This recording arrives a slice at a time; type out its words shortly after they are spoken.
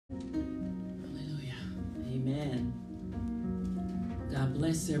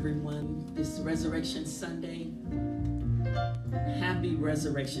bless everyone this Resurrection Sunday. Happy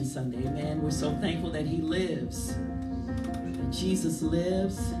Resurrection Sunday, amen. We're so thankful that he lives, that Jesus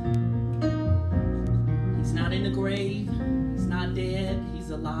lives. He's not in the grave, he's not dead,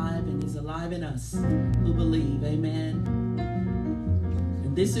 he's alive, and he's alive in us who believe, amen.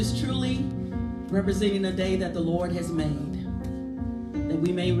 And this is truly representing a day that the Lord has made, that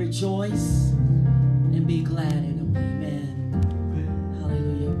we may rejoice and be glad in him, amen.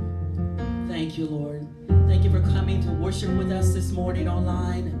 Hallelujah. Thank you, Lord. Thank you for coming to worship with us this morning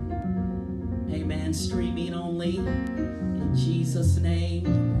online. Amen. Streaming only. In Jesus' name.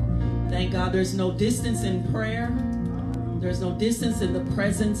 Thank God there's no distance in prayer. There's no distance in the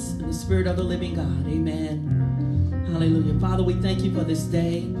presence and the Spirit of the living God. Amen. Hallelujah. Father, we thank you for this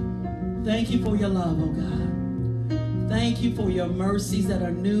day. Thank you for your love, oh God. Thank you for your mercies that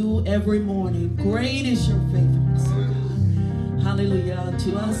are new every morning. Great is your faithfulness, oh God. Hallelujah.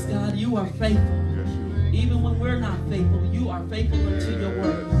 To us, God, you are faithful. Even when we're not faithful, you are faithful unto your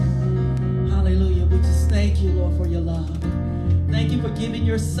word. Hallelujah. We just thank you, Lord, for your love. Thank you for giving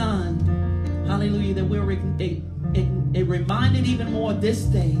your son. Hallelujah. That we're reminded even more this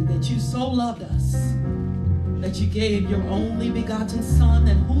day that you so loved us, that you gave your only begotten son,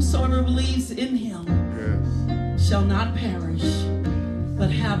 that whosoever believes in him shall not perish,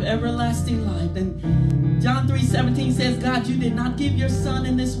 but have everlasting life. And John 3:17 says, God, you did not give your son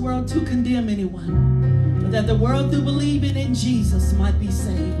in this world to condemn anyone, but that the world through believing in Jesus might be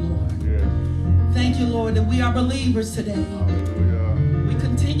saved, Lord. Yes. Thank you, Lord, that we are believers today. Hallelujah. We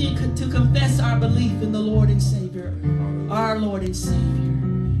continue to confess our belief in the Lord and Savior, our Lord and Savior,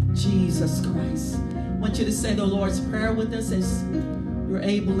 Jesus Christ. I want you to say the Lord's Prayer with us as you're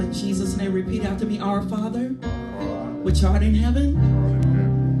able in Jesus' name. Repeat after me. Our Father, which art in heaven,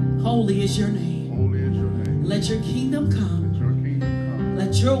 holy is your name. Holy is your name. Let your kingdom come.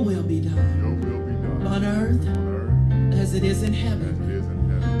 Let your will be done. On earth as it is in heaven.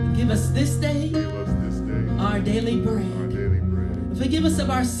 Give us this day our daily bread. Forgive us of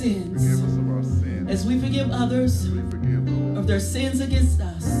our sins as we forgive others of their sins against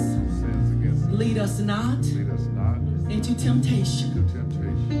us. Lead us not into temptation,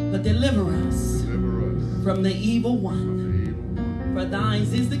 but deliver us from the evil one. For thine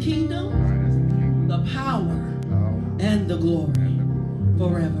is the kingdom, the power, and the glory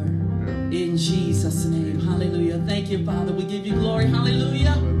forever. In Jesus' name. Hallelujah. Thank you, Father. We give you glory.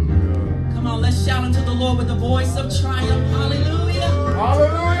 Hallelujah. Come on, let's shout unto the Lord with the voice of triumph. Hallelujah.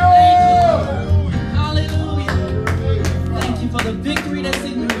 Hallelujah. Thank you, Lord. Hallelujah. Thank you for the victory that's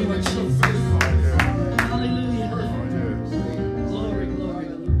in you, Lord Jesus. Hallelujah. Glory, glory, glory.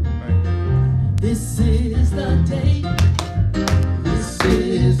 This is the day. This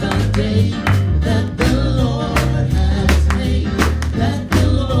is the day that the Lord has made. That the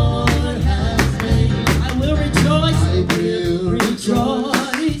Lord has made. I will rejoice. I will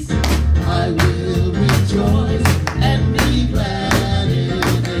rejoice. I will rejoice and be glad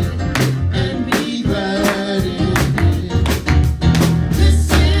in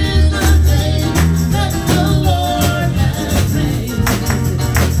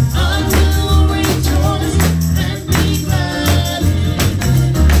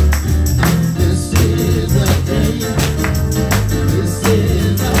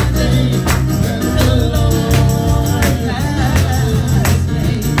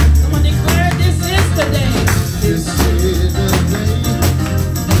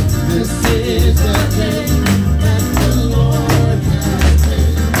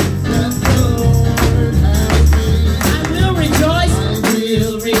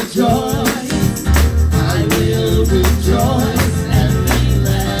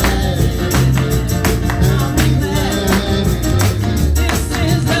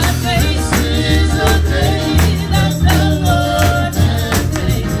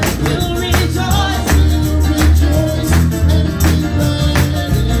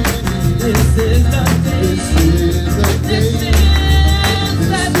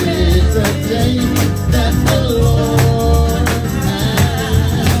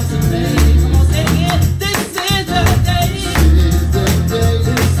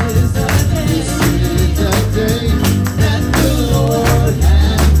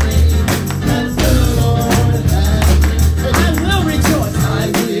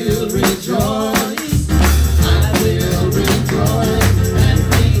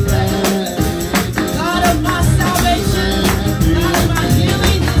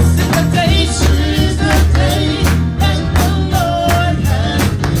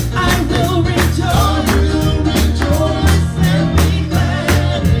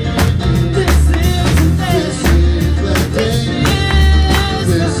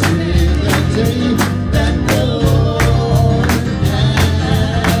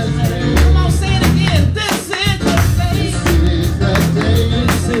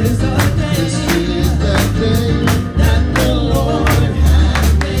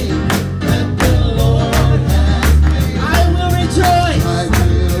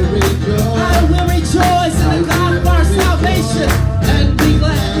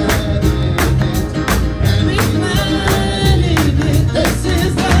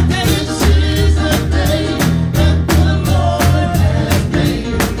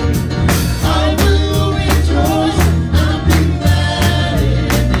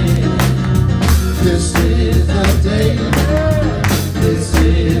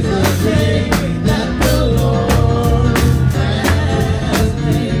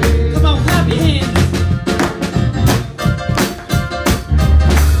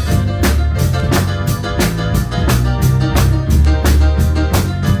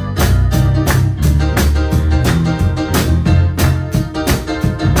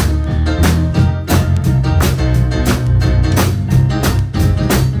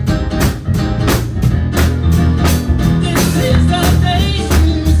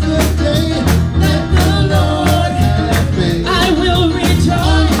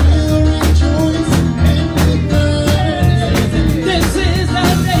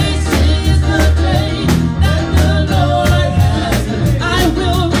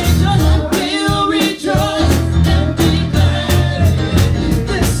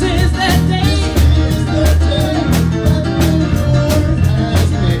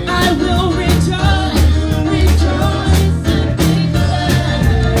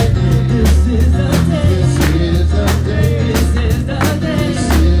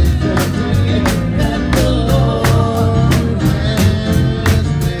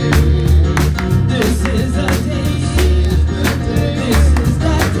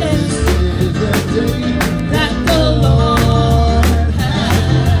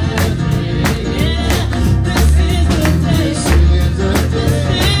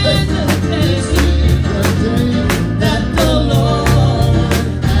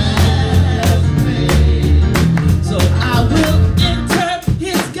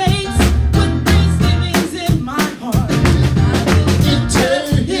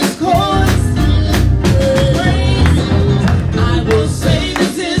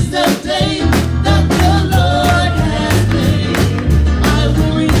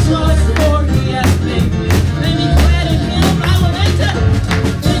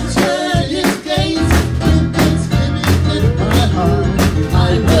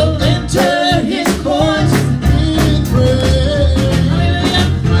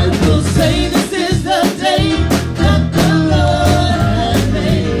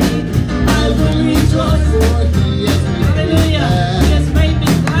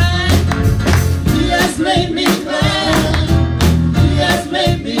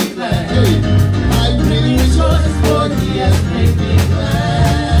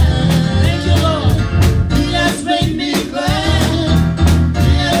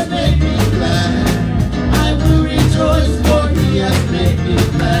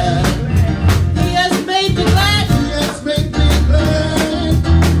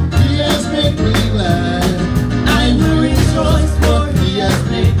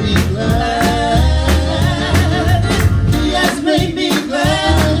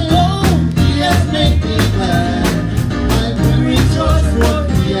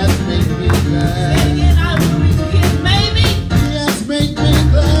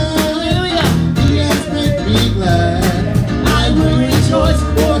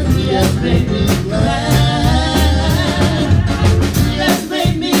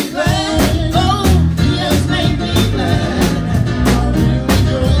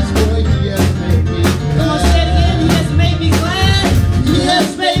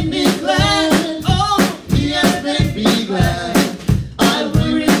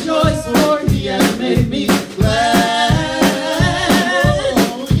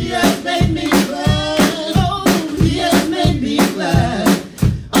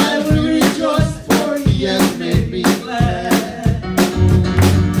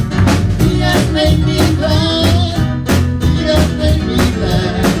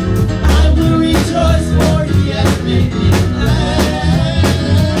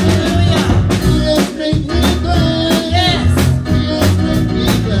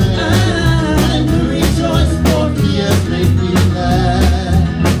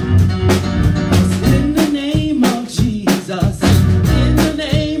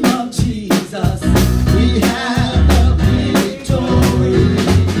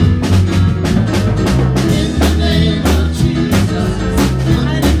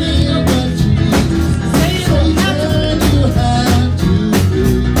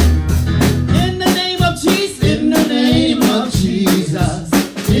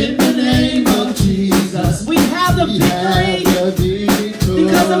Jesus. In the name of Jesus. We have the victory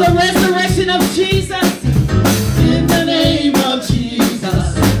because of the resurrection of Jesus. In the name of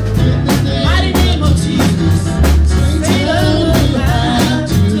Jesus. In the mighty name of Jesus. Satan, you have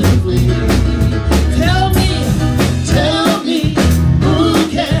to flee. Tell me who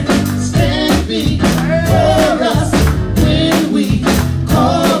can stand before us when we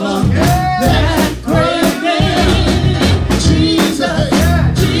call on that great name. Jesus,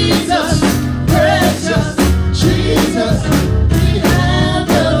 Jesus, precious Jesus, we have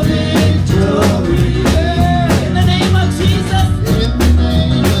the victory.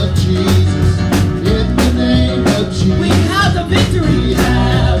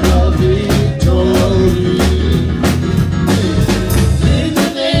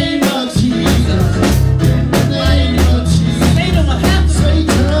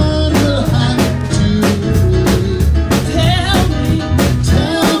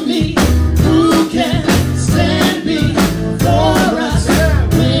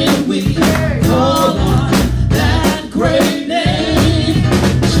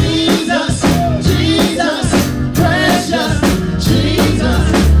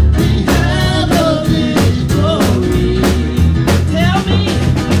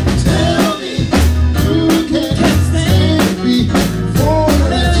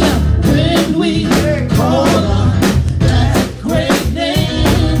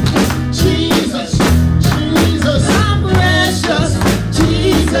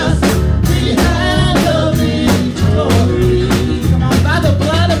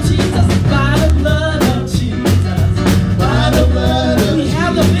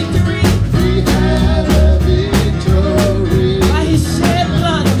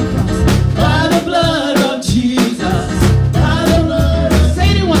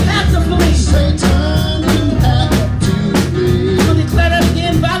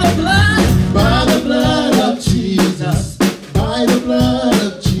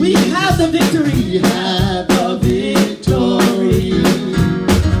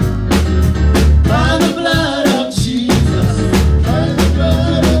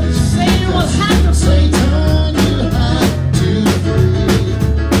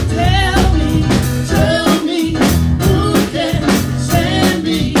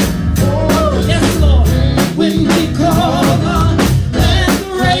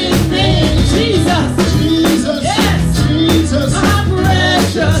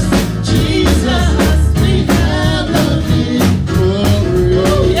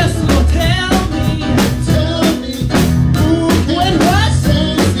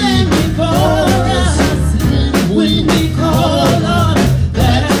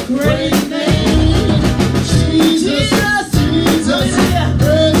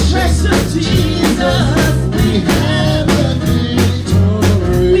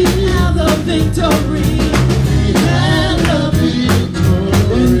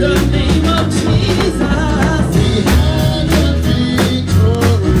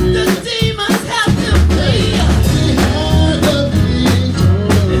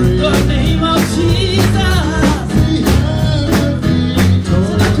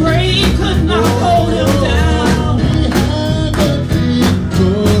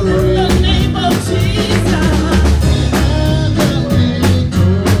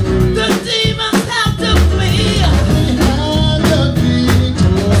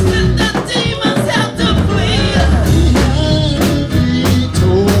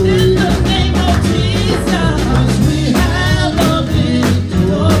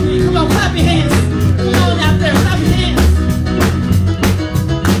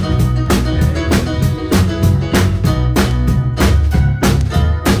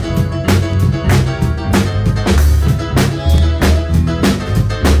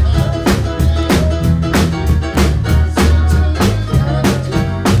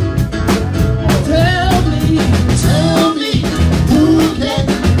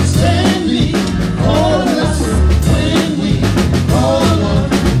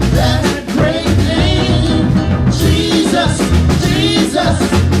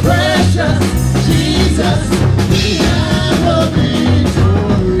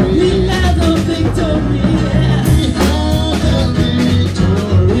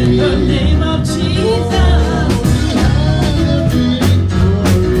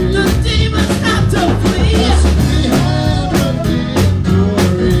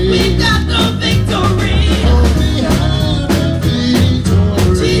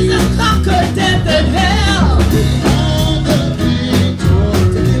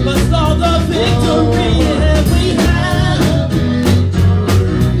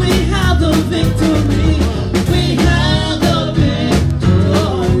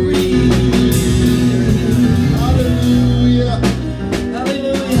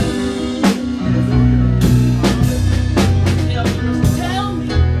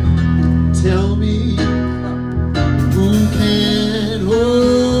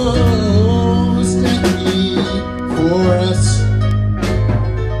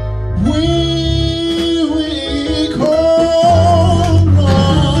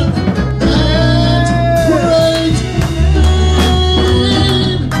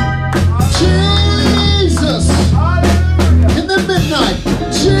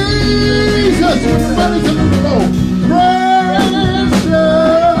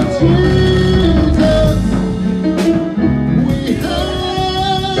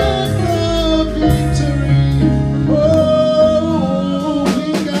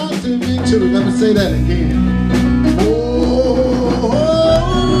 say that again. Oh,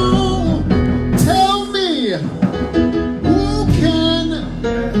 tell me, who can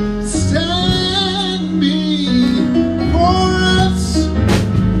stand before us,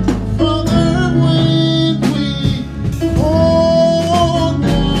 Father, when we hold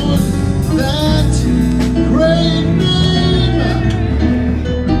on that great name,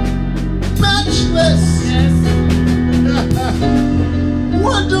 matchless,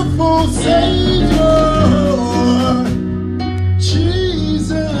 wonderful Savior,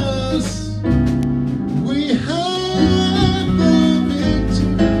 Jesus, we have the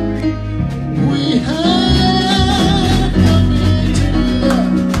victory. We have the victory.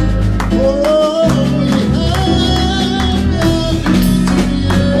 Oh, we have the victory.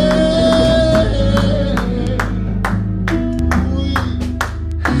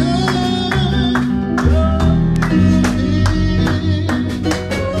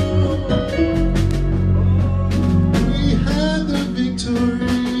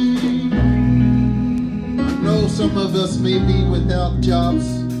 Some of us may be without jobs.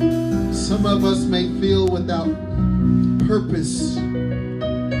 Some of us may feel without purpose.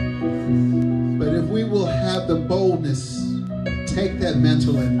 But if we will have the boldness, take that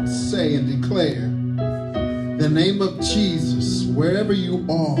mantle and say and declare the name of Jesus, wherever you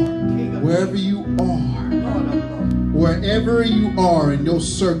are, wherever you are, wherever you are in your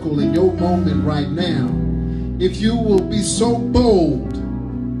circle, in your moment right now, if you will be so bold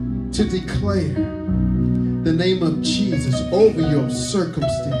to declare the name of Jesus over your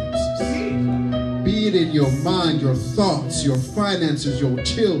circumstances, be it in your mind, your thoughts, your finances, your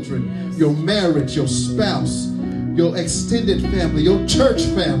children, your marriage, your spouse, your extended family, your church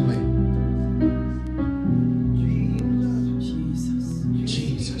family.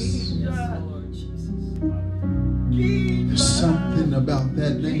 Jesus. There's something about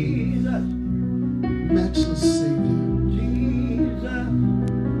that name, matchless Savior.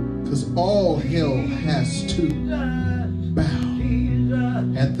 Because all hell has to bow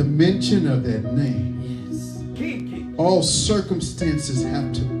at the mention of that name. All circumstances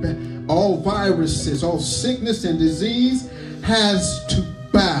have to bow. All viruses, all sickness and disease has to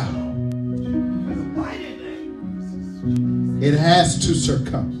bow. It has to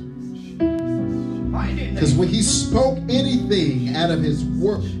succumb. Because when he spoke anything out of his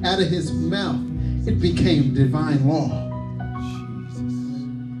work, out of his mouth, it became divine law.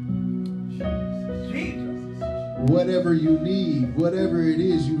 Whatever you need, whatever it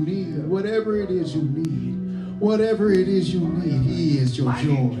is you need, whatever it is you need, whatever it is you need, he is your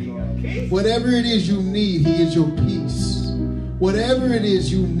joy. Whatever it is you need, he is your peace. Whatever it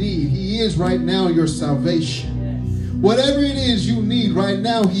is you need, he is right now your salvation. Whatever it is you need right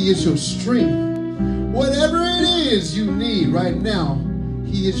now, he is your strength. Whatever it is you need right now,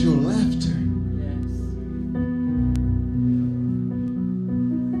 he is your laughter.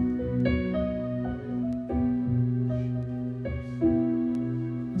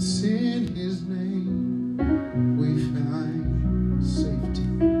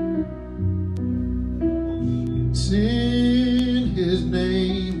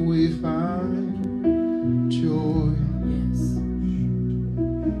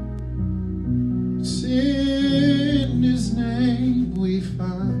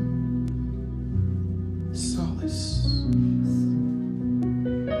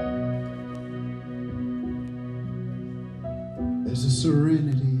 There's a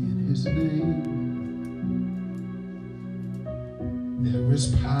serenity in his name. There is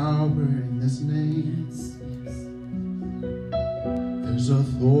power in this name. There's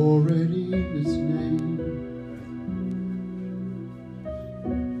authority in this name.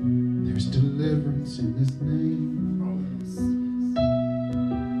 There's deliverance in this name.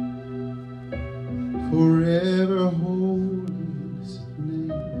 Forever holy is his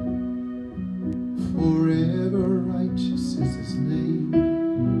name. Forever righteous is his name.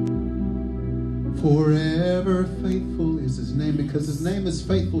 Forever faithful is his name, because his name is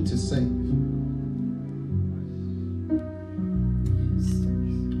faithful to save.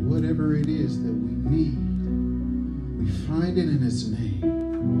 Whatever it is that we need, we find it in his name.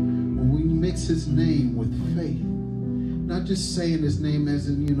 When we mix his name with faith, not just saying his name as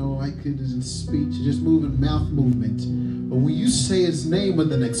in, like it is in speech, just moving mouth movement, but when you say his name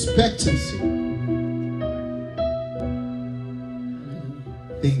with an expectancy,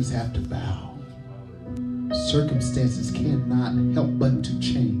 things have to bow. Circumstances cannot help but to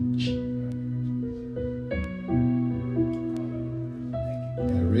change.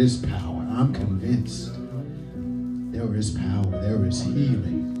 There is power. I'm convinced. There is power. There is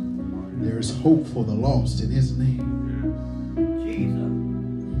healing. There is hope for the lost in his name.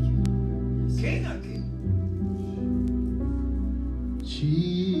 King of kings.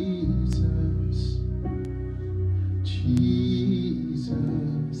 Jesus, Jesus,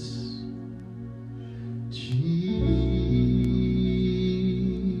 Jesus.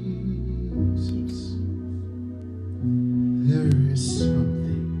 There is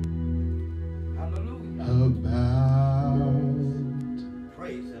something about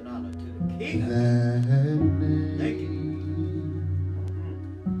Praise and honor to the King of that name. Thank you.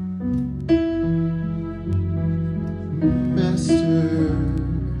 Master,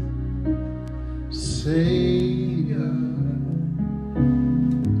 Savior,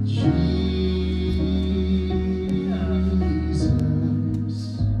 Jesus.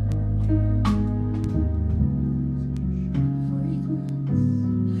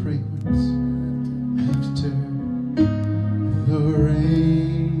 Fragrance after the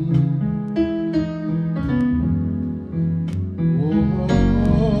rain.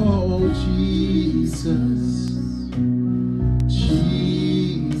 Oh, Jesus,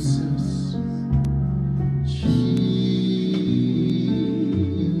 Jesus, Jesus.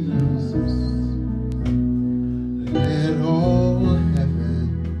 Let all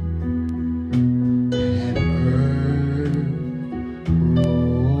heaven and earth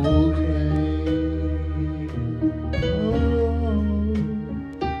proclaim.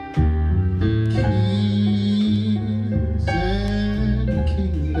 Kings and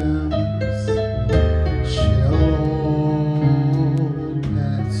kingdoms shall all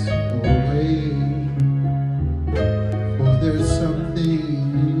pass away, for there's something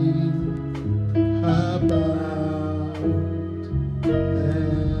about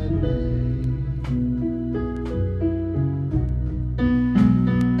that name.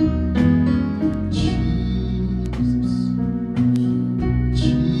 Jesus,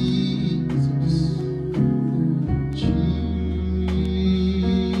 Jesus, Jesus.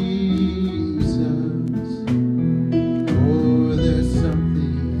 Oh, there's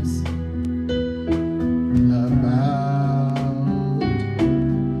something about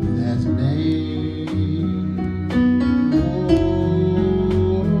that name.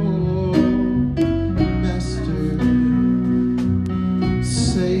 Oh, Master,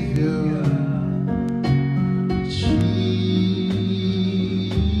 Savior, Jesus,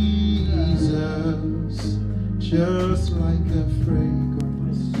 just like a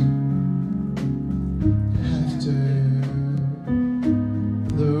fragrance after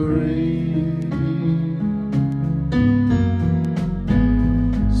the rain.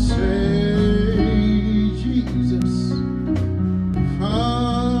 Say, Jesus,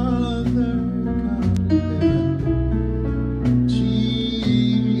 Father God in heaven, Jesus,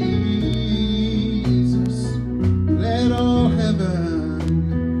 let all heaven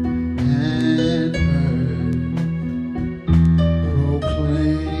and earth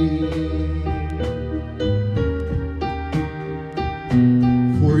proclaim.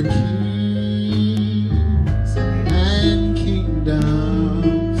 For kings and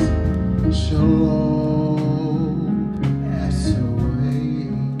kingdoms shall all pass away,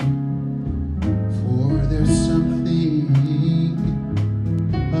 for there's something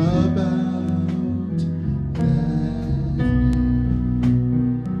about that name.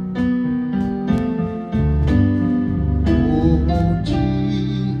 Oh,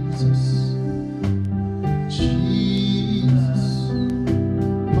 Jesus, Jesus,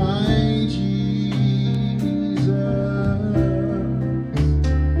 my Jesus.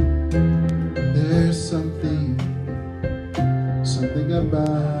 There's something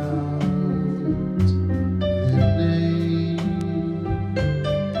about that name.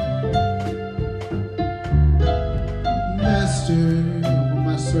 Master over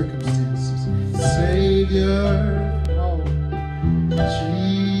my circumstances, Savior, oh,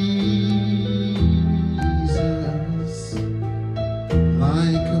 Jesus,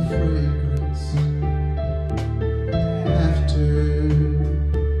 like a fragrance after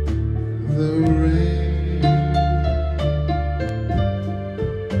the rain.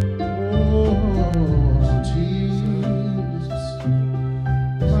 Oh, Jesus,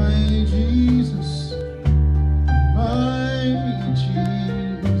 my Jesus, my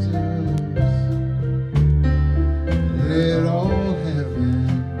Jesus. Let all heaven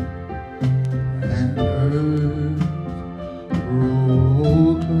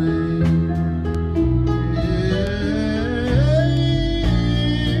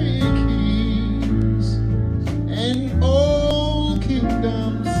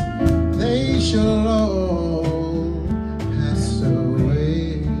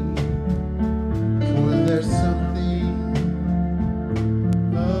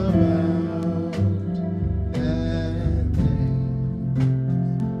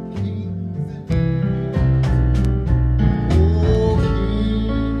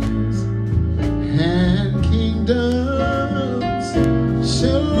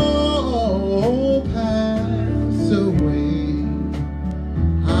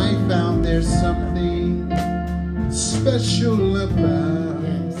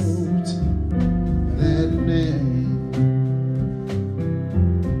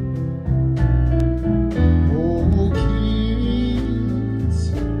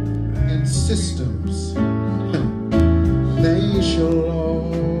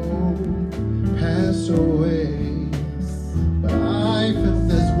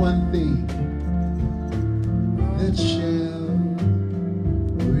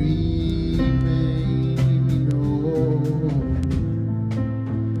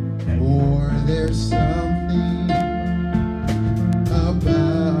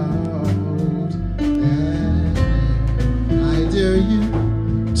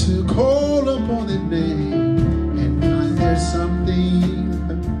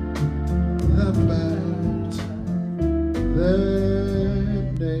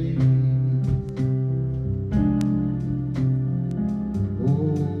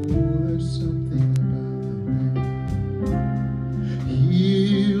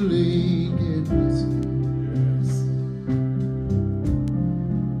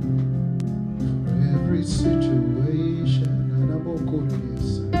every situation.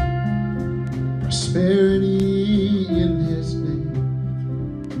 Prosperity in his name.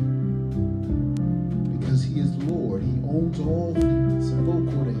 Because he is Lord. He owns all things.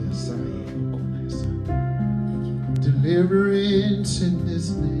 Deliverance in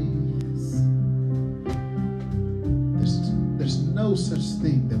his name. There's no such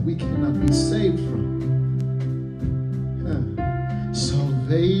thing that we cannot be saved from.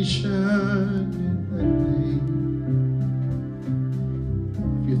 Salvation in that name.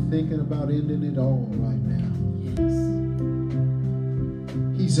 If you're thinking about ending it all right now,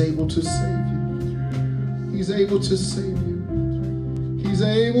 he's able to save you. He's able to save you. He's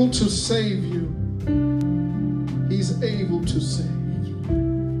able to save you. He's able to save you.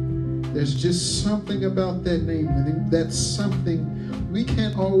 There's just something about that name. I think that's something we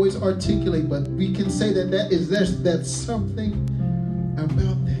can't always articulate, but we can say that that's something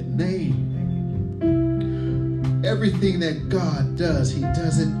about that name. Everything that God does, he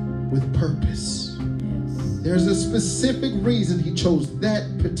does it with purpose. There's a specific reason he chose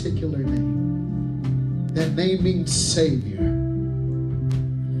that particular name. That name means Savior. And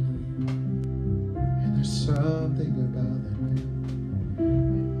there's something about that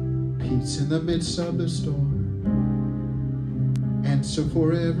name. Peace in the midst of the storm. Answer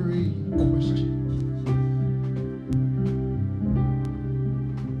for every question.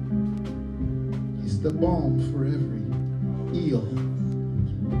 He's the balm for every ill.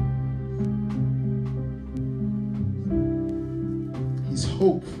 He's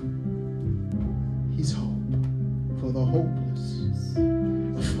hope. He's hope for the hopeless.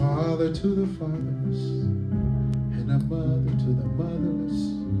 A father to the fatherless. And a mother to the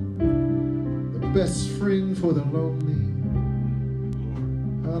motherless. The best friend for the lonely.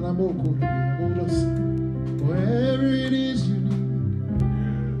 Wherever it is you need,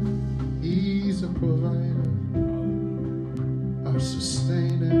 he's a provider, our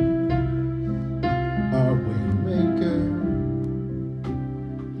sustainer, our way maker.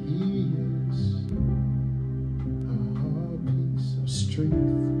 He is our peace, our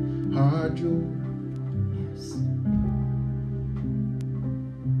strength, our joy.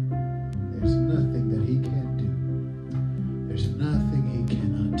 There's nothing that he can't do. There's nothing he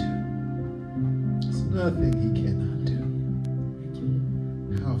cannot do. There's nothing he cannot do.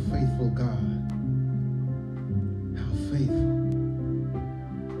 How faithful God. How faithful.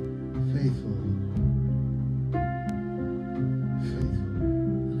 Faithful. Faithful.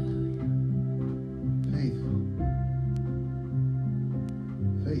 Faithful.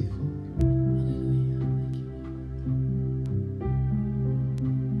 Faithful.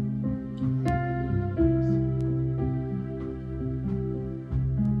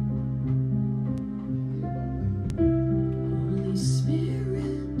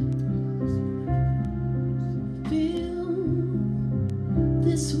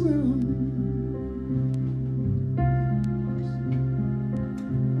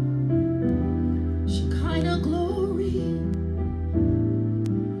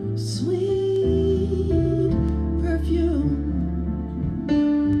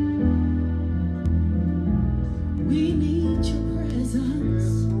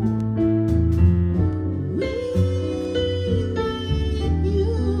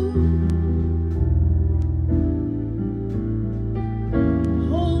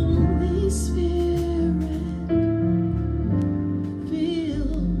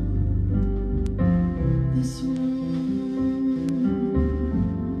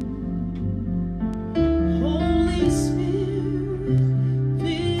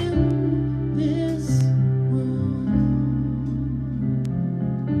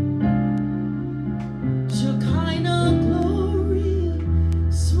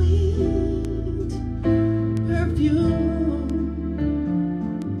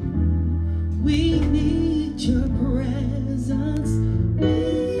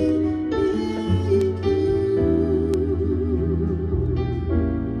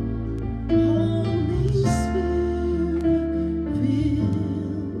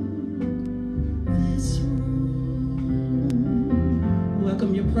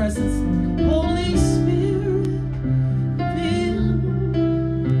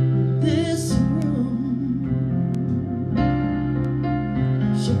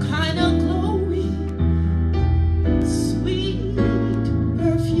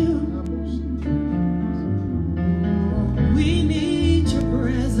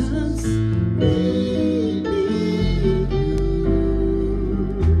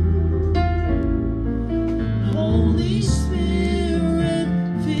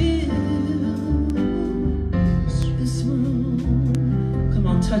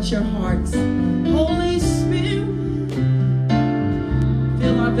 Touch your hearts. Holy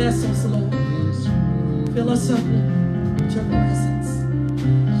our vessels, Lord. Fill us up, Lord, with your presence.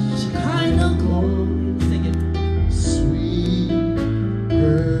 Shekinah glory. Sing it. Sweet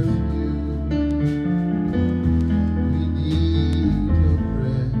perfume. We need your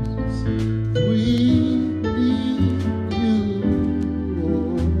presence. We need you,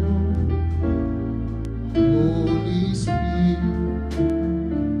 Lord. Holy Spirit,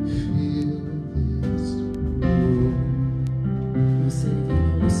 fill this room. We'll say it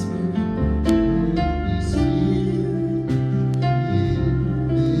again, Holy Spirit. Holy Spirit, fill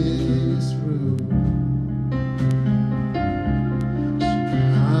this room.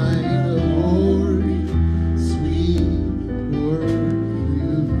 Shekinah glory, sweet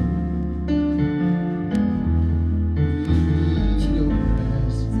perfume. We need your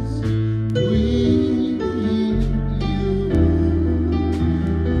presence. We need you.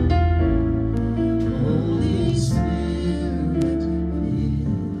 Holy Spirit,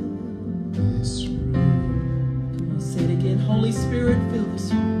 fill this room. Come on, say it again. Holy Spirit, fill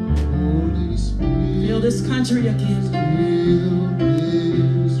this room. Holy Spirit, Fill this country again. fill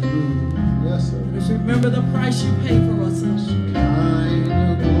this room. Yes, sir. Let us remember the price you paid for us, Lord.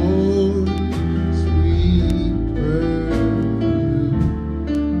 Shekinah glory, sweet perfume.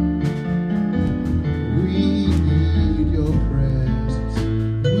 We need your presence.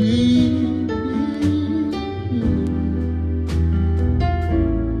 We need you.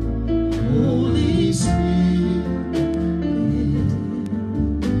 Holy Spirit,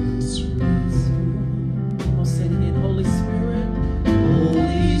 this room. Come on, say it again. Holy Spirit.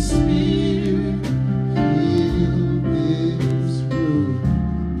 Holy Spirit, fill this room.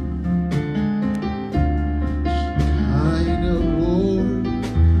 Shekinah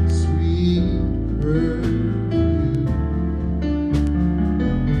glory, sweet perfume.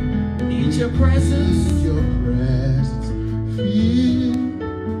 Need your presence. Need your presence. Fill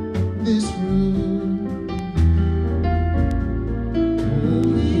this room.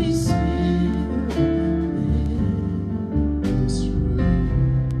 Holy Spirit, this room.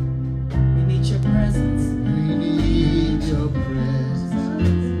 We need your presence. We need your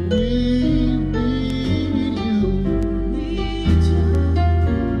presence. We need you. Need you.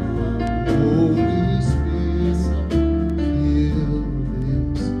 Holy Spirit, Yes, Lord. fill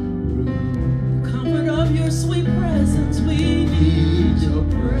this room. Comfort of your sweet presence. We need your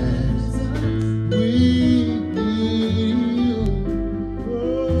presence. We need you.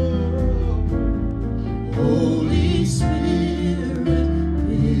 Holy Spirit,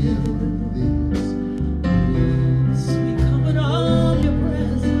 fill this room. Sweet comfort of your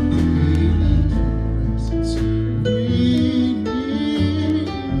presence. We need your presence. We need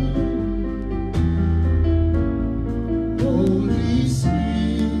you. Holy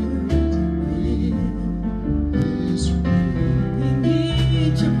Spirit, fill this room. We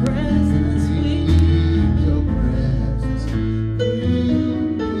need your presence. We We need your presence. We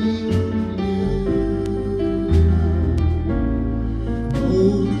need you.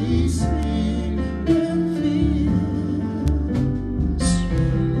 Holy Spirit, fill this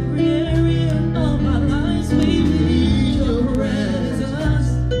room. every area of our lives. We need your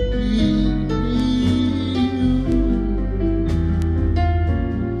presence. We need you.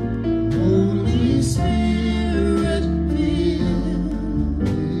 Holy Spirit, fill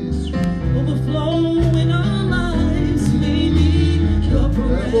this room. Overflow in our lives. We need your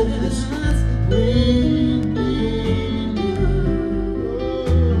presence. We need you.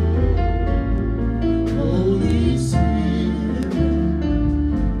 Holy Spirit,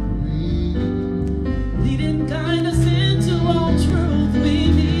 we Lead and guide us into all truth.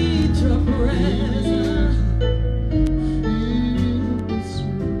 We need your presence. feel this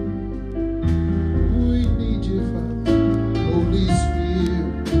room. We need you, Father. Holy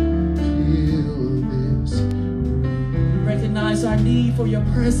Spirit, fill this room. We recognize our need for your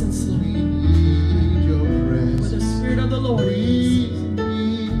presence, Lord. We need your Where the presence. Spirit of the Lord We is, need you.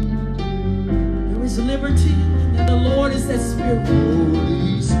 there is liberty, and the Lord is that Spirit.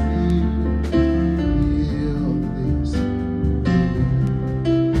 Holy Spirit, fill this room.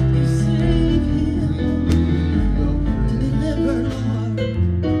 You save, We heal, need your presence. deliver, Lord.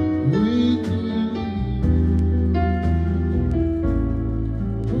 We need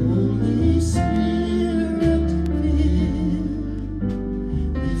Holy Spirit, fill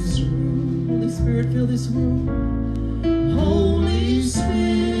this room. Holy Spirit, fill this room. Holy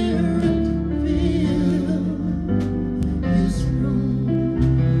Spirit, fill this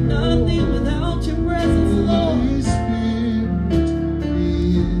room.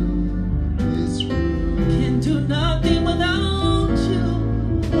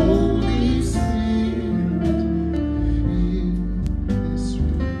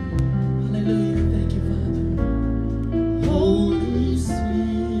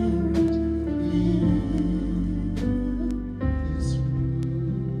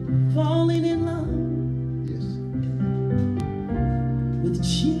 with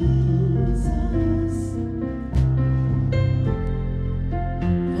Jesus,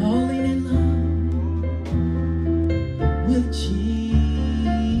 falling in love with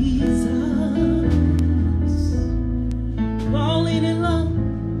Jesus, falling in love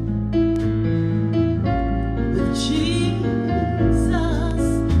with Jesus.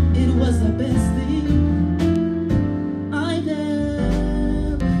 It was the best thing I've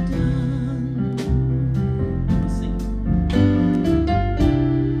ever done. Sing.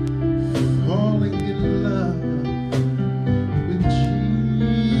 Falling in love with Jesus.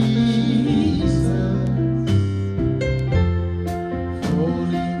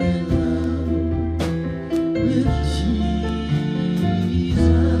 Falling in love With Jesus,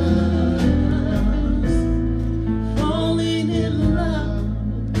 falling in love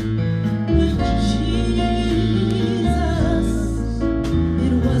with Jesus.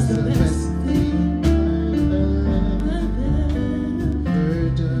 It was the best thing I've ever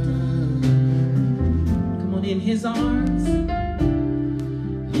done. Come on, in His arms,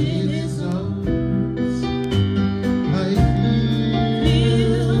 in His arms, I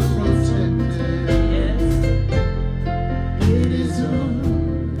feel protected. yes, In His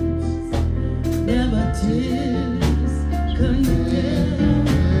arms, never disconnect.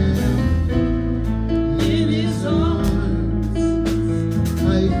 In His arms,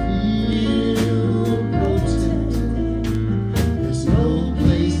 I feel protected. There's no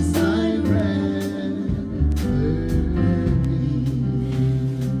place I'd rather be.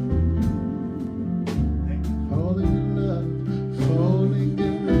 Falling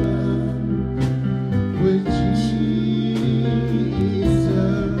in love with Jesus.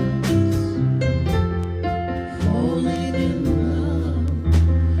 Falling in love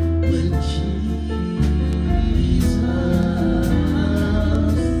with Jesus,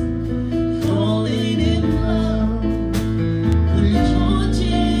 falling in love with your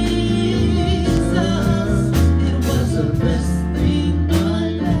Jesus. It was the best thing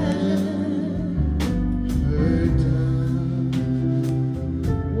I've ever done.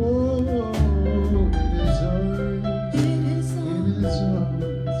 Whoa, in His arms,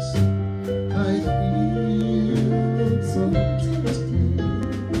 I feel protected.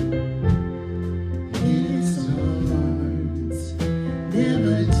 In His arms,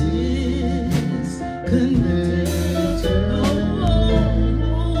 never disconnect.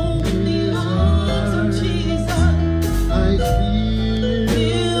 Oh, in the arms of Jesus, I feel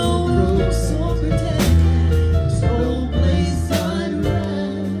feel so protected. There's No place I'd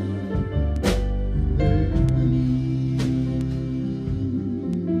rather be.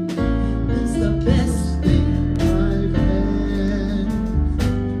 It's the best thing. I've ever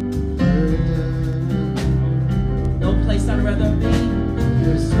done. No place I'd rather be.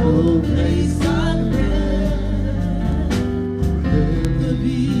 There's No no place I'd rather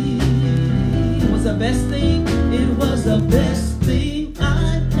be. It was the best thing. It was the best thing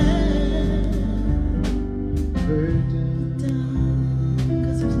I've ever done.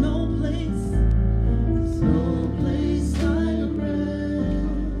 'Cause there's no place I'd rather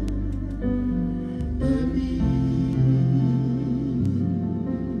be.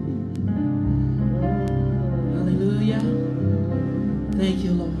 Hallelujah. Thank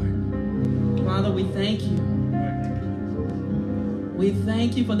you, Lord. Father, we thank you. We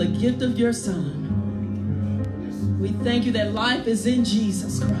thank you for the gift of your Son. We thank you that life is in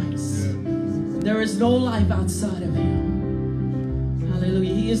Jesus Christ. There is no life outside of Him.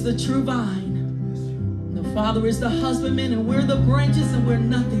 Hallelujah. He is the true vine. The Father is the husbandman, and we're the branches, and we're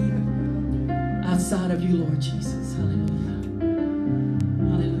nothing outside of you, Lord Jesus. Hallelujah.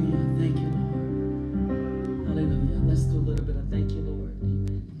 Hallelujah. Thank you, Lord. Hallelujah. Let's do a little bit of thank you, Lord.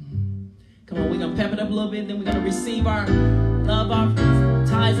 Amen. Come on, we're going to pep it up a little bit, then we're going to receive our love offerings,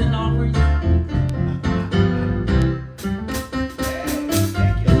 tithes and offerings.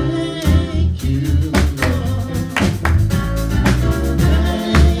 Thank you, Lord.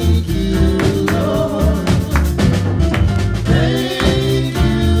 Thank you, Lord. Thank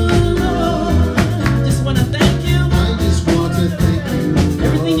you, Lord. Just want to thank you. I just want to thank you.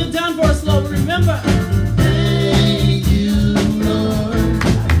 Everything you've done for us, Lord, remember. Thank you, Lord.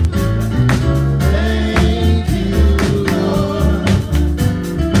 Thank you, Lord.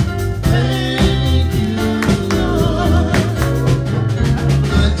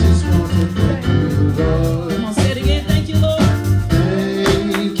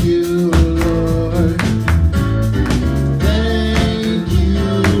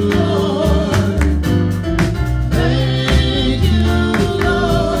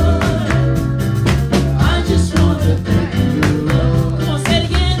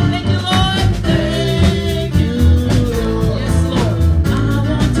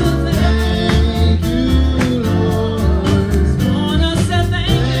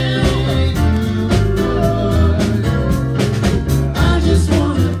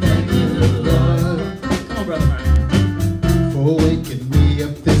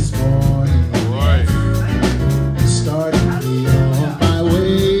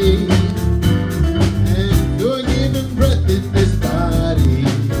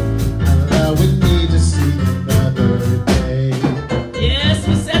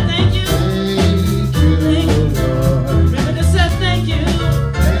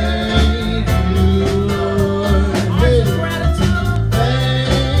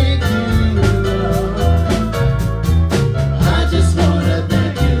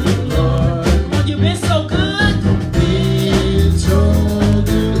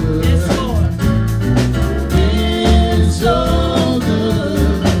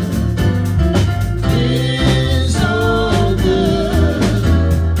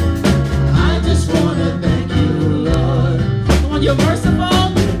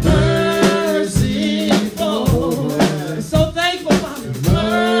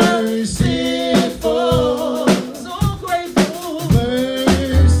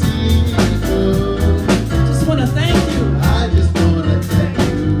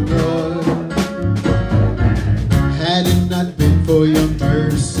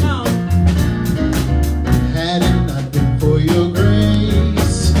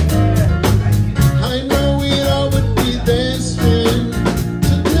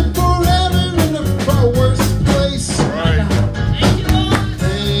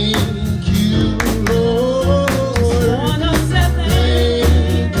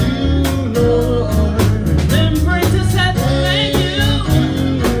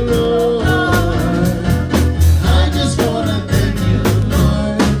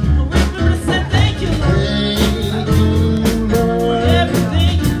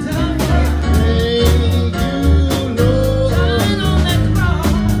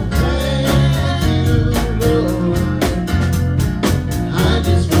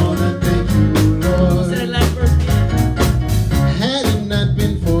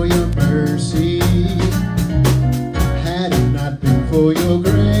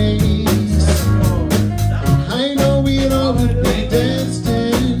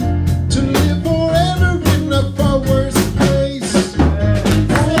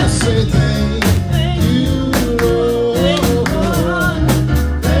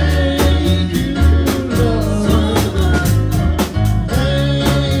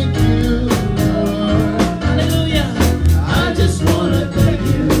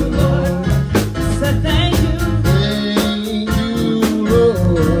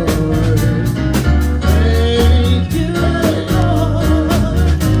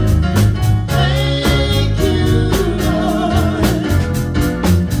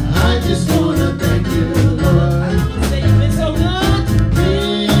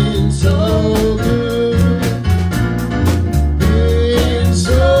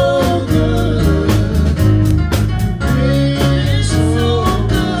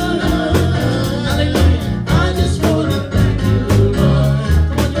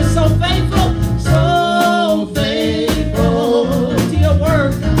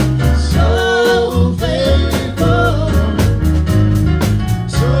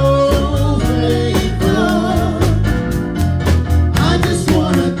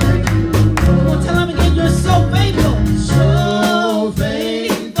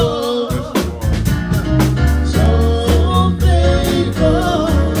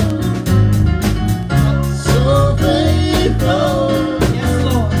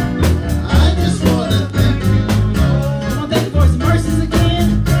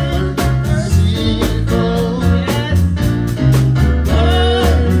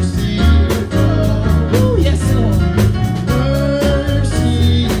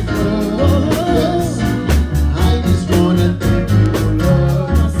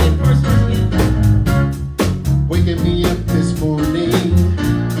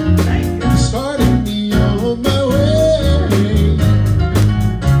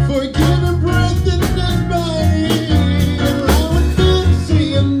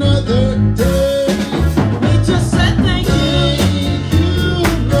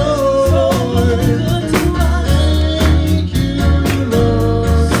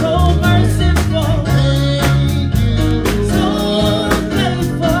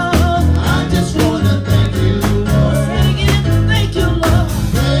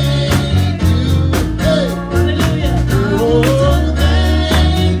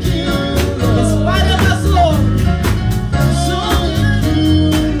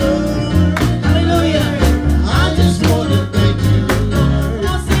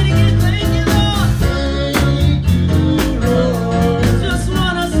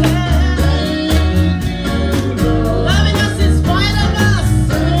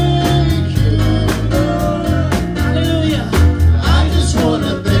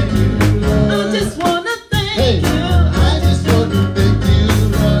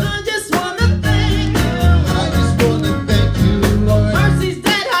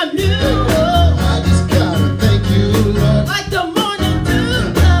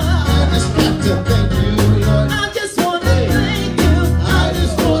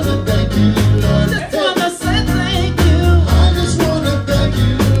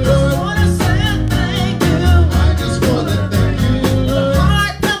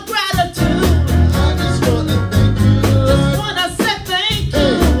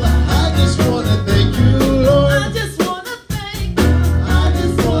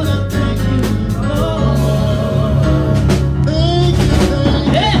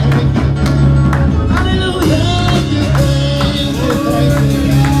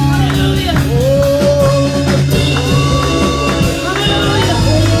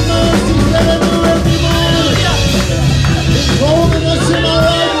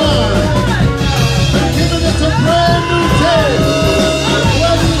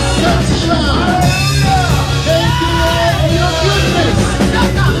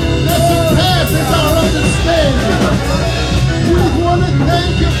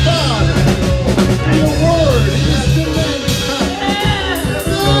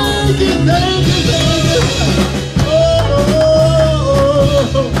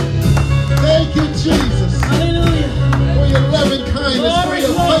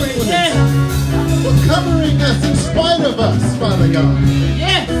 God.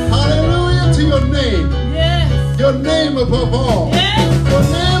 Yes. Hallelujah to your name. Yes. Your name above all. Yes. Your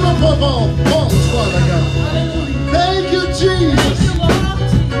name above all faults, Father God. Hallelujah. Thank you, Jesus. Thank you, Lord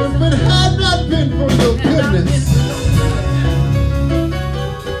Jesus. If it had not been for your goodness,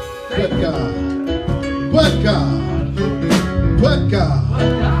 but God, but God, but God.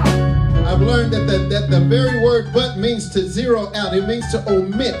 I've learned that the very word "but" means to zero out. It means to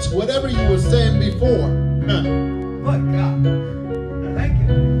omit whatever you were saying before. But God. Thank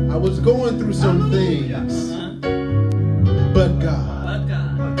you. I was going through some things, but God, but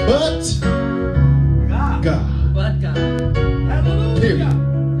God. God. But God. Hallelujah. Period.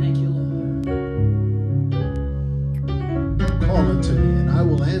 Thank you, Lord. Call unto me and I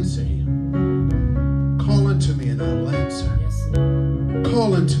will answer you. Call unto me and I will answer. Yes, Lord.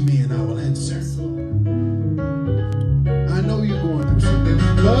 Call unto me and I will answer. Yes, Lord. I know you're going through some things,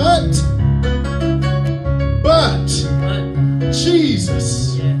 but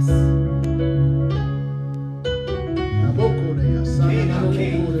Jesus. Yes. King of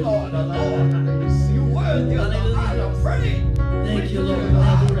kings, Lord of lords. You worthy of the honor, praise. Thank you, Lord.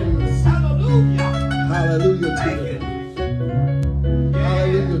 Hallelujah. Hallelujah to Thank you. you.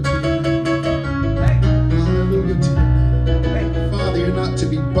 Hallelujah to you. Thank you. Hallelujah to you. Thank you. Father, you're not to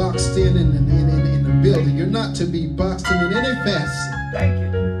be boxed in the building. You're not to be boxed in any facet. Thank you.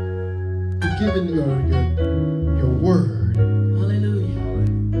 You're giving your word. Hallelujah.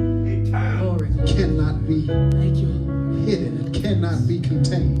 Eternal. Glory. Glory. Cannot be Thank you, Lord. hidden. It cannot be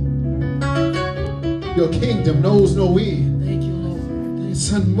contained. Your kingdom knows no end. Thank you, Lord. Thank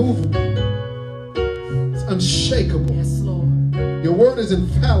It's unmovable. It's unshakable. you. Yes, Lord. Your word is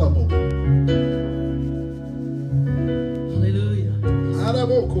infallible.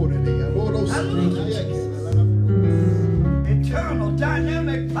 Hallelujah. Eternal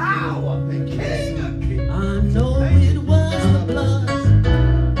dynamic power. King of kings. I know it was the blood.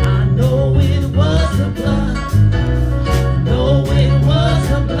 I know it was the blood. I know it was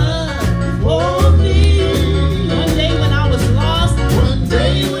the blood for me. One day when I was lost, one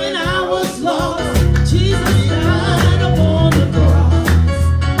day when I was lost, Jesus died upon the cross.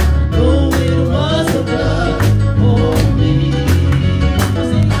 I know it was the blood for me.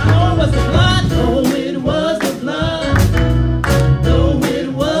 I know it was the blood. Know it was the blood. Know it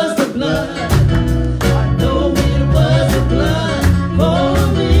was the blood.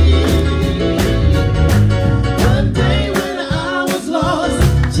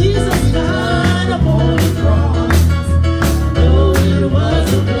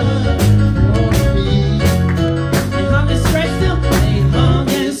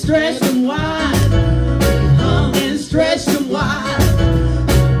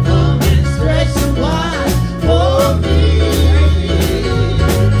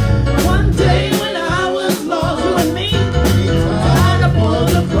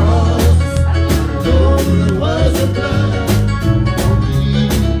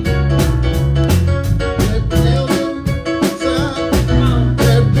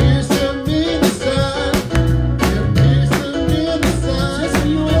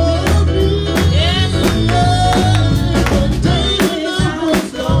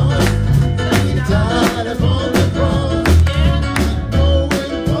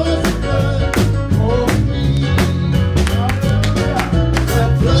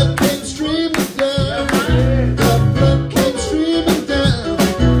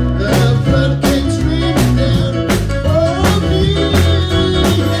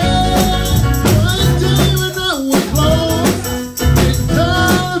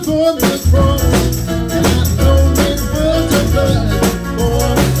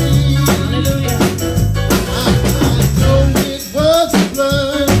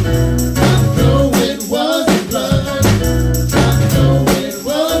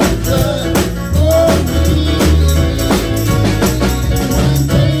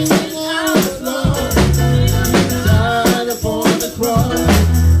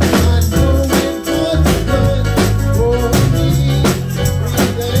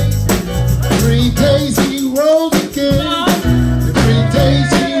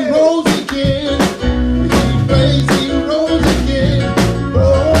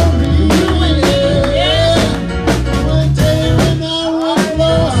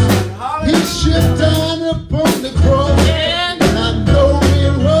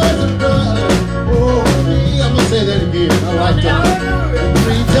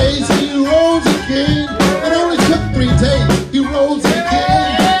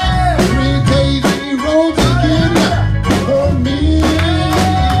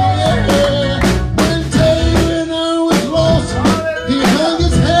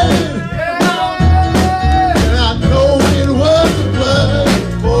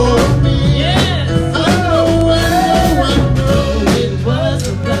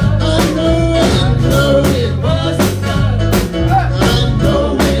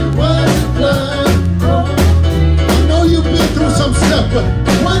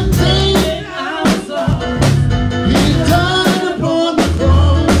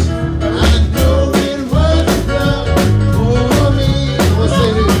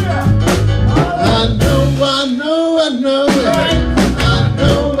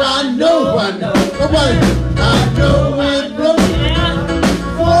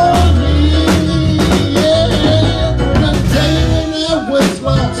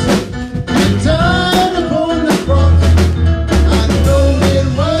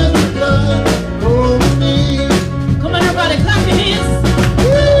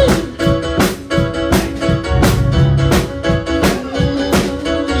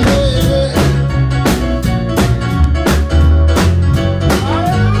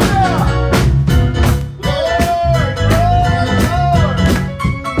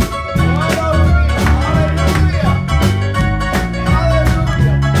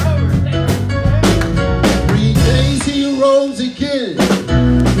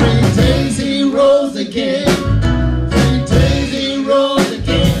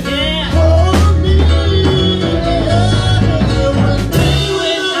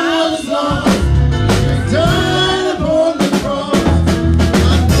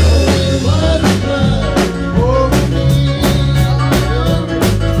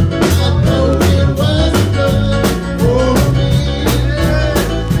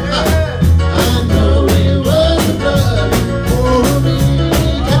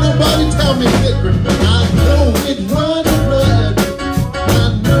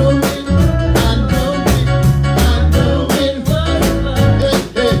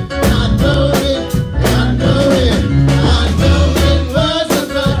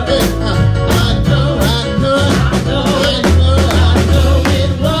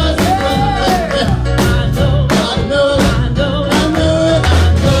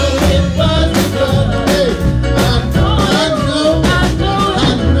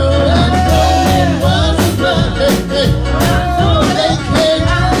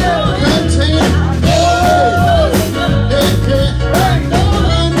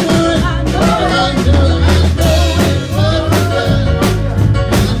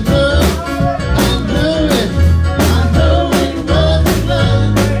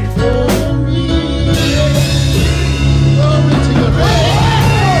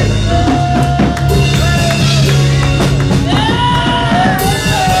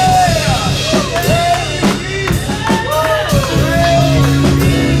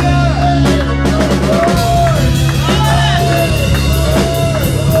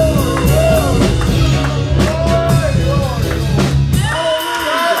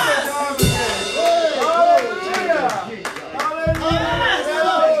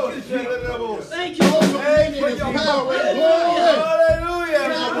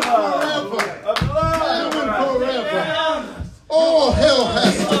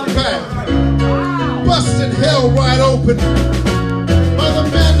 open by the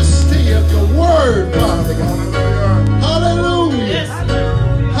majesty of your word, Father God. Hallelujah. Yes.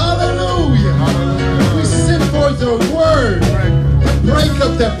 Hallelujah. We send forth your word and break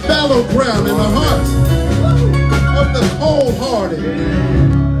up that fallow ground in the hearts of the wholehearted.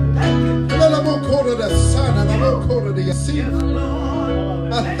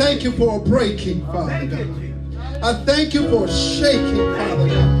 I thank you for a breaking, Father God. I thank you for shaking, Father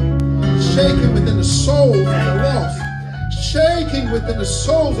God. Shaking within the souls of the lost. Shaking within the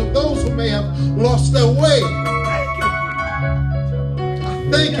souls of those who may have lost their way. I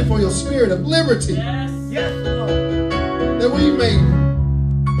thank you for your spirit of liberty. That we may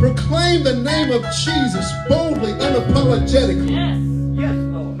proclaim the name of Jesus boldly, unapologetically.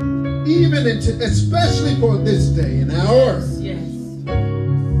 Even especially for this day and hour.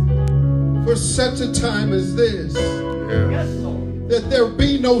 For such a time as this. That there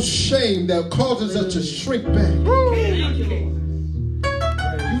be no shame that causes us to shrink back.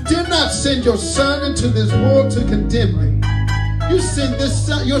 You did not send your son into this world to condemn me. You sent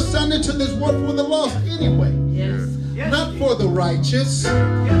your son into this world for the lost anyway. Not for the righteous.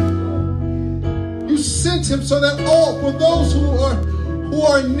 You sent him so that for those who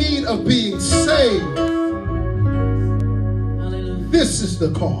are in need of being saved. This is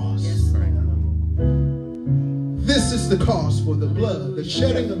the cause. This is the cause for the blood, the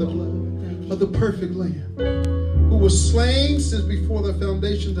shedding of the blood of the perfect Lamb, who was slain since before the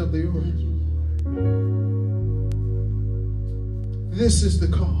foundations of the earth. This is the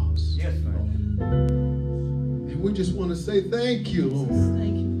cause. And we just want to say thank you,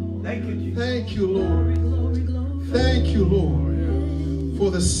 Lord. Thank you, Lord. Thank you, Lord,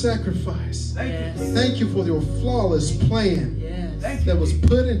 for the sacrifice. Thank you for your flawless plan that was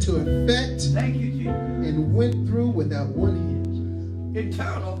put into effect and went through without one hitch.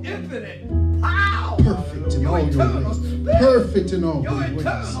 Eternal, infinite power. Perfect in all your ways. Perfect in all your ways.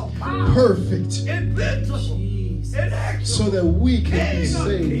 Perfect. Invincible. So that we can be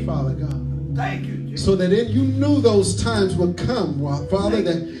saved, Father God. Thank you, Jesus. So that you knew those times would come, Father,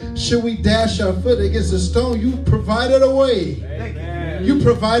 that should we dash our foot against a stone, you provided a way. You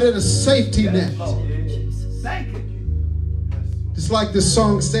provided a safety net. Thank you. It's like the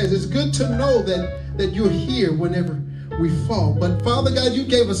song says, it's good to know that you're here whenever we fall. But Father God, you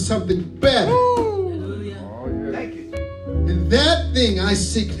gave us something better. Thank you. And that thing I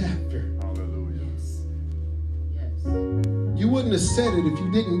seek after. You wouldn't have said it if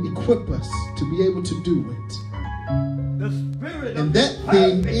you didn't equip us to be able to do it. The spirit and that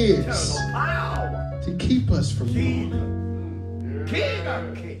thing is to keep us from falling.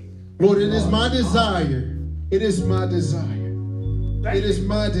 Lord, it is my desire. It is my desire. It is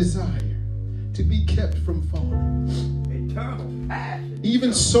my desire to be kept from falling. Eternal passion.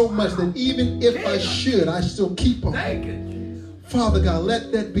 Even so much that even if I should, I still keep on. Father God,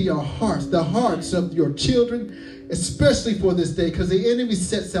 let that be our hearts, the hearts of your children, especially for this day, because the enemy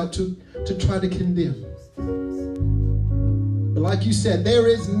sets out to try to condemn. But like you said, there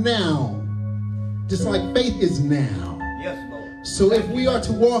is now, just like faith is now. Yes, Lord. So if we are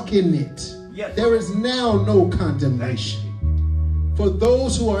to walk in it, there is now no condemnation for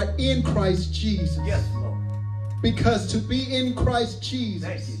those who are in Christ Jesus. Yes, Lord. Because to be in Christ Jesus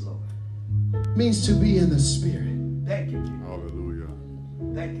Thank you, Lord. means to be in the Spirit. Thank you, Jesus. Hallelujah.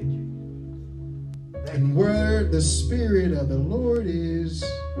 Thank you, Jesus. And where the Spirit of the Lord is,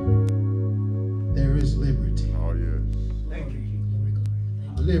 there is liberty. Oh, yes. Thank you, Jesus.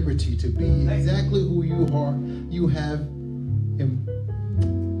 Liberty to be exactly who you are. You have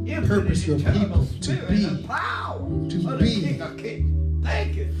purpose your people to be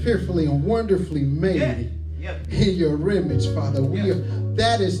Thank you. fearfully and wonderfully made in your image, Father.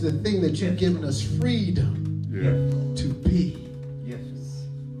 That is the thing that you've given us freedom to be.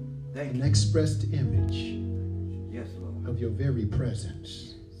 An expressed image of your very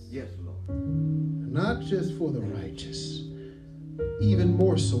presence. Yes, Lord. Not just for the righteous, even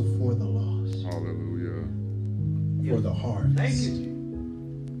more so for the lost. Hallelujah. For the harvest. Thank you.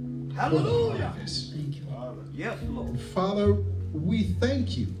 Hallelujah. For the harvest. Thank you. Yes, Lord. And Father, we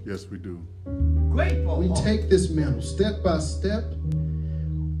thank you. Yes, we do. Grateful. We take this mantle step by step,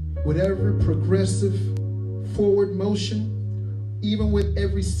 whatever progressive forward motion, even with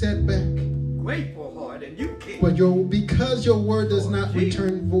every setback. Grateful heart, and you can't. But because your word does not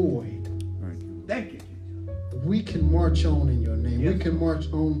return void. Thank you. We can march on in your name. We can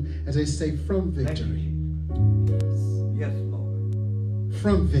march on, as they say, from victory. Yes, Lord.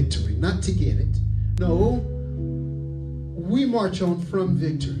 From victory, not to get it. No, we march on from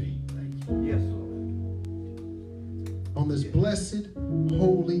victory. Yes, Lord. On this blessed,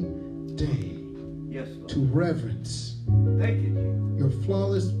 holy day. Yes, Lord. To reverence Thank you, Jesus. Your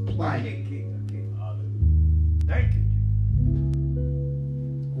flawless Mighty plan. King of Kings. Hallelujah. Thank you, Jesus.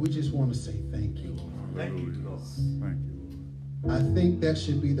 We just want to say thank you, Lord. Thank you, Lord. Thank you, I think that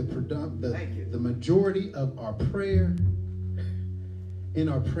should be the majority of our prayer in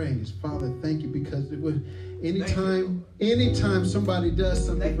our praise. Father, thank you, because it would anytime somebody does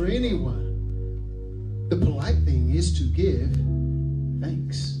something for anyone, the polite thing is to give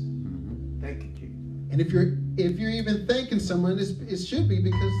thanks. Thank you, Jesus. And if you're even thanking someone, it should be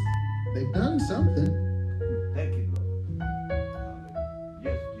because they've done something. Thank you, Lord. Hallelujah.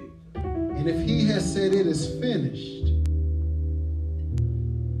 Yes, Jesus. And if he has said it is finished,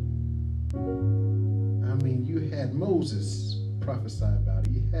 I mean, you had Moses prophesy about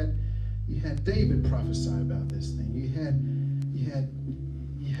it. You had David prophesy about this thing. You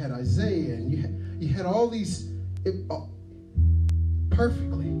had Isaiah, and you had all these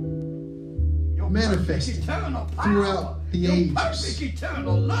perfectly manifested throughout the ages. Perfect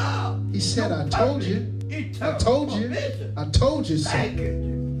eternal love. He said, I told you. I told you. I told you so. Thank you,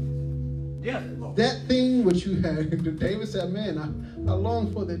 Jesus. Yes, Lord. That thing which you had, David said, man, I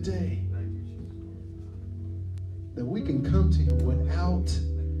long for the day that we can come to him without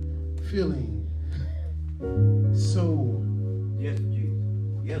feeling so Yes, Jesus.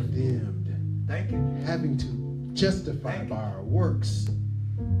 Yes, condemned, thank you. having to justify by our works.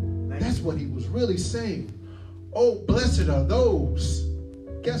 That's what he was really saying. Oh, blessed are those.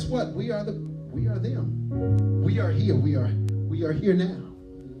 Guess what? We are them. We are here. We are here now.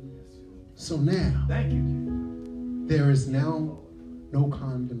 So now, Thank you, Jesus. there is now no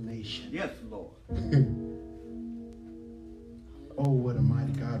condemnation. Yes, Lord. Oh, what a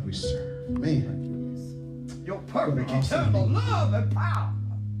mighty God we serve. Man. Your perfect What an awesome eternal thing. love and power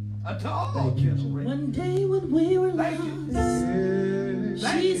unto all Thank you, generations. One day when we were Thank lost, you. Yes.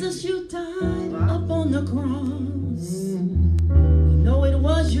 Thank you. Jesus, you died up on the cross. We know it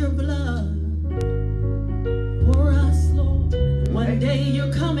was your blood for us, Lord. One day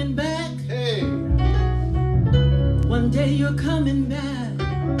you're coming back. Hey. One day you're coming back.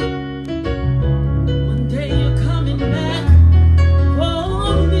 One day you're coming back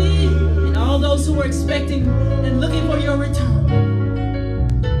for me. And all those who were expecting and looking for your return.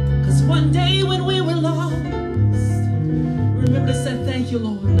 Because one day when we were lost, remember to say thank you,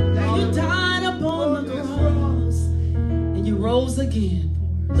 Lord. You died upon the cross and you rose again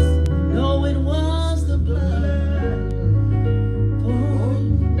for us. No, it was the blood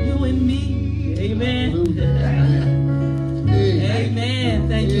for you and me. Amen. Amen.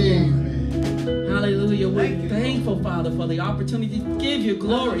 Thank you, Lord. Hallelujah. We're thankful, Father, for the opportunity to give you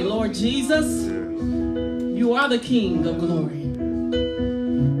glory, Lord Jesus. You are the King of glory.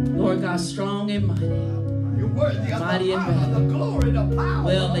 Lord God, strong and mighty. You're worthy of Mighty the and honor, battle. the glory, the power,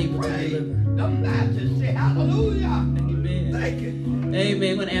 Well the able to praise, deliver. the majesty. Hallelujah. Amen. Thank you. Amen.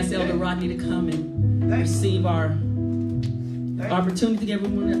 We're going to ask Elder Rodney to come and receive our opportunity to give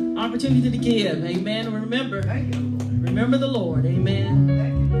everyone an opportunity to give. Amen. And remember, Thank you, Lord. remember the Lord. Amen.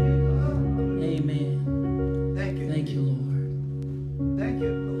 Thank you, Jesus. Amen. Thank you. Thank you, Lord. Thank you,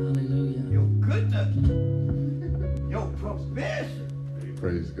 Lord. Hallelujah. Your goodness, your provision.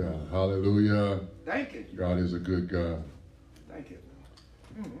 Praise God. Hallelujah. Thank you. God is a good God. Thank you.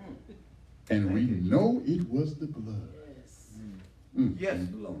 And we know it was the blood. Yes,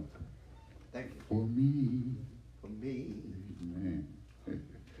 Lord. Thank you For me. for me. Amen.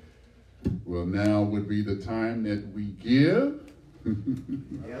 Well, now would be the time that we give.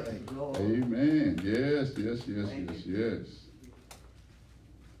 Yes, Lord. Amen. Yes.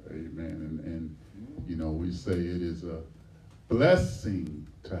 Amen. And you know, we say it is a blessing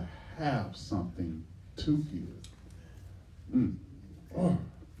to have something to give. Oh.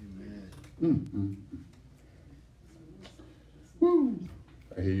 Woo.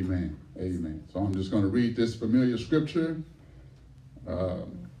 Amen. Amen. So I'm just going to read this familiar scripture.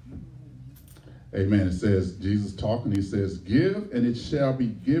 Amen. It says, Jesus talking, he says, give and it shall be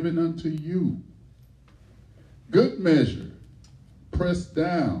given unto you. Good measure, pressed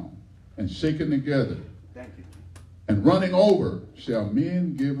down and shaken together, Thank you. and running over shall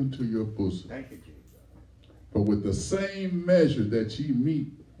men give unto your bosom. Thank you, Jesus. For with the same measure that ye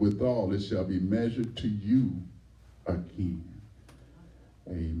meet withal, it shall be measured to you again.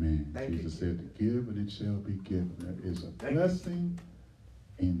 Amen. Thank Jesus you. said to give and it shall be given. There is a blessing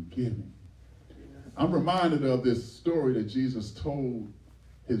in giving. I'm reminded of this story that Jesus told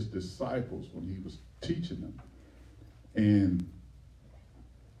his disciples when he was teaching them. And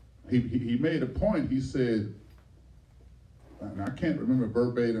he made a point. He said, and I can't remember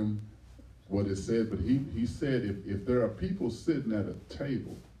verbatim what it said, but he said if there are people sitting at a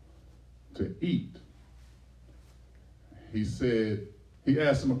table to eat, he said, he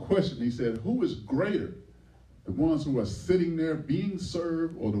asked him a question. He said, who is greater? The ones who are sitting there being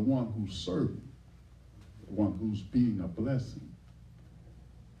served, or the one who's serving? The one who's being a blessing.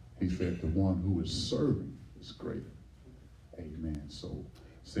 He said the one who is serving is greater. Amen. So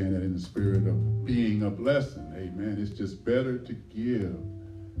saying that in the spirit of being a blessing, amen, it's just better to give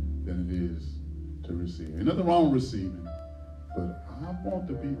than it is to receive. Ain't nothing wrong with receiving, but I want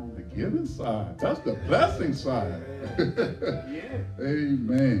to be on the giving side. That's the blessing side.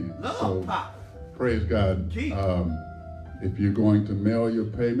 Amen. So praise God. If you're going to mail your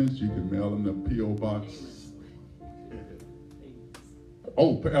payments, you can mail them to P.O. Box.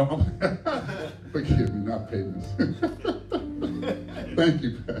 Oh, forgive me, not payments. Thank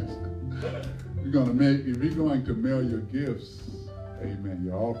you, Pastor. If you're going to mail your gifts, amen,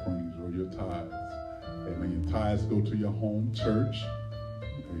 your offerings or your tithes, amen, your tithes go to your home church.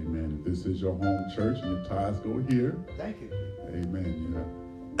 Amen. If this is your home church and your tithes go here, thank you. Amen.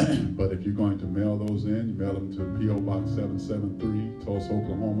 Yeah. But if you're going to mail those in, you mail them to P.O. Box 773, Tulsa,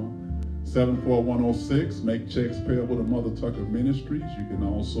 Oklahoma, 74106. Make checks payable to Mother Tucker Ministries. You can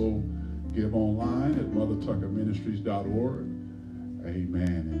also give online at mothertuckerministries.org.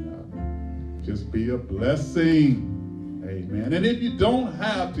 Amen. And just be a blessing. Amen. And if you don't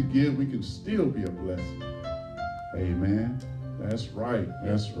have to give, we can still be a blessing. Amen. That's right.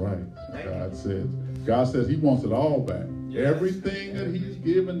 That's right. God says he wants it all back. Yes. Everything that he's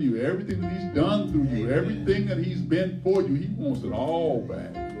given you, everything that he's done through you, everything that he's been for you, he wants it all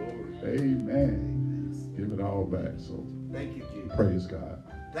back. Amen. Give it all back. So thank you, Jesus. Praise God.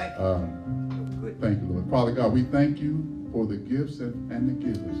 Thank you. Thank you, Lord. Father God, we thank you for the gifts and the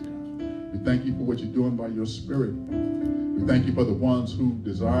givers. We thank you for what you're doing by your spirit. We thank you for the ones who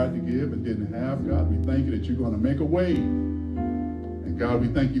desired to give and didn't have, God. We thank you that you're going to make a way. And God, we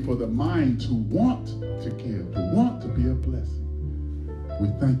thank you for the mind to want to give, to want to be a blessing. We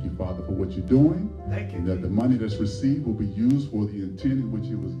thank you, Father, for what you're doing. Thank you. And that the money that's received will be used for the intent in which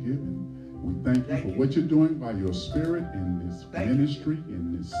it was given. We thank you for what you're doing by your spirit in this ministry,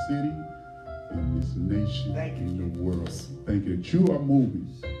 in this city, in this nation, in the world. Thank you that you are moving.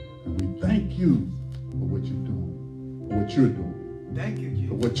 And we thank you for what you're doing, for what you're doing. Thank you, Jesus.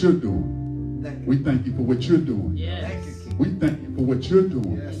 For what you're doing. We thank you for what you're doing. Yes. Thank you, Jesus. We thank you for what you're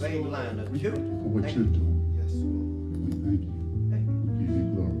doing. Yes. We thank you for what you're doing. Yes, Lord. We thank you. We give you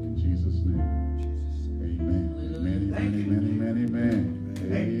glory in Jesus' name. Amen. Amen. Amen. Amen.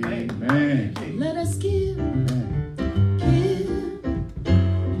 Amen. Amen. Let us give. Amen.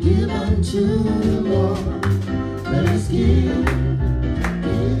 Give unto the Lord. Let us give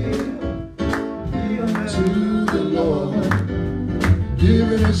To the Lord,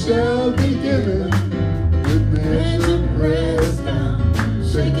 give it and shall be given. Good measure, pressed down,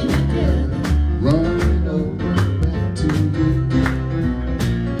 shaken together, running over back to you.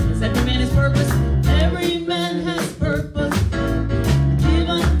 Yes, every man has purpose. Every man has purpose. Give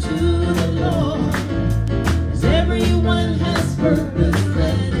unto the Lord. Yes, everyone has purpose.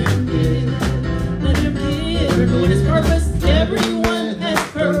 Let him give. Let him give. Everyone has purpose. Everyone has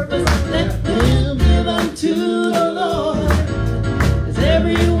purpose. Let him give unto the Lord. Yes,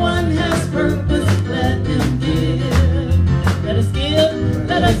 everyone has purpose. Let him give. Let us give.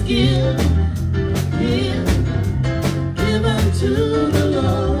 Let us give. Give. Give unto the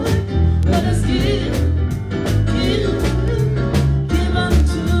Lord. Let us give. Give. Give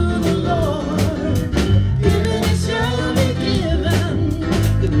unto the Lord. Give and it shall be given.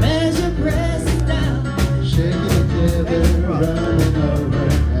 Good measure pressed down. Shake it together, running over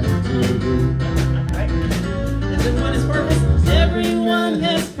back to you. Everyone has purpose. Everyone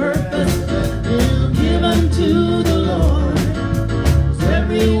has purpose. Give unto the Lord.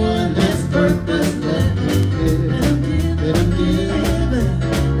 Everyone has purpose. Let him give. Let him give.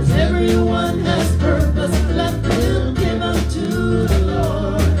 Everyone has purpose. Let him give unto the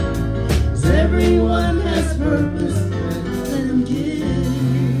Lord. Everyone has purpose. Let him give.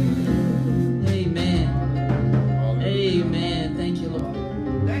 Amen. Amen. Thank you, Lord.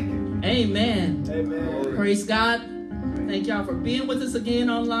 Thank you. Amen. Amen. Praise God. Thank y'all for being with us again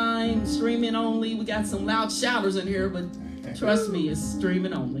online, streaming only. We got some loud shouters in here, but trust me, it's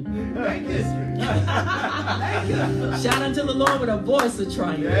streaming only. Thank you. Thank you. Shout unto the Lord with a voice of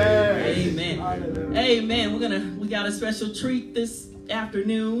triumph. Yes. Amen. Hallelujah. Amen. We got a special treat this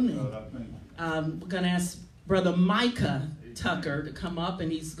afternoon. We're gonna ask Brother Micah Tucker to come up, and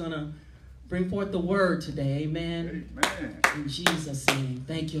he's gonna bring forth the word today. Amen. Amen. In Jesus' name.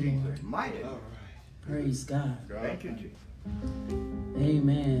 Thank you, Lord. Mighty. Praise God. Thank you, Jesus.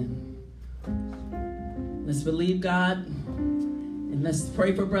 Amen. Let's believe God, and let's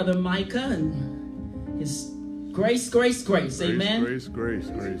pray for Brother Micah and his Grace, grace, grace. Amen. Grace, grace,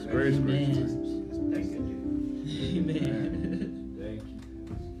 grace, grace, grace. Thank you. Amen. Thank you.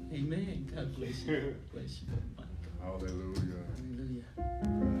 Amen. God bless you. Bless you. Hallelujah. Hallelujah.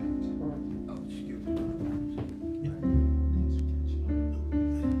 Oh, excuse me.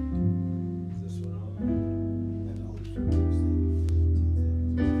 Is this one on? And the Holy Spirit will say,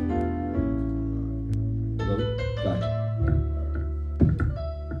 hello? Gotcha.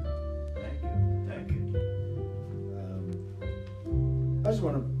 Thank you. I just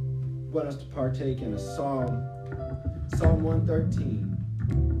want us to partake in a psalm, Psalm 113.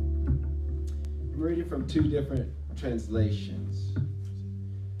 I'm reading from two different translations.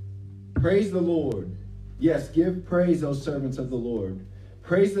 Praise the Lord. Yes, give praise, O servants of the Lord.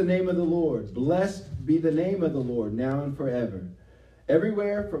 Praise the name of the Lord. Blessed be the name of the Lord, now and forever.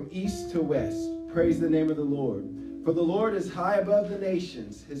 Everywhere from east to west, praise the name of the Lord. For the Lord is high above the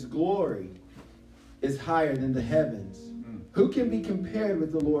nations. His glory is higher than the heavens. Who can be compared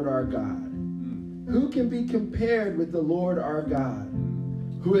with the Lord our God? Who can be compared with the Lord our God,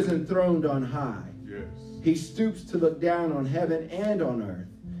 who is enthroned on high? Yes. He stoops to look down on heaven and on earth.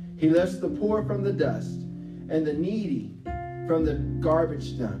 He lifts the poor from the dust and the needy from the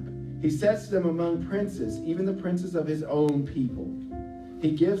garbage dump. He sets them among princes, even the princes of his own people.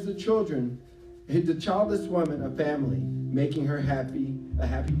 He gives the childless woman a family, making her a happy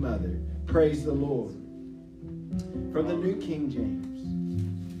mother. Praise the Lord. From the New King James,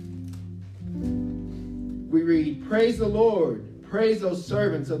 we read, praise the Lord. Praise those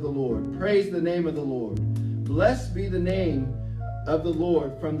servants of the Lord. Praise the name of the Lord. Blessed be the name of the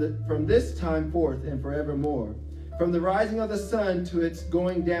Lord from this time forth and forevermore. From the rising of the sun to its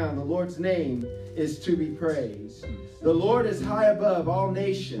going down, the Lord's name is to be praised. The Lord is high above all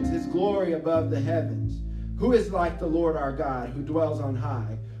nations, his glory above the heavens. Who is like the Lord our God, who dwells on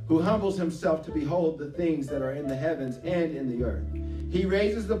high, who humbles himself to behold the things that are in the heavens and in the earth? He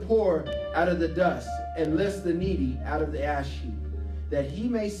raises the poor out of the dust and lifts the needy out of the ash heap, that he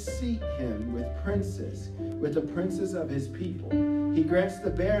may seat him with the princes of his people. He grants the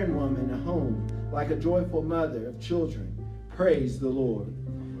barren woman a home, like a joyful mother of children. Praise the Lord.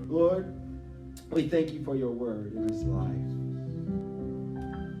 Lord, we thank you for your word in this life.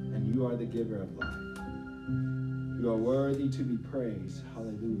 And you are the giver of life. You are worthy to be praised.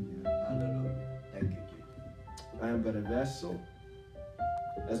 Hallelujah. Hallelujah. Thank you, Jesus. I am but a vessel,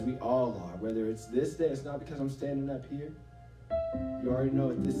 as we all are. Whether it's this day, it's not because I'm standing up here. You already know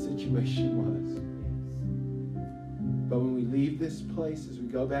what this situation was. But when we leave this place, as we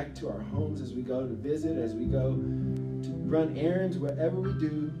go back to our homes, as we go to visit, as we go to run errands, whatever we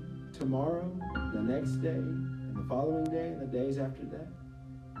do tomorrow, the next day, and the following day, and the days after that,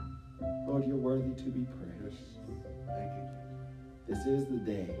 Lord, you're worthy to be praised. Thank you. This is the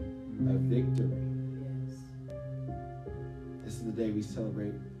day of victory. This is the day we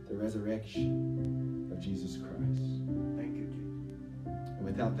celebrate the resurrection of Jesus Christ. Thank you, Jesus. And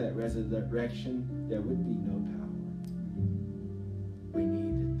without that resurrection, there would be no power. We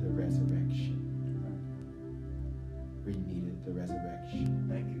needed the resurrection. We needed the resurrection.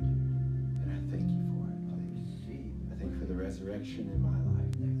 Thank you, Jesus. And I thank you for it, please. I thank you for the resurrection in my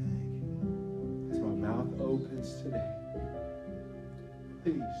life. Thank you. As my mouth opens today,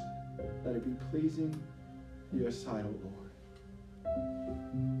 please let it be pleasing to your sight, O Lord.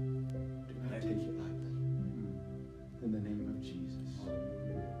 Do not take it lightly. In the name of Jesus.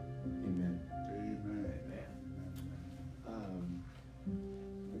 Amen. Amen.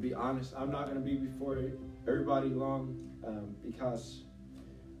 To be honest, I'm not going to be before everybody long because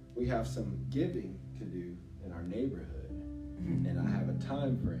we have some giving to do in our neighborhood. And I have a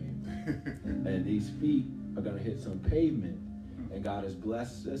time frame. And these feet are going to hit some pavement. And God has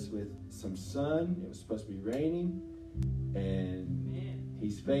blessed us with some sun. It was supposed to be raining. And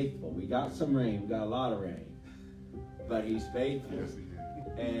he's faithful. We got some rain. We got a lot of rain. But he's faithful. Yes, he did.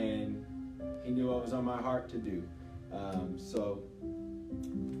 And he knew what was on my heart to do. So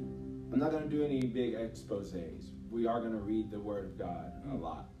I'm not going to do any big exposés. We are going to read the Word of God a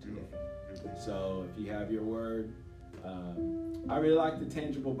lot today. So if you have your Word, I really like the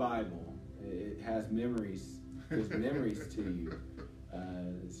Tangible Bible. It has memories. Gives memories to you.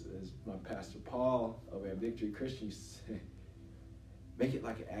 As my pastor Paul over at Victory Christian used to say, make it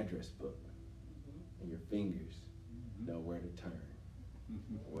like an address book. And your fingers know where to turn.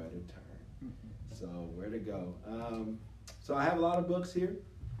 Where to turn. So where to go. So I have a lot of books here.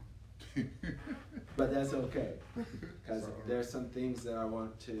 But that's okay. Because there's some things that I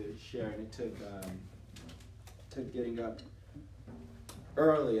want to share. And it took getting up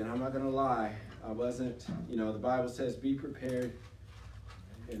early. And I'm not going to lie. I wasn't, the Bible says be prepared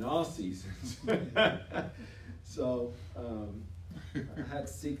in all seasons. So I had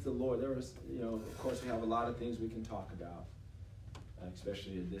to seek the Lord. There was, of course, we have a lot of things we can talk about,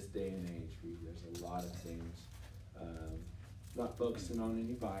 especially in this day and age. There's a lot of things. Not focusing on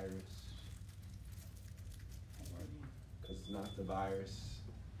any virus, because it's not the virus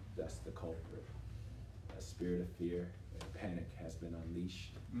that's the culprit. A spirit of fear and panic has been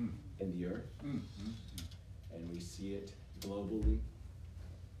unleashed in the earth, and we see it globally,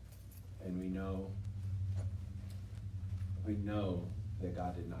 and we know that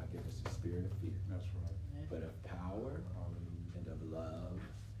God did not give us a spirit of fear. That's right. But of power and of love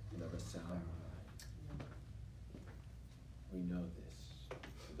and of a sound mind. We know this.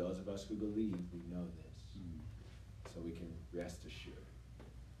 For those of us who believe, we know this. So we can rest assured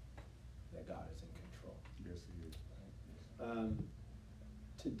that God is in control. Yes, he is.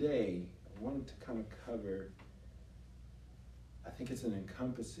 Today, I wanted to kind of cover, I think it's an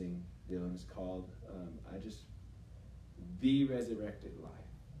encompassing deal, and it's called The Resurrected Life.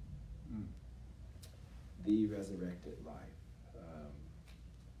 The Resurrected Life.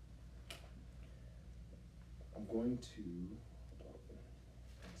 I'm going to, hold on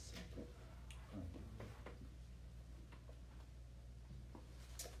a second.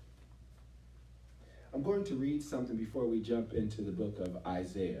 I'm going to read something before we jump into the book of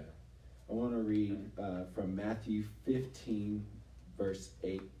Isaiah. I want to read from Matthew 15, verse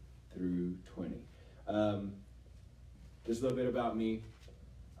 8 through 20. Just a little bit about me.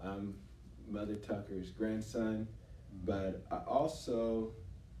 I'm Mother Tucker's grandson, but I also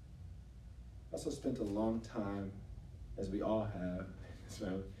spent a long time, as we all have,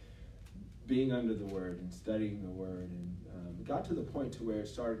 being under the Word and studying the Word, and got to the point to where it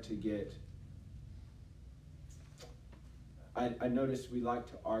started to get, I noticed we like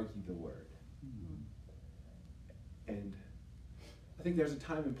to argue the Word. And I think there's a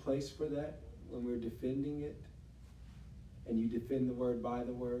time and place for that when we're defending it, and you defend the Word by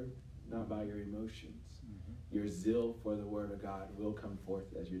the Word, not by your emotions. Your zeal for the Word of God will come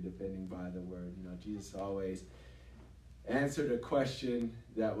forth as you're defending by the Word. Jesus always answered a question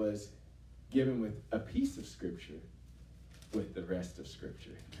that was given with a piece of Scripture with the rest of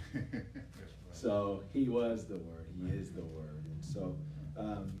Scripture. So he was the Word. He is the Word. And so,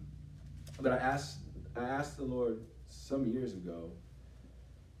 but I asked the Lord some years ago,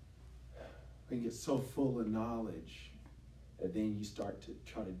 we can get so full of knowledge that then you start to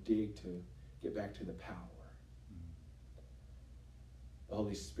try to dig to get back to the power. The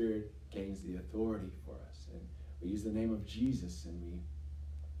Holy Spirit gains the authority for us, and we use the name of Jesus, and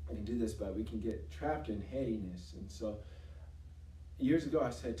we can do this, but we can get trapped in headiness. And so years ago I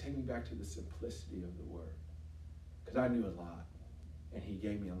said, take me back to the simplicity of the Word, because I knew a lot, and he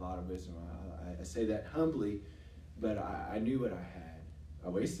gave me a lot of wisdom. I say that humbly, but I knew what I had. I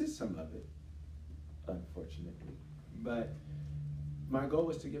wasted some of it, unfortunately, but my goal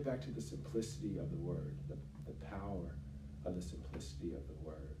was to get back to the simplicity of the Word, the power of the simplicity of the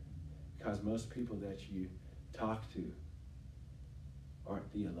Word. Because most people that you talk to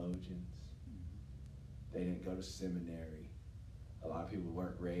aren't theologians. They didn't go to seminary. A lot of people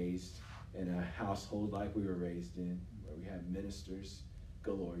weren't raised in a household like we were raised in, where we have ministers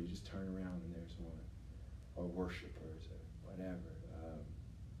galore. You just turn around and there's one. Or worshipers or whatever.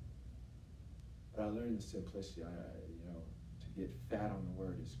 But I learned the simplicity. To get fat on the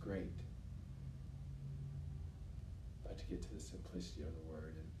Word is great. But to get to the simplicity of the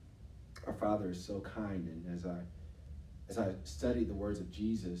Word. And our Father is so kind, and as I studied the words of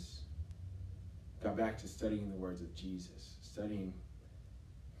Jesus, got back to studying the words of Jesus, studying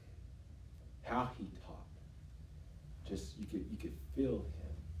how he taught. Just you could feel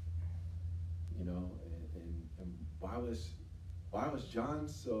him, and why was John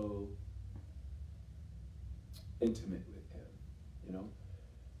so intimate with him,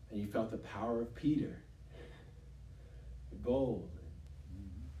 and you felt the power of Peter, bold.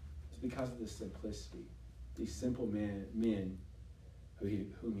 It's because of the simplicity. These simple men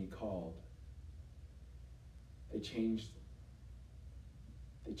whom he called, they changed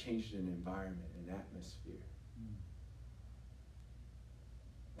an environment, an atmosphere.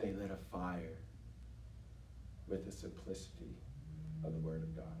 They lit a fire with the simplicity of the Word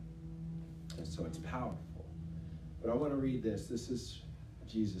of God. And so it's powerful. But I want to read this. This is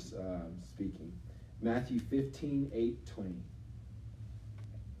Jesus speaking. Matthew 15, 8, 20.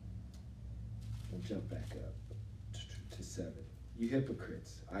 We'll jump back up to 7. You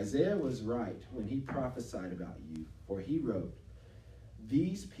hypocrites, Isaiah was right when he prophesied about you, for he wrote,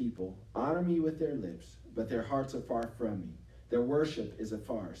 these people honor me with their lips, but their hearts are far from me. Their worship is a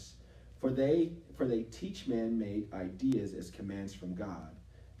farce, for they teach man-made ideas as commands from God.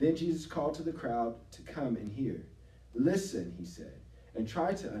 Then Jesus called to the crowd to come and hear. Listen, he said, and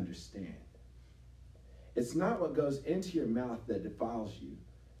try to understand. It's not what goes into your mouth that defiles you.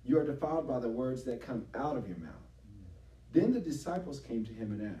 You are defiled by the words that come out of your mouth. Then the disciples came to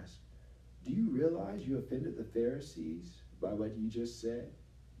him and asked, do you realize you offended the Pharisees by what you just said?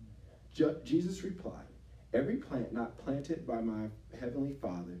 Jesus replied, every plant not planted by my heavenly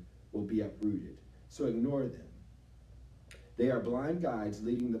Father will be uprooted, so ignore them. They are blind guides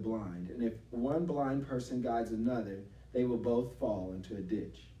leading the blind, and if one blind person guides another, they will both fall into a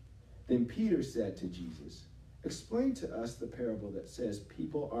ditch. Then Peter said to Jesus, explain to us the parable that says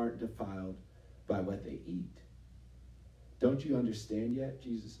people aren't defiled by what they eat. Don't you understand yet?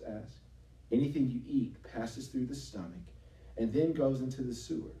 Jesus asked. Anything you eat passes through the stomach and then goes into the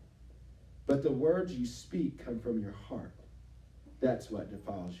sewer. But the words you speak come from your heart. That's what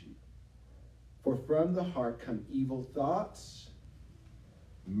defiles you. For from the heart come evil thoughts,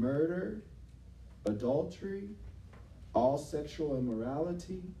 murder, adultery, all sexual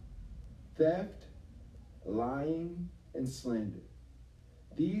immorality, theft, lying, and slander.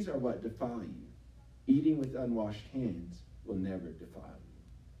 These are what defile you. Eating with unwashed hands will never defile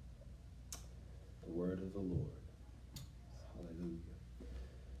you. The word of the Lord. Hallelujah.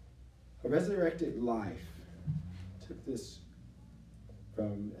 A resurrected life. Took this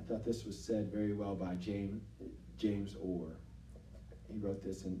from, I thought this was said very well by James Orr. He wrote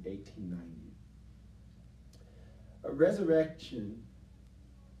this in 1890. A resurrection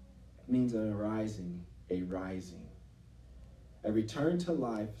means an arising, a rising, a return to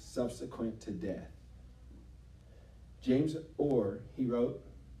life subsequent to death. James Orr, he wrote,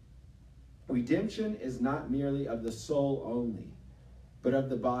 redemption is not merely of the soul only, but of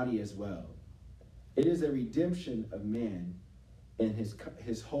the body as well. It is a redemption of man and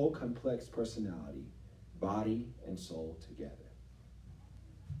his whole complex personality, body and soul together.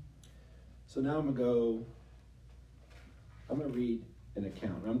 So now I'm going to read an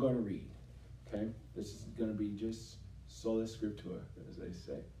account. I'm going to read, okay? This is going to be just sola scriptura, as they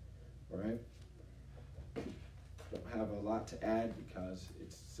say, all right? Don't have a lot to add because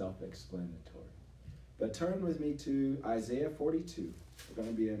it's self-explanatory. But turn with me to Isaiah 42. We're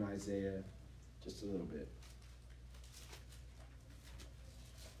going to be in Isaiah just a little bit.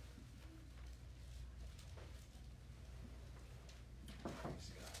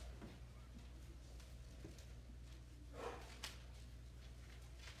 Praise God.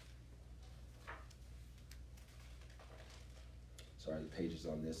 Sorry, the pages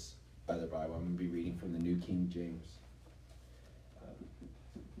on this other Bible. I'm going to be reading from the New King James.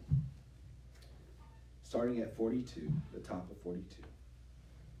 Starting at 42, the top of 42.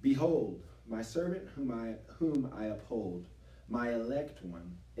 Behold, my servant whom I uphold, my elect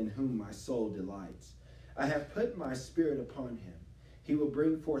one, in whom my soul delights. I have put my spirit upon him. He will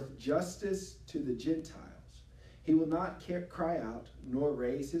bring forth justice to the Gentiles. He will not cry out, nor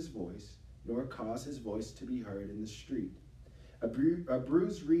raise his voice, nor cause his voice to be heard in the street. A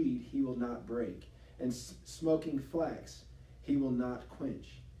bruised reed he will not break, and smoking flax he will not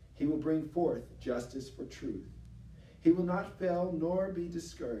quench. He will bring forth justice for truth. He will not fail nor be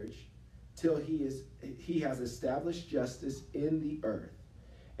discouraged till he has established justice in the earth,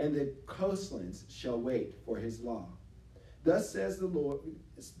 and the coastlands shall wait for his law. Thus says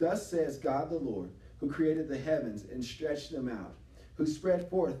God the Lord, who created the heavens and stretched them out, who spread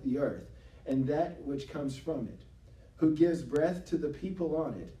forth the earth and that which comes from it, who gives breath to the people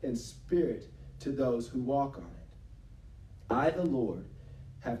on it and spirit to those who walk on it. I, the Lord,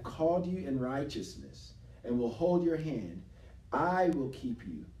 have called you in righteousness and will hold your hand. I will keep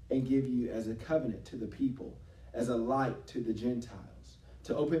you and give you as a covenant to the people, as a light to the Gentiles,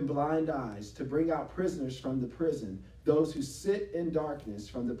 to open blind eyes, to bring out prisoners from the prison, those who sit in darkness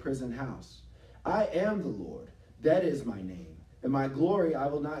from the prison house. I am the Lord, that is my name, and my glory I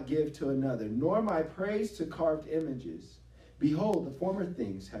will not give to another, nor my praise to carved images. Behold, the former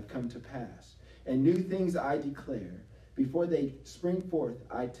things have come to pass, and new things I declare. Before they spring forth,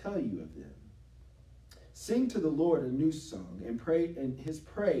 I tell you of them. Sing to the Lord a new song, and pray in his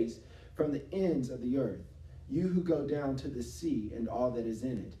praise from the ends of the earth. You who go down to the sea and all that is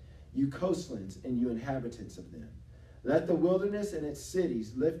in it, you coastlands and you inhabitants of them. Let the wilderness and its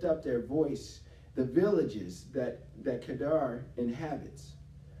cities lift up their voice, the villages that Kedar inhabits.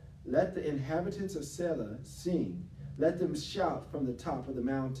 Let the inhabitants of Selah sing. Let them shout from the top of the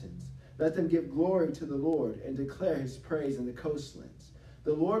mountains. Let them give glory to the Lord and declare his praise in the coastlands.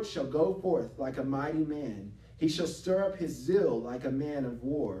 The Lord shall go forth like a mighty man. He shall stir up his zeal like a man of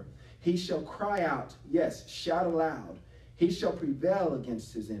war. He shall cry out, yes, shout aloud. He shall prevail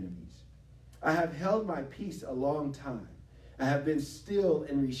against his enemies. I have held my peace a long time. I have been still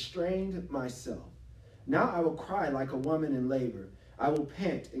and restrained myself. Now I will cry like a woman in labor. I will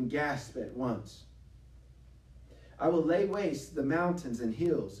pant and gasp at once. I will lay waste the mountains and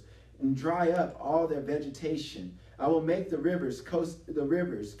hills and dry up all their vegetation. I will make the rivers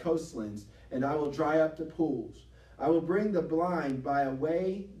coastlands, and I will dry up the pools. I will bring the blind by a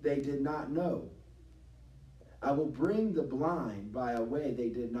way they did not know. I will bring the blind by a way they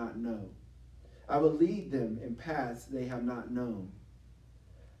did not know. I will lead them in paths they have not known.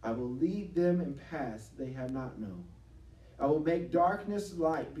 I will lead them in paths they have not known. I will make darkness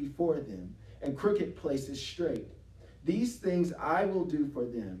light before them, and crooked places straight. These things I will do for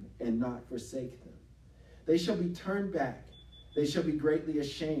them, and not forsake them. They shall be turned back. They shall be greatly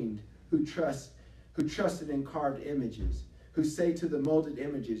ashamed who trusted in carved images, who say to the molded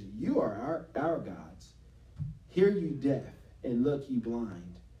images, you are our gods. Hear you deaf, and look ye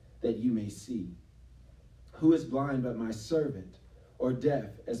blind, that you may see. Who is blind but my servant, or deaf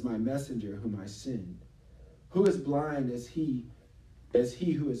as my messenger whom I send? Who is blind as he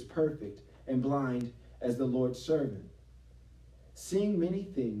who is perfect, and blind as the Lord's servant? Seeing many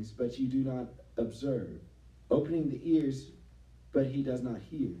things, but you do not observe. Opening the ears, but he does not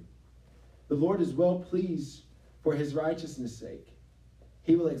hear. The Lord is well pleased for his righteousness' sake.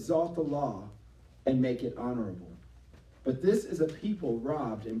 He will exalt the law and make it honorable. But this is a people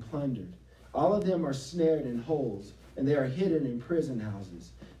robbed and plundered. All of them are snared in holes, and they are hidden in prison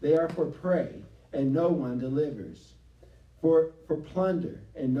houses. They are for prey, and no one delivers. For plunder,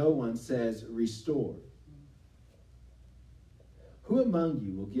 and no one says, restore. Who among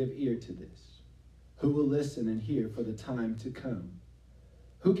you will give ear to this? Who will listen and hear for the time to come?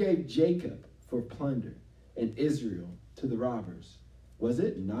 Who gave Jacob for plunder and Israel to the robbers? Was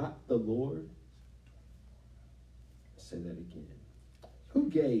it not the Lord? I'll say that again. Who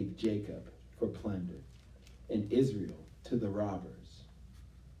gave Jacob for plunder and Israel to the robbers?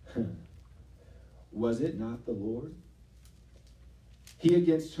 Was it not the Lord? He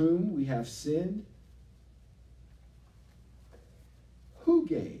against whom we have sinned? Who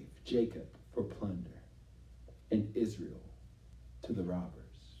gave Jacob for plunder and Israel to the robbers?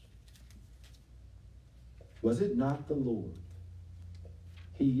 Was it not the Lord?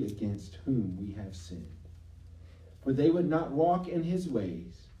 He against whom we have sinned. For they would not walk in his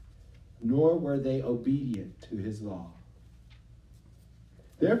ways, nor were they obedient to his law.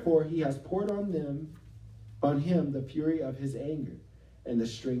 Therefore he has poured on him the fury of his anger and the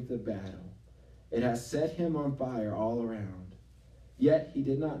strength of battle. It has set him on fire all around. Yet he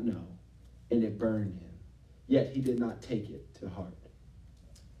did not know, and it burned him. Yet he did not take it to heart.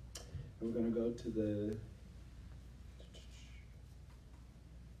 And we're going to go to the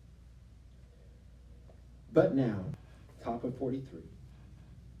But now, top of 43.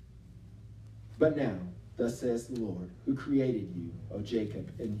 But now, thus says the Lord, who created you, O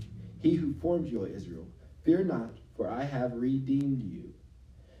Jacob, and he who formed you, O Israel, fear not, for I have redeemed you.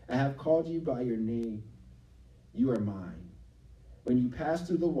 I have called you by your name. You are mine. When you pass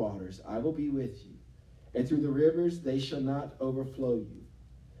through the waters, I will be with you, and through the rivers they shall not overflow you.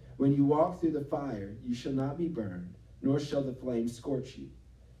 When you walk through the fire, you shall not be burned, nor shall the flame scorch you.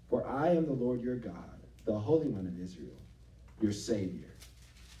 For I am the Lord your God, the Holy One of Israel, your Savior.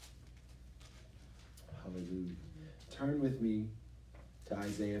 Hallelujah. Turn with me to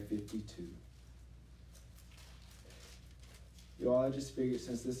Isaiah 52. You all, I just figured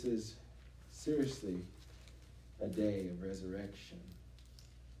since this is seriously a day of resurrection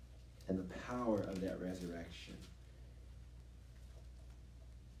and the power of that resurrection,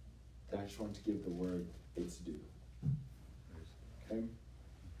 that I just want to give the word its due. Okay?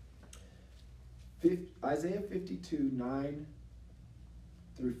 Isaiah 52, 9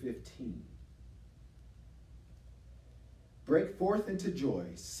 through 15. Break forth into joy.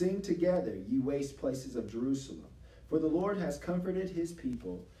 Sing together, ye waste places of Jerusalem. For the Lord has comforted his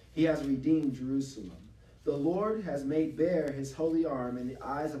people. He has redeemed Jerusalem. The Lord has made bare his holy arm, and the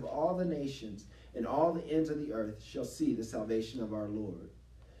eyes of all the nations and all the ends of the earth shall see the salvation of our Lord.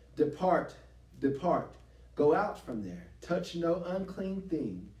 Depart, depart, go out from there. Touch no unclean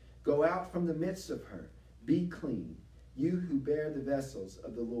thing. Go out from the midst of her. Be clean, you who bear the vessels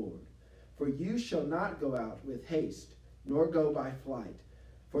of the Lord. For you shall not go out with haste, nor go by flight.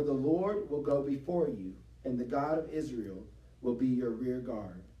 For the Lord will go before you, and the God of Israel will be your rear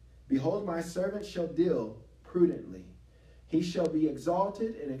guard. Behold, my servant shall deal prudently. He shall be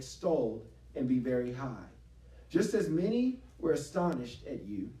exalted and extolled and be very high. Just as many were astonished at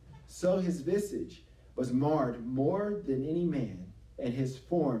you, so his visage was marred more than any man, and his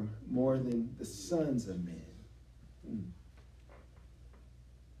form more than the sons of men.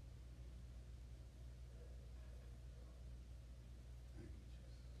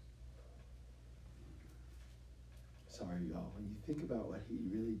 are, y'all, when you think about what he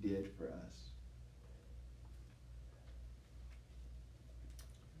really did for us.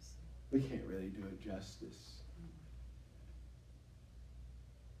 We can't really do it justice.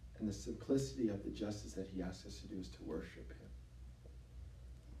 And the simplicity of the justice that he asks us to do is to worship him,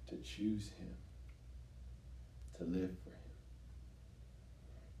 to choose him, to live for him.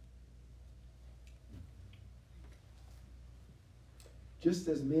 Just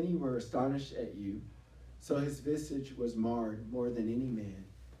as many were astonished at you, so his visage was marred more than any man,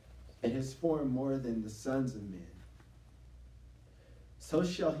 and his form more than the sons of men. So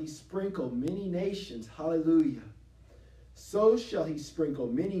shall he sprinkle many nations. Hallelujah. So shall he sprinkle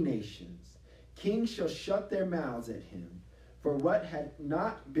many nations. Kings shall shut their mouths at him. For what had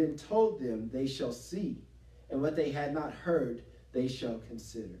not been told them, they shall see, and what they had not heard, they shall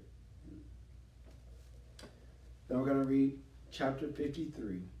consider. Now we're going to read chapter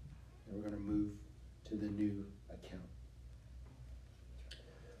 53, and we're going to move to the new account.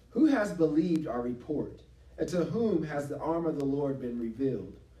 Who has believed our report? And to whom has the arm of the Lord been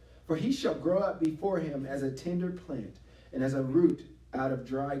revealed? For he shall grow up before him as a tender plant, and as a root out of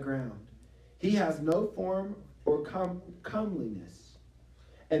dry ground. He has no form or comeliness.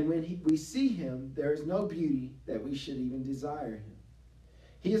 And when we see him, there is no beauty that we should even desire him.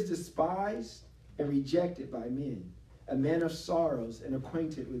 He is despised and rejected by men, a man of sorrows and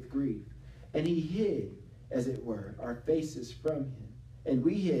acquainted with grief. And he hid, as it were, our faces from him. And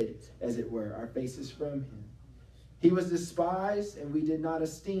we hid, as it were, our faces from him. He was despised, and we did not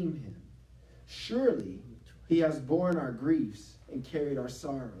esteem him. Surely he has borne our griefs and carried our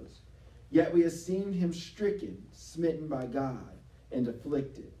sorrows. Yet we esteemed him stricken, smitten by God, and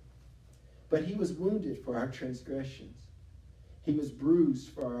afflicted. But he was wounded for our transgressions. He was bruised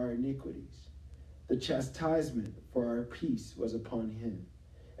for our iniquities. The chastisement for our peace was upon him,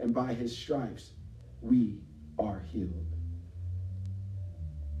 and by his stripes we are healed.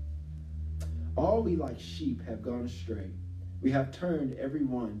 All we like sheep have gone astray. We have turned every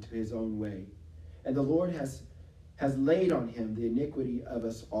one to his own way. And the Lord has laid on him the iniquity of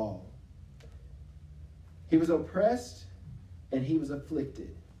us all. He was oppressed and he was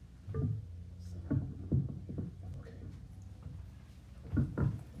afflicted.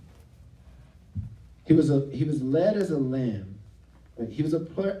 He was led as a lamb. He was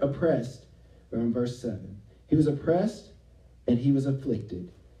oppressed. We're in verse 7. He was oppressed and he was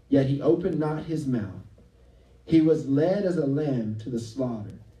afflicted. Yet he opened not his mouth. He was led as a lamb to the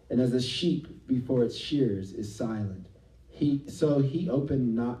slaughter, and as a sheep before its shearers is silent. So he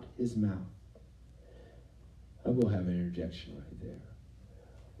opened not his mouth. I will have an interjection right there.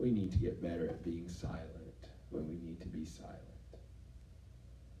 We need to get better at being silent when we need to be silent.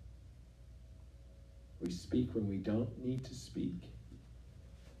 We speak when we don't need to speak,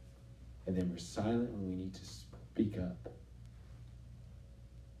 and then we're silent when we need to speak up.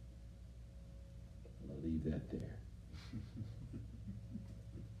 Leave that there.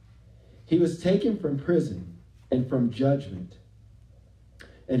 He was taken from prison and from judgment.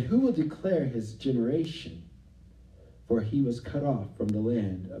 And who will declare his generation? For he was cut off from the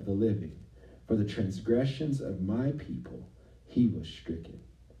land of the living. For the transgressions of my people he was stricken.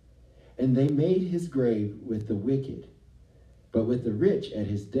 And they made his grave with the wicked, but with the rich at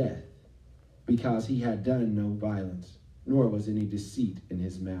his death, because he had done no violence, nor was any deceit in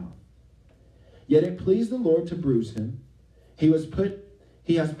his mouth. Yet it pleased the Lord to bruise him. He has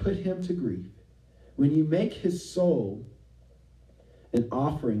put him to grief. When you make his soul an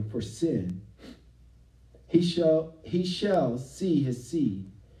offering for sin, he shall see his seed.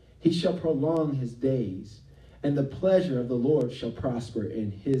 He shall prolong his days, and the pleasure of the Lord shall prosper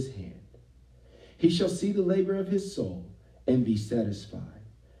in his hand. He shall see the labor of his soul and be satisfied.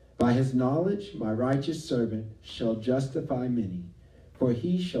 By his knowledge, my righteous servant shall justify many, for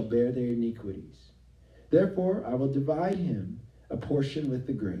he shall bear their iniquities. Therefore I will divide him a portion with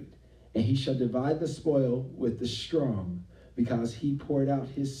the great, and he shall divide the spoil with the strong, because he poured out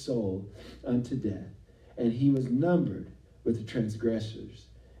his soul unto death, and he was numbered with the transgressors,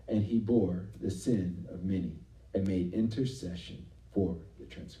 and he bore the sin of many, and made intercession for the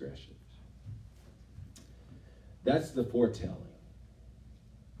transgressors. That's the foretelling,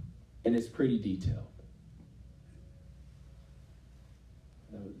 and it's pretty detailed.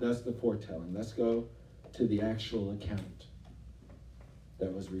 That's the foretelling. Let's go to the actual account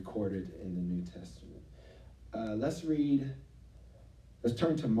that was recorded in the New Testament. Let's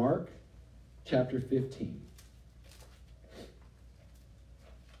turn to Mark chapter 15.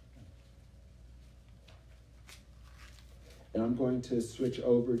 And I'm going to switch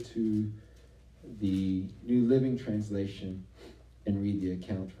over to the New Living Translation and read the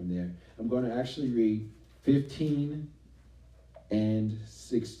account from there. I'm going to actually read 15 and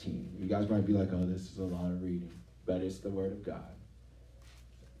 16. You guys might be like, oh, this is a lot of reading, but it's the Word of God.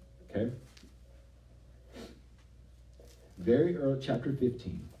 Okay? Very early, chapter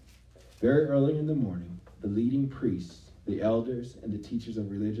 15. Very early in the morning, the leading priests, the elders, and the teachers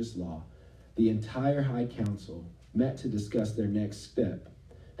of religious law, the entire high council, met to discuss their next step.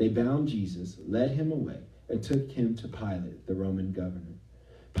 They bound Jesus, led him away, and took him to Pilate, the Roman governor.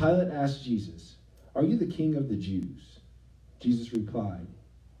 Pilate asked Jesus, "Are you the king of the Jews?" Jesus replied,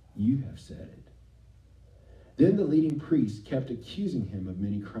 "You have said it." Then the leading priests kept accusing him of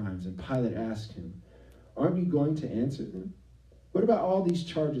many crimes, and Pilate asked him, "Aren't you going to answer them? What about all these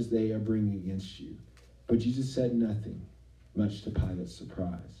charges they are bringing against you?" But Jesus said nothing, much to Pilate's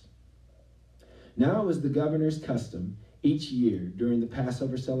surprise. Now it was the governor's custom each year during the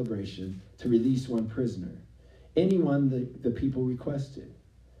Passover celebration to release one prisoner, anyone the people requested.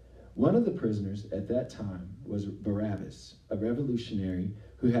 One of the prisoners at that time was Barabbas, a revolutionary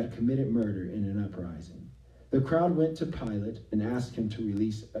who had committed murder in an uprising. The crowd went to Pilate and asked him to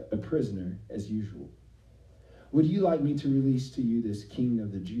release a prisoner as usual. "Would you like me to release to you this king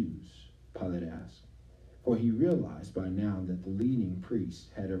of the Jews?" Pilate asked, for he realized by now that the leading priests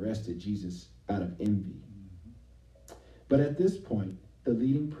had arrested Jesus out of envy. But at this point, the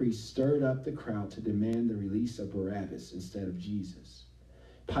leading priests stirred up the crowd to demand the release of Barabbas instead of Jesus.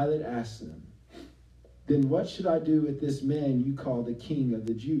 Pilate asked them, "Then what should I do with this man you call the king of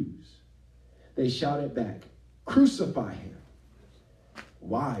the Jews?" They shouted back, "Crucify him!"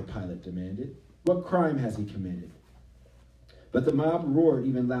 "Why?" Pilate demanded. "What crime has he committed?" But the mob roared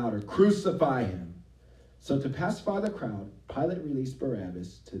even louder, "Crucify him!" So to pacify the crowd, Pilate released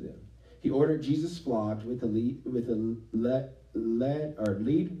Barabbas to them. He ordered Jesus flogged with a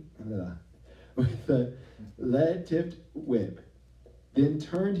lead-tipped whip, then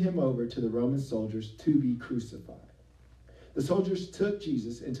turned him over to the Roman soldiers to be crucified. The soldiers took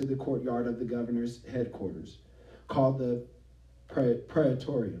Jesus into the courtyard of the governor's headquarters, called the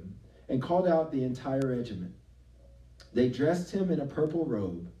Praetorium, and called out the entire regiment. They dressed him in a purple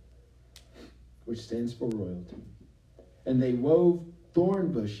robe, which stands for royalty, and they wove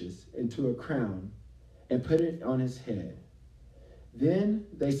thorn bushes into a crown and put it on his head. Then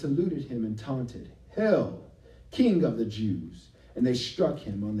they saluted him and taunted, "Hail, King of the Jews!" And they struck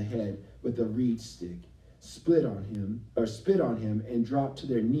him on the head with a reed stick, spit on him, and dropped to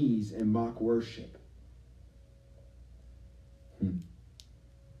their knees in mock worship.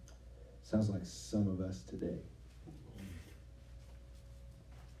 Sounds like some of us today.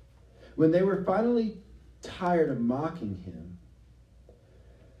 When they were finally tired of mocking him,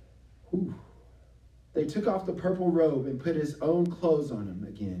 they took off the purple robe and put his own clothes on him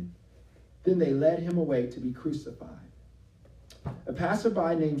again. Then they led him away to be crucified. A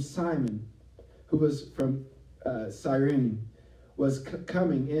passerby named Simon, who was from Cyrene, was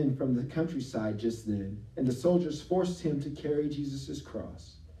coming in from the countryside just then, and the soldiers forced him to carry Jesus'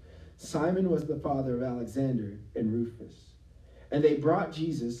 cross. Simon was the father of Alexander and Rufus. And they brought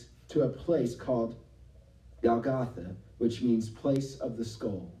Jesus to a place called Golgotha, which means place of the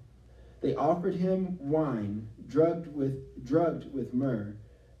skull. They offered him wine drugged with myrrh,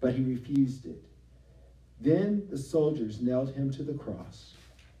 but he refused it. Then the soldiers nailed him to the cross.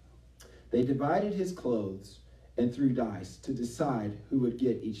 They divided his clothes and threw dice to decide who would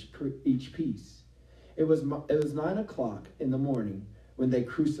get each piece. It was 9 o'clock in the morning when they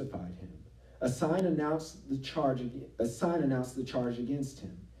crucified him. A sign announced the charge against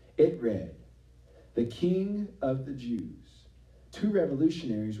him. It read, "The King of the Jews." 2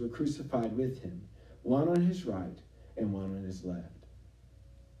 revolutionaries were crucified with him, one on his right and one on his left.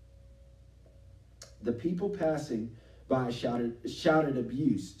 The people passing by shouted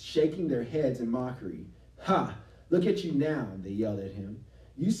abuse, shaking their heads in mockery. "Ha! Look at you now," they yelled at him.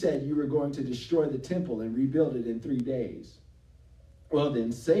 "You said you were going to destroy the temple and rebuild it in 3 days. Well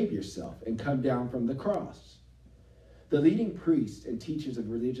then, save yourself and come down from the cross." The leading priests and teachers of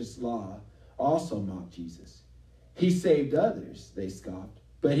religious law also mocked Jesus. "He saved others," they scoffed,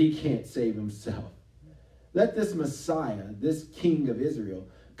 "but he can't save himself. Let this Messiah, this King of Israel,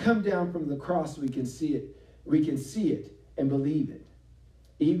 come down from the cross so we can see it and believe it."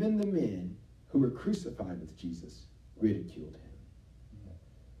 Even the men who were crucified with Jesus ridiculed him.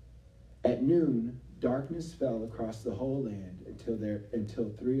 At noon, darkness fell across the whole land until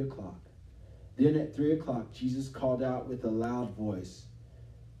 3 o'clock. Then at 3 o'clock, Jesus called out with a loud voice,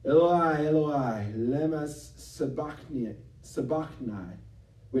 "Eloi, Eloi, lema sabachthani,"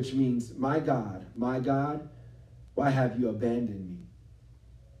 which means, my God, why have you abandoned me?"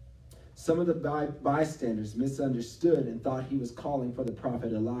 Some of the bystanders misunderstood and thought he was calling for the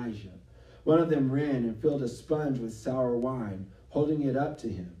prophet Elijah. One of them ran and filled a sponge with sour wine, holding it up to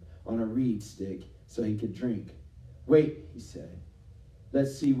him on a reed stick so he could drink. "Wait," he said.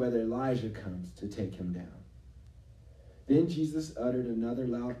 "Let's see whether Elijah comes to take him down." Then Jesus uttered another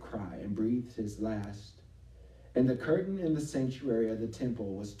loud cry and breathed his last. And the curtain in the sanctuary of the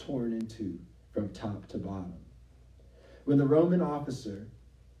temple was torn in two from top to bottom. When the Roman officer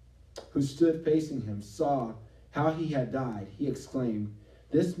who stood facing him saw how he had died, he exclaimed,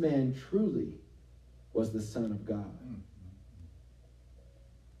 "This man truly was the Son of God."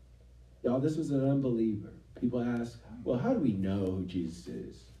 Y'all, this was an unbeliever. People ask, well, how do we know who Jesus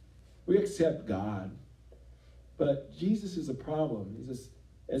is? We accept God, but Jesus is a problem.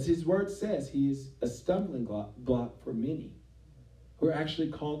 As his word says, he is a stumbling block for many who are actually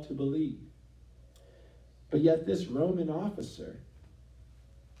called to believe. But yet this Roman officer,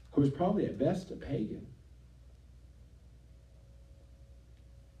 who was probably at best a pagan,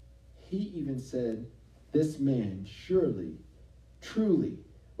 he even said, "This man surely, truly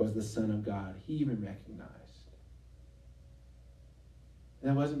was the Son of God." He even recognized. And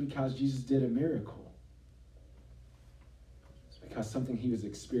that wasn't because Jesus did a miracle. It's because something he was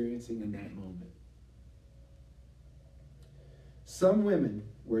experiencing in that moment. Some women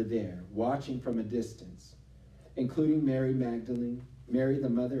were there watching from a distance, including Mary Magdalene, Mary the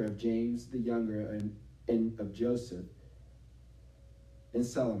mother of James the younger and of Joseph, and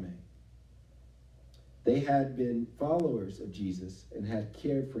Salome. They had been followers of Jesus and had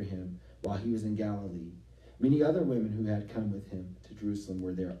cared for him while he was in Galilee. Many other women who had come with him to Jerusalem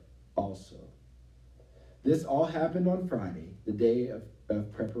were there also. This all happened on Friday, the day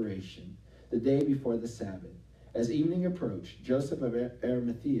of preparation, the day before the Sabbath. As evening approached, Joseph of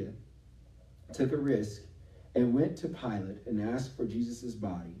Arimathea took a risk and went to Pilate and asked for Jesus'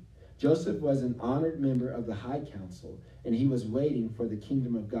 body. Joseph was an honored member of the high council, and he was waiting for the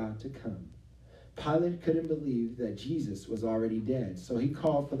kingdom of God to come. Pilate couldn't believe that Jesus was already dead, so he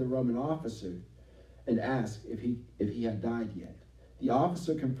called for the Roman officer and asked if he had died yet. The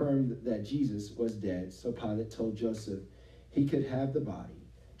officer confirmed that Jesus was dead, so Pilate told Joseph he could have the body.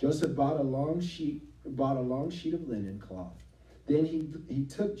 Joseph bought a long sheet of linen cloth. Then he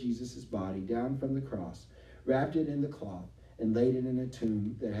took Jesus' body down from the cross, wrapped it in the cloth, and laid it in a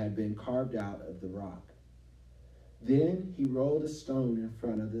tomb that had been carved out of the rock. Then he rolled a stone in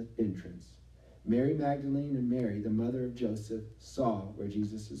front of the entrance. Mary Magdalene and Mary, the mother of Joseph, saw where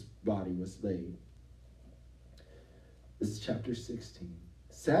Jesus' body was laid. This is chapter 16.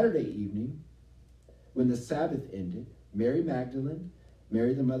 Saturday evening, when the Sabbath ended, Mary Magdalene,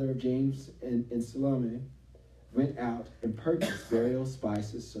 Mary the mother of James and Salome, went out and purchased burial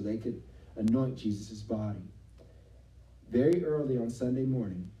spices so they could anoint Jesus' body. Very early on Sunday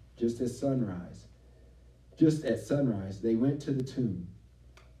morning, just at sunrise, they went to the tomb.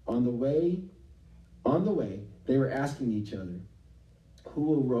 On the way, they were asking each other, "Who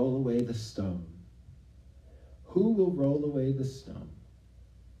will roll away the stone? Who will roll away the stone?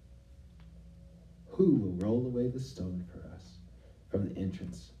 Who will roll away the stone for us from the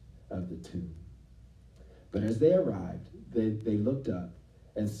entrance of the tomb?" But as they arrived, they looked up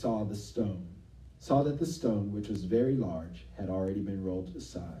and saw that the stone, which was very large, had already been rolled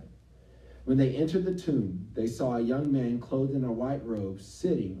aside. When they entered the tomb, they saw a young man clothed in a white robe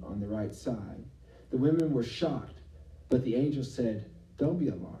sitting on the right side. The women were shocked, but the angel said, "Don't be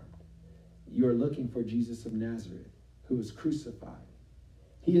alarmed. You are looking for Jesus of Nazareth, who was crucified.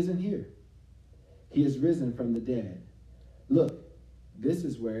 He isn't here. He is risen from the dead. Look, this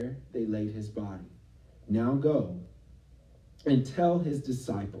is where they laid his body. Now go and tell his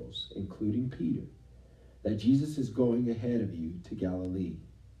disciples, including Peter, that Jesus is going ahead of you to Galilee.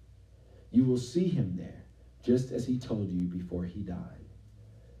 You will see him there, just as he told you before he died."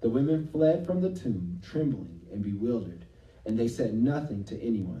 The women fled from the tomb, trembling and bewildered, and they said nothing to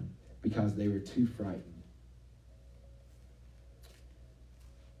anyone because they were too frightened.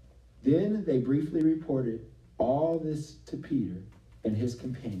 Then they briefly reported all this to Peter and his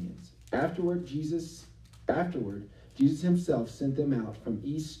companions. Afterward, Jesus himself sent them out from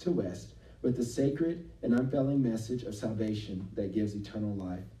east to west with the sacred and unfailing message of salvation that gives eternal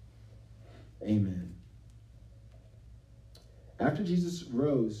life. Amen. After Jesus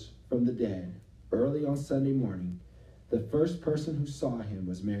rose from the dead early on Sunday morning, the first person who saw him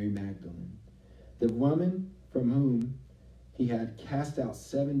was Mary Magdalene, the woman from whom he had cast out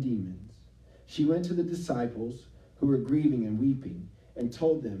 7 demons. She went to the disciples who were grieving and weeping and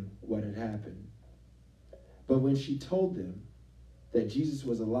told them what had happened. But when she told them that Jesus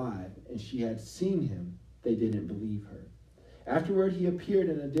was alive and she had seen him, they didn't believe her. Afterward, he appeared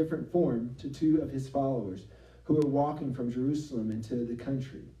in a different form to 2 of his followers who were walking from Jerusalem into the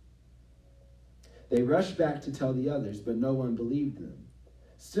country. They rushed back to tell the others, but no one believed them.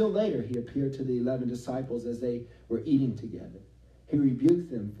 Still later, he appeared to the 11 disciples as they were eating together. He rebuked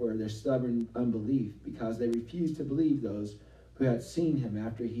them for their stubborn unbelief because they refused to believe those who had seen him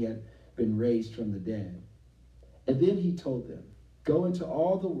after he had been raised from the dead. And then he told them, "Go into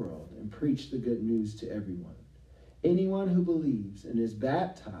all the world and preach the good news to everyone. Anyone who believes and is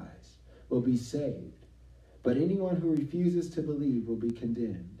baptized will be saved, but anyone who refuses to believe will be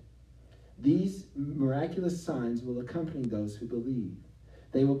condemned. These miraculous signs will accompany those who believe.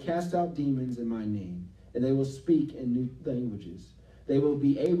 They will cast out demons in my name, and they will speak in new languages. They will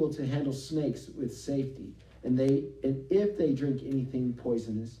be able to handle snakes with safety, and if they drink anything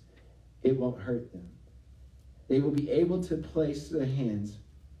poisonous, it won't hurt them. They will be able to place their hands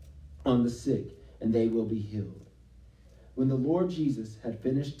on the sick, and they will be healed." When the Lord Jesus had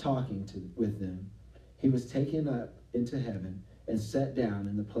finished talking with them, he was taken up into heaven and sat down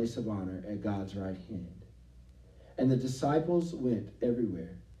in the place of honor at God's right hand. And the disciples went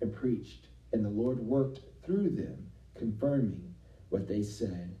everywhere and preached, and the Lord worked through them, confirming what they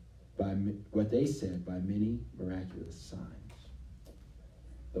said by many miraculous signs.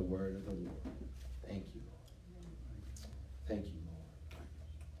 The word of the Lord. Thank you, Lord. Thank you,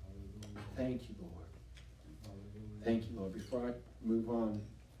 Lord. Thank you, Lord. Thank you, Lord. Before I move on,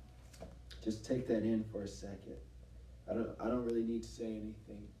 just take that in for a second. I don't really need to say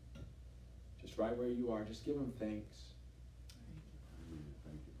anything. Just right where you are, just give him thanks.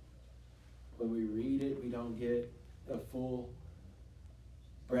 When we read it, we don't get the full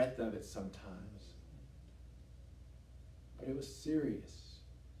breadth of it sometimes. But it was serious.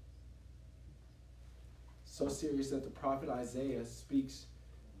 So serious that the prophet Isaiah speaks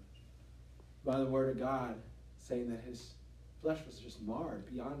by the word of God, saying that his flesh was just marred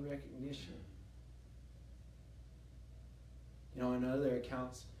beyond recognition. You know, in other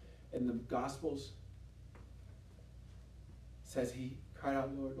accounts in the Gospels, it says he cried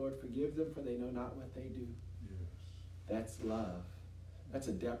out, "Lord, Lord, forgive them, for they know not what they do." Yes. That's love. That's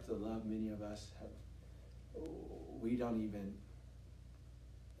a depth of love many of us have. We don't even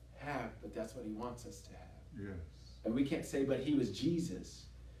have, but that's what he wants us to have. Yes. And we can't say, but he was Jesus.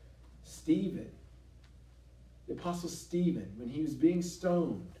 Stephen, the Apostle Stephen, when he was being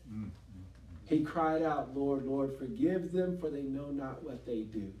stoned, he cried out, "Lord, Lord, forgive them, for they know not what they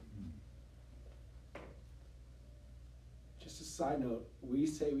do." Just a side note, we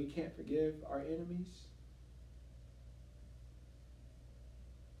say we can't forgive our enemies.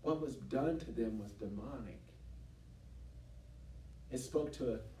 What was done to them was demonic. It spoke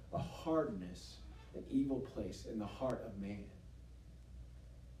to a hardness, an evil place in the heart of man.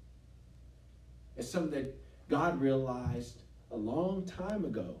 It's something that God realized a long time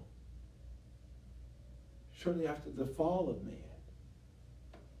ago, shortly after the fall of man.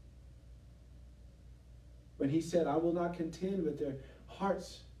 When he said, "I will not contend with their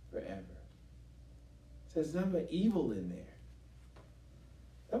hearts forever." It says nothing but evil in there.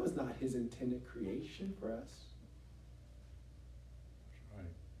 That was not his intended creation for us. That's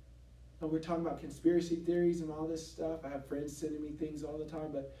right. No, we're talking about conspiracy theories and all this stuff. I have friends sending me things all the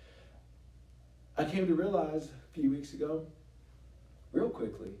time, but I came to realize a few weeks ago, real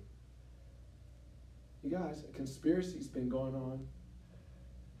quickly, you guys, a conspiracy's been going on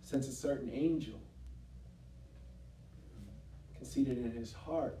since a certain angel conceded in his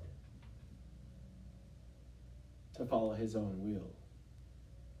heart to follow his own will.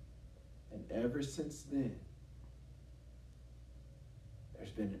 And ever since then,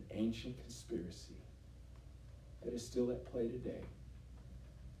 there's been an ancient conspiracy that is still at play today.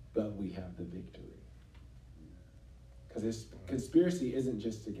 But we have the victory. Because this conspiracy isn't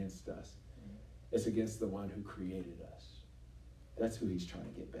just against us. It's against the one who created us. That's who he's trying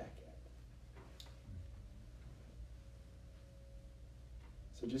to get back at.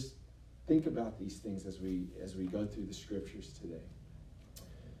 So just think about these things as we go through the scriptures today.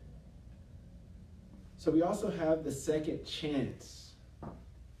 So we also have the second chance.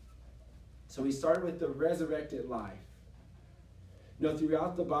 So we started with the resurrected life. You know,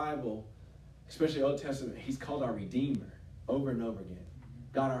 throughout the Bible, especially Old Testament, he's called our Redeemer over and over again.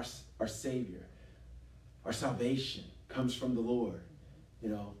 God, our Savior. Our salvation comes from the Lord, you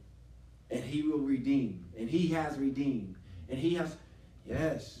know, and he will redeem, and he has redeemed, and he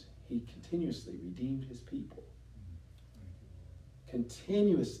continuously redeemed his people.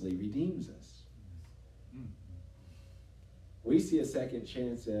 Continuously redeems us. We see a second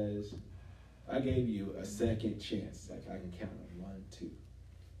chance as, I gave you a second chance. Like I can count on 1, 2.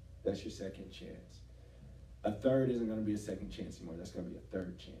 That's your second chance. A third isn't going to be a second chance anymore. That's going to be a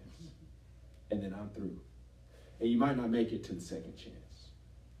third chance. And then I'm through. And you might not make it to the second chance.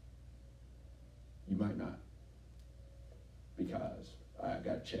 You might not. Because I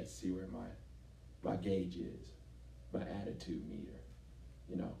got to check to see where my gauge is, my attitude meter,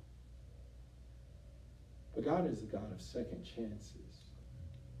 you know. But God is a God of second chances.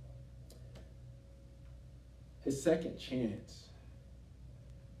 His second chance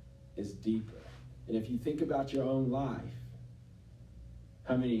is deeper. And if you think about your own life,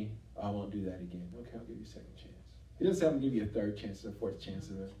 how many, I won't do that again. Okay, I'll give you a second chance. He doesn't say I'm going to give you a third chance or a fourth chance.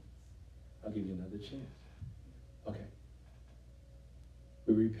 I'll give you another chance. Okay.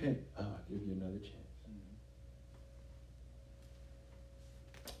 We repent. Oh, I'll give you another chance.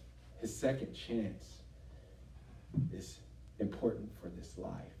 His second chance is important for this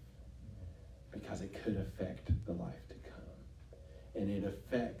life because it could affect the life to come. And it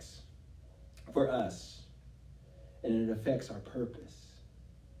affects, for us, and it affects our purpose.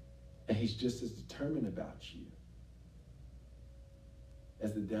 And he's just as determined about you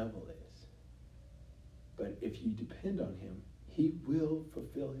as the devil is. But if you depend on him, he will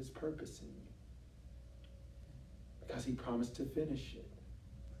fulfill his purpose in you. Because he promised to finish it.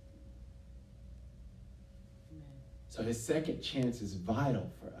 Amen. So his second chance is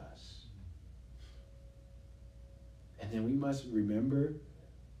vital for us. And then we must remember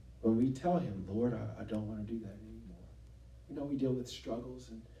when we tell him, Lord, I don't want to do that anymore. You know, we deal with struggles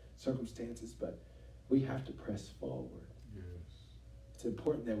and circumstances, but we have to press forward. Yes. It's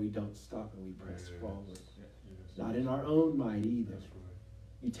important that we don't stop and we press forward. Yes. Not in our own might either. That's right.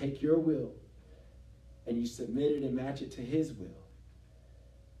 You take your will and you submit it and match it to his will.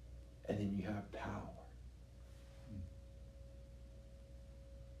 And then you have power.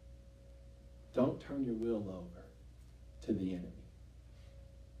 Don't turn your will over to the enemy.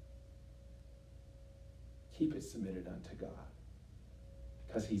 Keep it submitted unto God.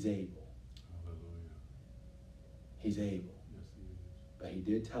 Because he's able. Hallelujah. He's able. Yes, he is. But he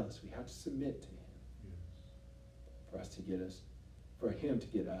did tell us we have to submit to him. Yes. For him to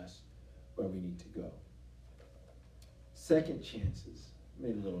get us where we need to go. Second chances.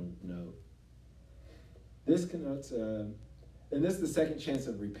 Made a little note. This connotes, and this is the second chance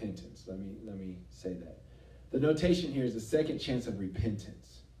of repentance. Let me say that. The notation here is the second chance of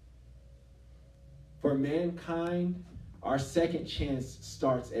repentance. For mankind, our second chance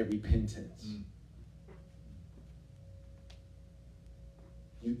starts at repentance.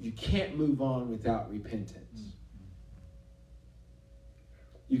 You can't move on without repentance.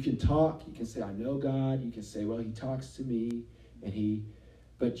 You can talk, you can say, I know God, you can say, well, he talks to me,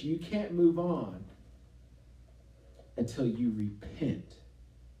 but you can't move on until you repent.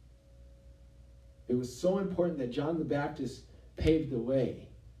 It was so important that John the Baptist paved the way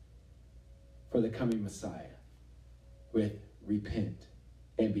for the coming Messiah with repent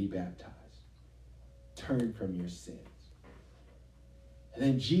and be baptized. Turn from your sins. And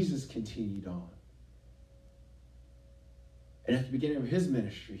then Jesus continued on. And at the beginning of his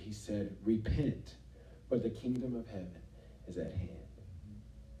ministry, he said, repent, for the kingdom of heaven is at hand.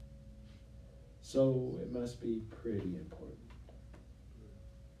 So it must be pretty important.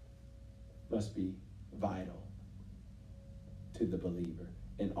 Must be vital to the believer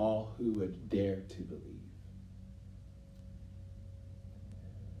and all who would dare to believe.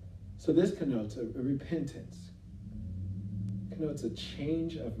 So this connotes a repentance. Connotes a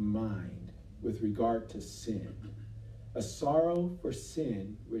change of mind with regard to sin. A sorrow for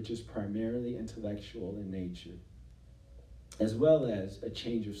sin, which is primarily intellectual in nature, as well as a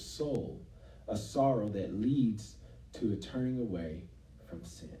change of soul, a sorrow that leads to a turning away from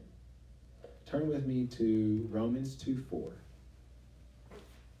sin. Turn with me to Romans 2:4.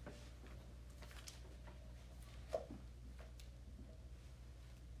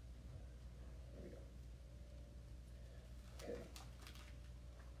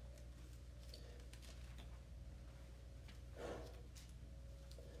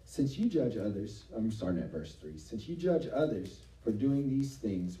 Since you judge others, I'm starting at verse 3. Since you judge others for doing these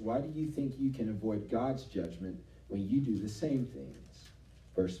things, why do you think you can avoid God's judgment when you do the same things?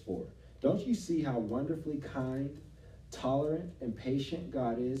 Verse 4. Don't you see how wonderfully kind, tolerant, and patient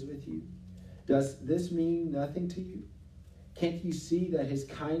God is with you? Does this mean nothing to you? Can't you see that his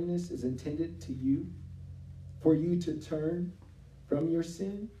kindness is intended to you, for you to turn from your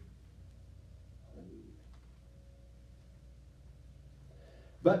sin?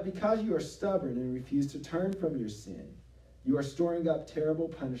 But because you are stubborn and refuse to turn from your sin, you are storing up terrible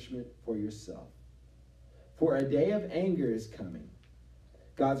punishment for yourself. For a day of anger is coming.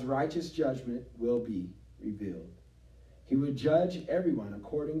 God's righteous judgment will be revealed. He will judge everyone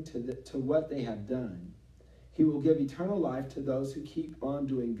according to what they have done. He will give eternal life to those who keep on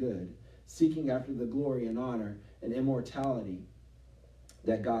doing good, seeking after the glory and honor and immortality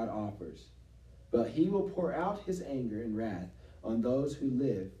that God offers. But he will pour out his anger and wrath on those who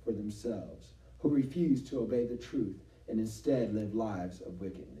live for themselves, who refuse to obey the truth and instead live lives of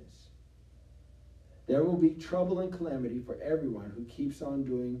wickedness. There will be trouble and calamity for everyone who keeps on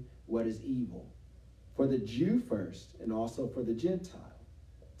doing what is evil, for the Jew first and also for the Gentile.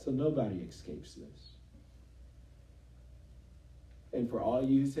 So nobody escapes this. And for all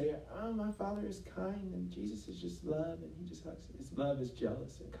you who say, oh, my Father is kind and Jesus is just love and he just hugs. His love is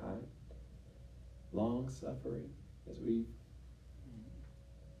jealous and kind, long-suffering, as we've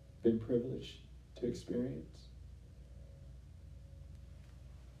been privileged to experience.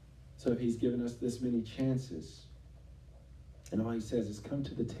 So if he's given us this many chances, and all he says is, come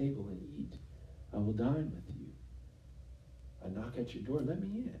to the table and eat. I will dine with you. I knock at your door, let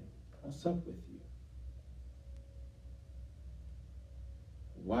me in. I'll sup with you.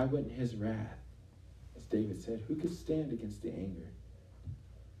 Why wouldn't his wrath, as David said, who could stand against the anger,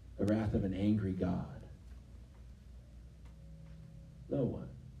 the wrath of an angry God? No one.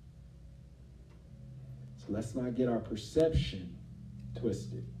 So let's not get our perception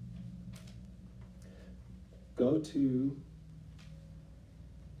twisted.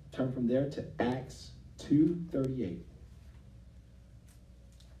 Turn from there to Acts 2:38.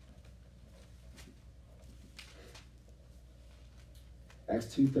 Acts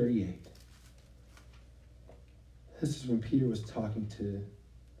 2:38. This is when Peter was talking to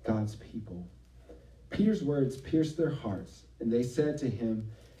God's people. Peter's words pierced their hearts, and they said to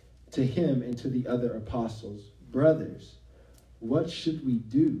him and to the other apostles, brothers, what should we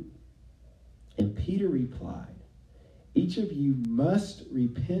do? And Peter replied, each of you must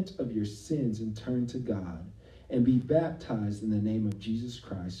repent of your sins and turn to God and be baptized in the name of Jesus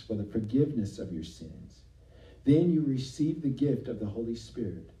Christ for the forgiveness of your sins. Then you receive the gift of the Holy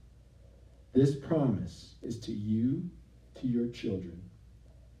Spirit. This promise is to you, to your children,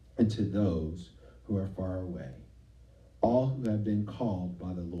 and to those who are far away, all who have been called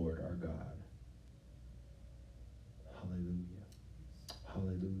by the Lord our God. Hallelujah.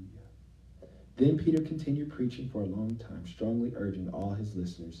 Hallelujah. Then Peter continued preaching for a long time, strongly urging all his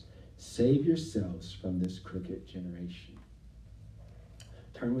listeners, save yourselves from this crooked generation.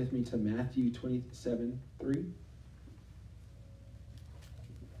 Turn with me to Matthew 27:3.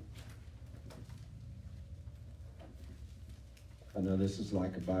 I know this is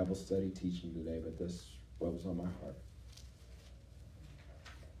like a Bible study teaching today, but this is what was on my heart.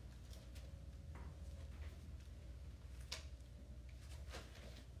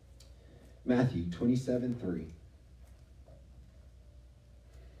 Matthew 27:3.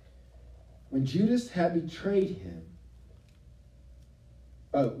 When Judas, who had betrayed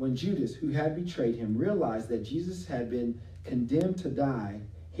him, realized that Jesus had been condemned to die,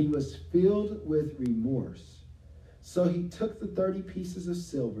 he was filled with remorse. So he took the 30 pieces of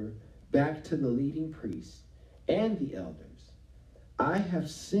silver back to the leading priests and the elders. I have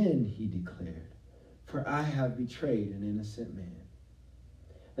sinned, he declared, for I have betrayed an innocent man.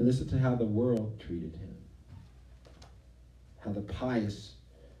 And listen to how the world treated him. How the pious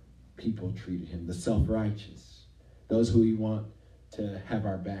people treated him, the self-righteous, those who we want to have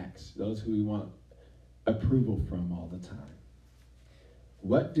our backs, those who we want approval from all the time.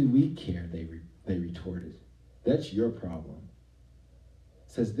 What do we care, they retorted. That's your problem.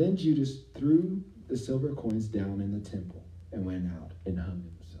 It says, then Judas threw the silver coins down in the temple and went out and hung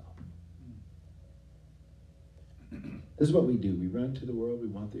himself. This is what we do. We run to the world. We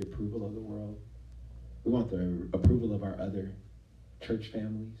want the approval of the world. We want the approval of our other church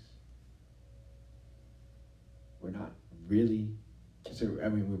families. We're not really,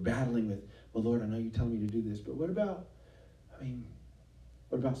 we're battling with, well, Lord, I know you tell me to do this, but what about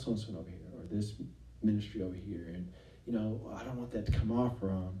so-and-so over here, or this ministry over here? And, I don't want that to come off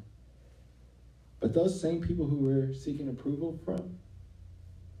wrong. But those same people who we're seeking approval from,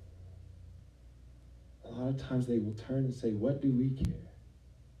 a lot of times they will turn and say, what do we care?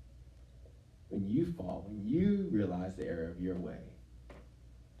 When you fall, when you realize the error of your way,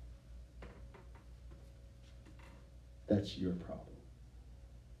 that's your problem.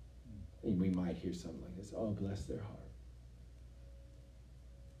 And we might hear something like this, oh, bless their heart.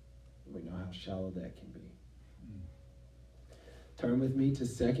 We know how shallow that can be. Turn with me to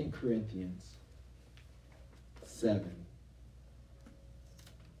 2 Corinthians 7.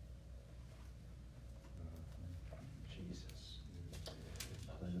 Jesus.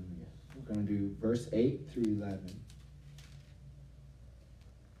 Hallelujah. We're going to do verse 8 through 11.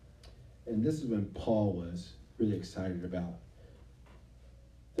 And this is when Paul was really excited about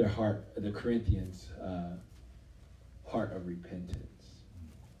their heart, the Corinthians' heart of repentance,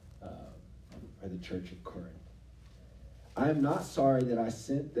 or the church of Corinth. I am not sorry that I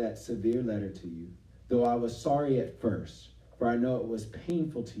sent that severe letter to you, though I was sorry at first, for I know it was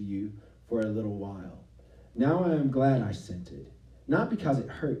painful to you for a little while. Now I am glad I sent it, not because it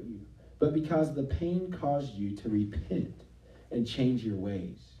hurt you, but because the pain caused you to repent and change your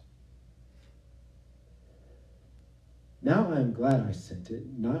ways. Now I am glad I sent it,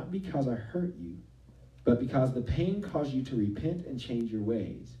 not because I hurt you, but because the pain caused you to repent and change your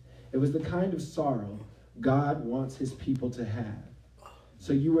ways. It was the kind of sorrow God wants his people to have.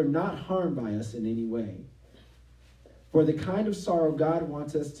 So you were not harmed by us in any way. For the kind of sorrow God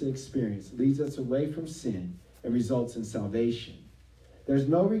wants us to experience leads us away from sin and results in salvation. There's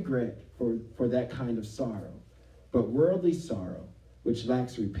no regret for that kind of sorrow, but worldly sorrow, which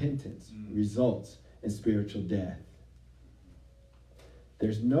lacks repentance, results in spiritual death.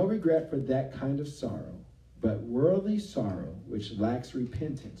 There's no regret for that kind of sorrow, but worldly sorrow, which lacks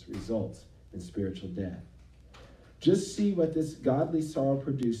repentance, results in spiritual death. Just see what this godly sorrow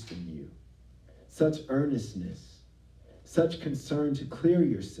produced in you. Such earnestness, such concern to clear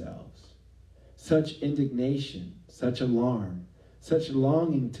yourselves, such indignation, such alarm, such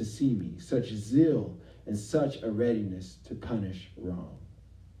longing to see me, such zeal, and such a readiness to punish wrong.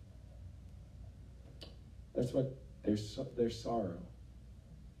 That's what their sorrow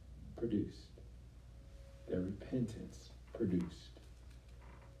produced. Their repentance produced.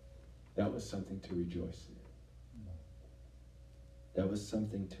 That was something to rejoice in. That was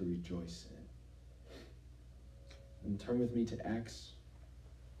something to rejoice in. And turn with me to Acts,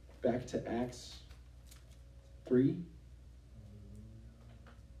 back to Acts 3.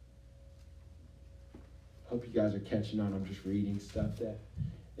 Hope you guys are catching on. I'm just reading stuff that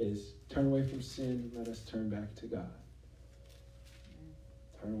is turn away from sin, let us turn back to God.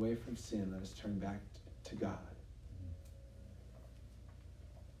 Turn away from sin, let us turn back to God.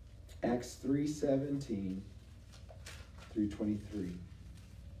 Acts 3:17 through 23.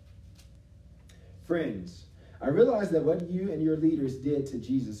 Friends, I realize that what you and your leaders did to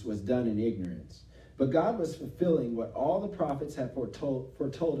Jesus was done in ignorance. But God was fulfilling what all the prophets had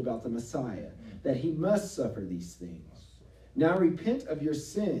foretold about the Messiah, that he must suffer these things. Now repent of your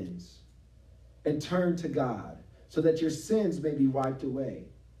sins and turn to God, so that your sins may be wiped away.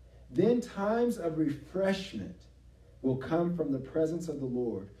 Then times of refreshment will come from the presence of the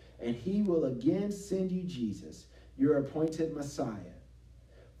Lord, and he will again send you Jesus, your appointed Messiah.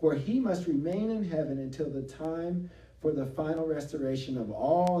 For he must remain in heaven until the time for the final restoration of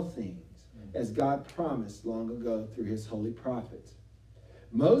all things, as God promised long ago through his holy prophets.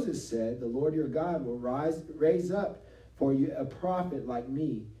 Moses said, the Lord your God will raise up for you a prophet like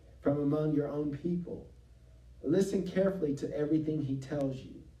me from among your own people. Listen carefully to everything he tells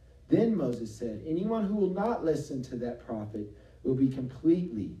you. Then Moses said, anyone who will not listen to that prophet will be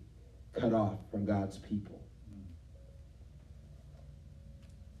completely cut off from God's people.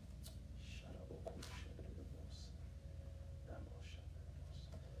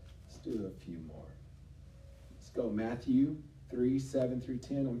 Let's do a few more. Let's go Matthew 3:7 through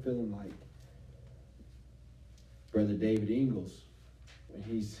 10. I'm feeling like Brother David Ingalls when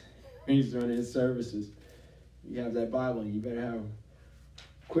he's running his services. You have that Bible, and you better have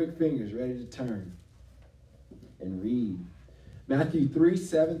quick fingers ready to turn and read. Matthew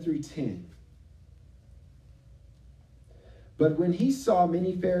 3:7 through 10. But when he saw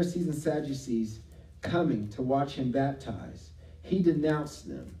many Pharisees and Sadducees coming to watch him baptize, he denounced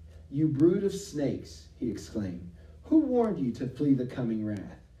them. You brood of snakes, he exclaimed. Who warned you to flee the coming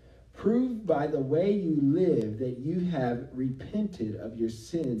wrath? Prove by the way you live that you have repented of your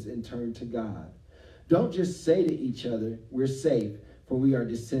sins and turned to God. Don't just say to each other, we're safe, for we are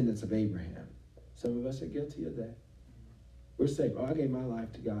descendants of Abraham. Some of us are guilty of that. We're safe. Oh, I gave my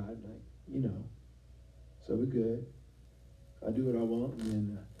life to God. So we're good. I do what I want, and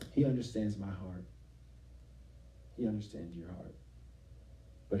then he understands my heart. He understands your heart.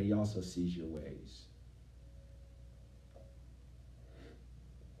 But he also sees your ways.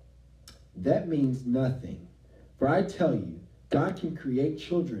 That means nothing. For I tell you, God can create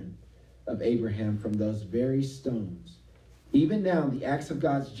children of Abraham from those very stones. Even now, the axe of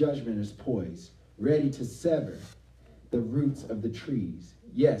God's judgment is poised, ready to sever the roots of the trees.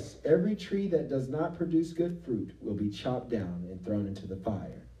 Yes, every tree that does not produce good fruit will be chopped down and thrown into the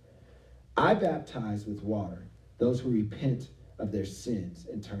fire. I baptize with water those who repent of their sins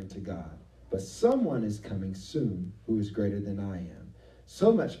and turn to God. But someone is coming soon who is greater than I am,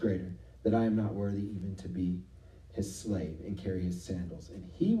 so much greater that I am not worthy even to be his slave and carry his sandals. And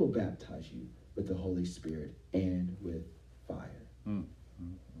he will baptize you with the Holy Spirit and with fire. And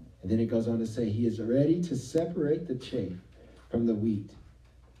then it goes on to say, he is ready to separate the chaff from the wheat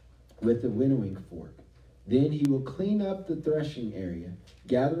with the winnowing fork. Then he will clean up the threshing area,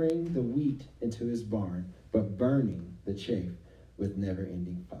 gathering the wheat into his barn, but burning the chaff with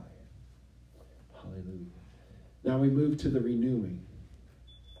never-ending fire. Hallelujah. Now we move to the renewing.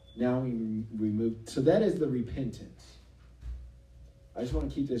 Now we move. So that is the repentance. I just want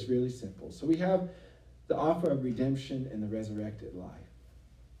to keep this really simple. So we have the offer of redemption and the resurrected life.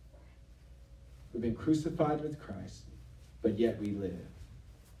 We've been crucified with Christ, but yet we live.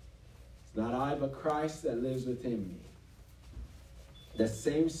 It's not I, but Christ that lives within me. The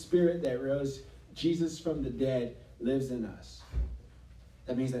same Spirit that rose Jesus from the dead lives in us.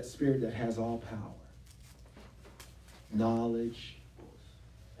 That means that Spirit that has all power, knowledge,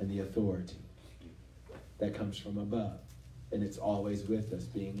 and the authority that comes from above. And it's always with us,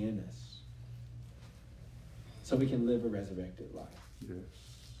 being in us. So we can live a resurrected life. Yes.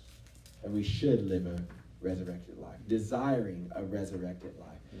 And we should live a resurrected life, desiring a resurrected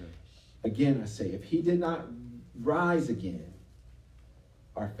life. Yes. Again, I say, if he did not rise again,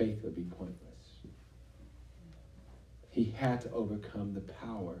 our faith would be pointless. He had to overcome the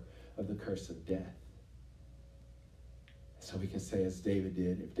power of the curse of death. So we can say, as David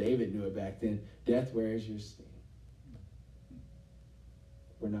did, if David knew it back then, death, where is your sting?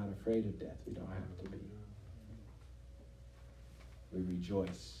 We're not afraid of death. We don't have to be. We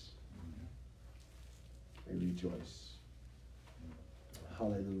rejoice. We rejoice.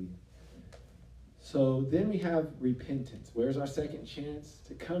 Hallelujah. So then we have repentance. Where's our second chance?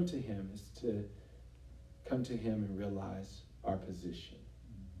 To come to him is to come to him and realize our position.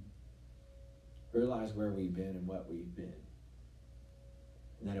 Realize where we've been and what we've been.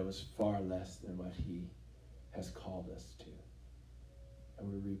 And that it was far less than what he has called us to.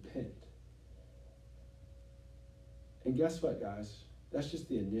 And we repent. And guess what, guys? That's just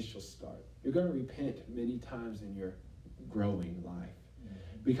the initial start. You're going to repent many times in your growing life.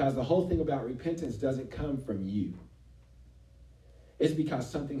 Because the whole thing about repentance doesn't come from you. It's because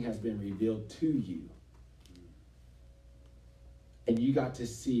something has been revealed to you. And you got to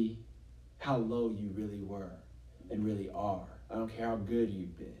see how low you really were and really are. I don't care how good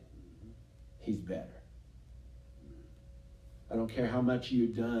you've been. He's better. I don't care how much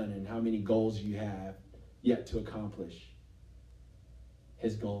you've done and how many goals you have yet to accomplish.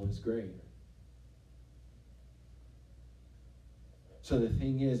 His goal is greater. So the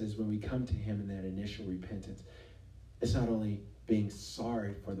thing is when we come to him in that initial repentance, it's not only being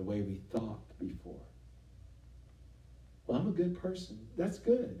sorry for the way we thought before. Well, I'm a good person. That's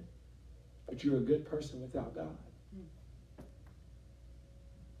good. But you're a good person without God.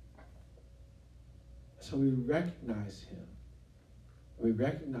 So we recognize him. We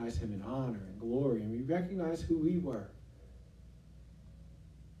recognize him in honor and glory, and we recognize who we were.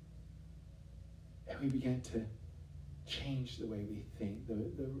 And we began to change the way we think.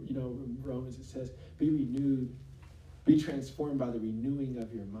 In Romans it says, be renewed, be transformed by the renewing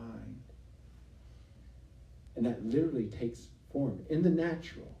of your mind. And that literally takes form in the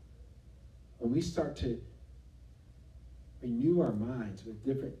natural. When we start to renew our minds with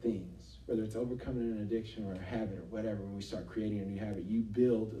different things, whether it's overcoming an addiction or a habit or whatever, when we start creating a new habit, you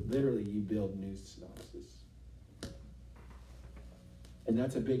build new synopsis. And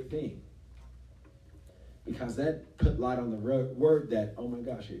that's a big thing. Because that put light on the word that, oh my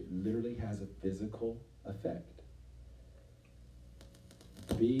gosh, it literally has a physical effect.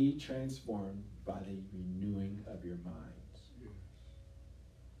 Be transformed by the renewing of your minds.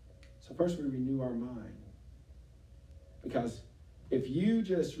 So first we renew our mind. Because if you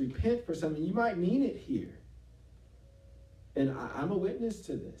just repent for something, you might mean it here. And I'm a witness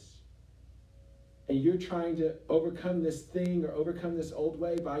to this. And you're trying to overcome this thing or overcome this old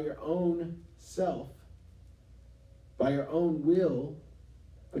way by your own self, by your own will,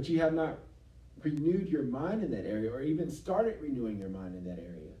 but you have not renewed your mind in that area or even started renewing your mind in that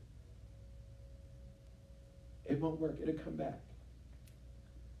area. It won't work. It'll come back.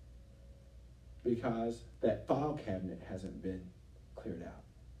 Because that file cabinet hasn't been cleared out.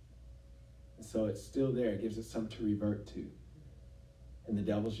 And so it's still there. It gives us something to revert to. And the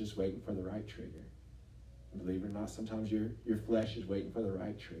devil's just waiting for the right trigger. And believe it or not, sometimes your flesh is waiting for the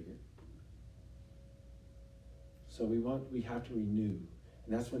right trigger. So we have to renew.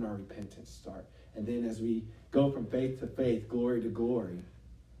 And that's when our repentance starts. And then as we go from faith to faith, glory to glory,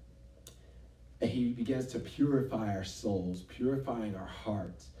 and he begins to purify our souls, purifying our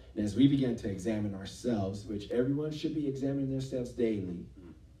hearts. And as we begin to examine ourselves, which everyone should be examining themselves daily,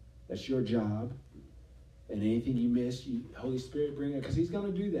 that's your job. And anything you miss, Holy Spirit, bring it, because he's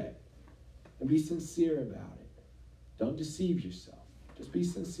going to do that. And be sincere about it. Don't deceive yourself. Just be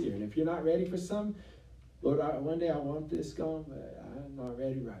sincere. And if you're not ready for some, Lord, one day I want this gone, but I'm not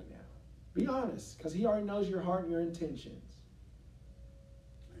ready right now. Be honest, because he already knows your heart and your intentions.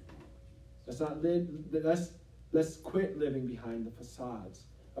 Let's quit living behind the facades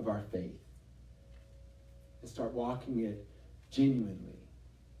of our faith and start walking it genuinely.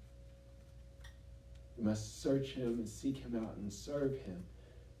 We must search him and seek him out and serve him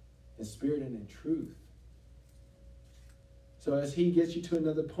in spirit and in truth. So as he gets you to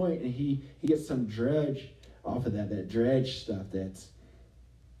another point and he gets some dredge off of that dredge stuff that's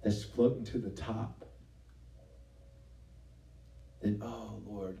floating to the top, then, oh,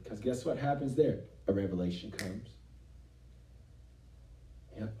 Lord, because guess what happens there? A revelation comes.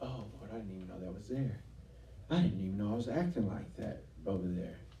 And, oh, Lord, I didn't even know that was there. I didn't even know I was acting like that over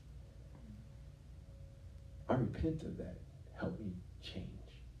there. I repent of that. Help me change.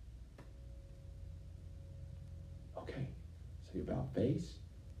 Okay, so you're about face,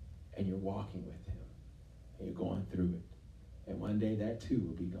 and you're walking with him, and you're going through it. And one day that too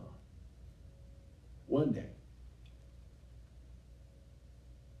will be gone. One day.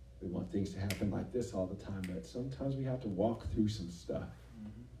 We want things to happen like this all the time, but sometimes we have to walk through some stuff.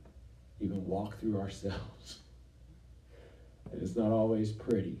 Even walk through ourselves. And it's not always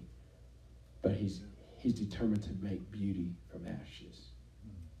pretty, but he's determined to make beauty from ashes.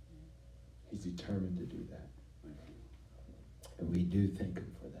 He's determined to do that. And we do thank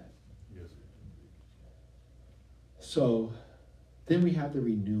him for that. Yes. So then we have the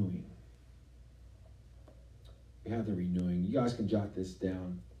renewing. We have the renewing. You guys can jot this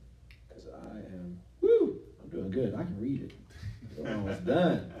down because I'm doing good. I can read it. We're almost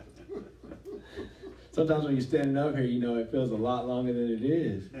done. Sometimes when you're standing up here, it feels a lot longer than it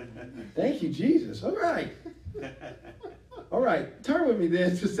is. Thank you, Jesus. All right. All right. Turn with me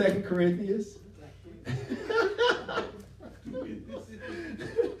then to 2 Corinthians.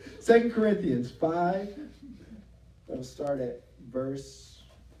 2 Corinthians 5. I'll start at verse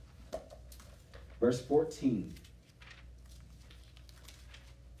 14.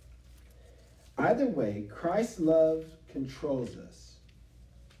 Either way, Christ's love controls us.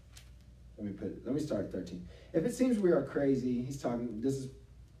 Let me start at 13. If it seems we are crazy, this is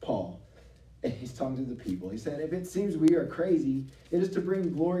Paul, and he's talking to the people. He said, if it seems we are crazy, it is to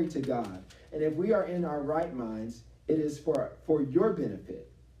bring glory to God. And if we are in our right minds, it is for your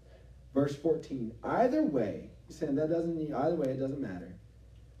benefit. Verse 14, either way, he's saying that doesn't mean either way, it doesn't matter.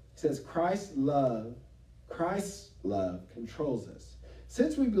 He says, Christ's love controls us.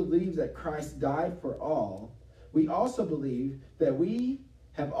 Since we believe that Christ died for all, we also believe that we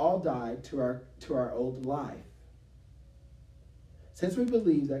have all died to our old life. Since we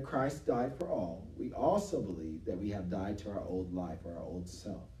believe that Christ died for all, we also believe that we have died to our old life or our old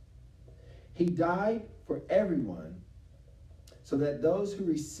self. He died for everyone so that those who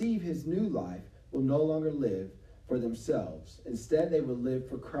receive his new life will no longer live for themselves. Instead, they will live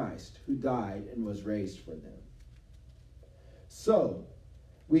for Christ, who died and was raised for them. So,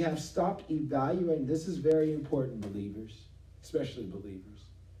 we have stopped evaluating. This is very important, believers, especially believers,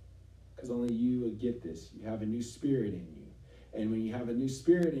 because only you will get this. You have a new spirit in you. And when you have a new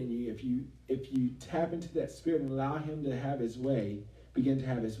spirit in you, if you tap into that spirit and allow him to have his way, begin to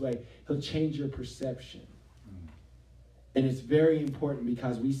have his way, he'll change your perception. And it's very important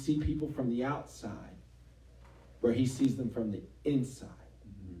because we see people from the outside where he sees them from the inside.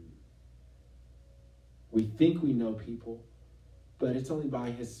 We think we know people, but it's only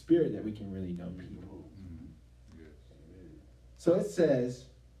by his spirit that we can really know people. So it says,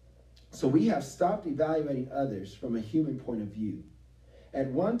 so we have stopped evaluating others from a human point of view. At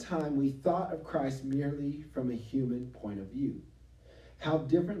one time, we thought of Christ merely from a human point of view. How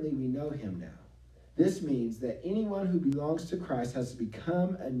differently we know him now. This means that anyone who belongs to Christ has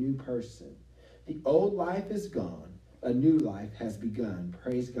become a new person. The old life is gone. A new life has begun.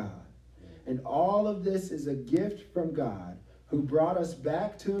 Praise God. And all of this is a gift from God, who brought us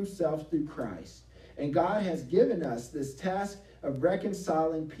back to himself through Christ. And God has given us this task of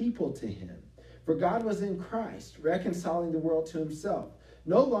reconciling people to him. For God was in Christ, reconciling the world to himself,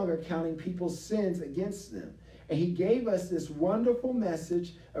 no longer counting people's sins against them. And he gave us this wonderful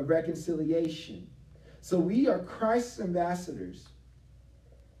message of reconciliation. So we are Christ's ambassadors.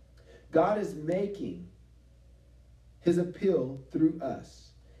 God is making his appeal through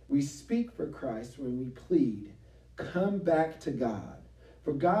us. We speak for Christ when we plead, come back to God.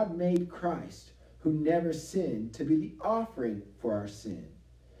 For God made Christ, who never sinned, to be the offering for our sin,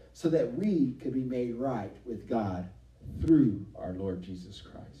 so that we could be made right with God through our Lord Jesus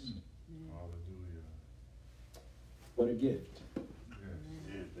Christ. Hallelujah. What a gift.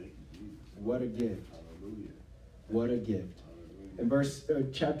 Yes. Thank you, Jesus. What a gift. Hallelujah. What a gift.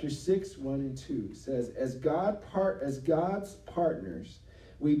 In chapter 6, 1 and 2 says, as God's partners,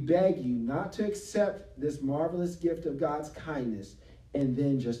 We beg you not to accept this marvelous gift of God's kindness and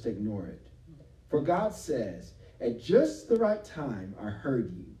then just ignore it. For God says, at just the right time, I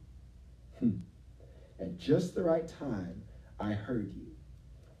heard you. At just the right time, I heard you.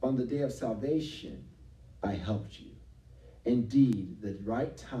 On the day of salvation, I helped you. Indeed, the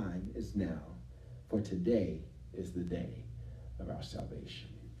right time is now, for today is the day of our salvation.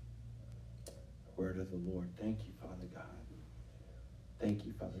 Word of the Lord. Thank you, Father God. Thank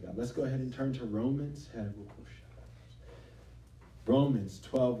you, Father God. Let's go ahead and turn to Romans. Romans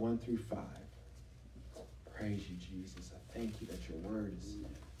 12, 1 through 5. Praise you, Jesus. I thank you that your word is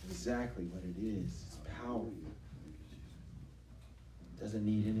exactly what it is. It's powerful. It doesn't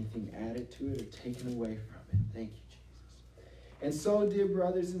need anything added to it or taken away from it. Thank you, Jesus. And so, dear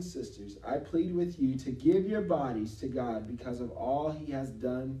brothers and sisters, I plead with you to give your bodies to God because of all he has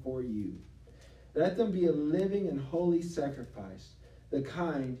done for you. Let them be a living and holy sacrifice, the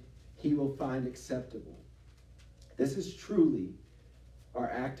kind he will find acceptable. This is truly our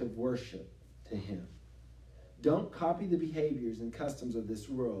act of worship to him. Don't copy the behaviors and customs of this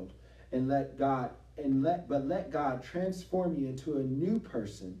world, but let God transform you into a new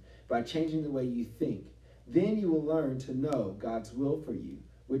person by changing the way you think. Then you will learn to know God's will for you,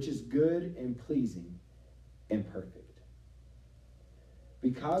 which is good and pleasing and perfect.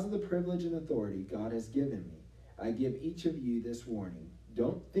 Because of the privilege and authority God has given me, I give each of you this warning.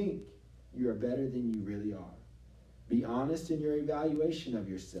 Don't think you are better than you really are. Be honest in your evaluation of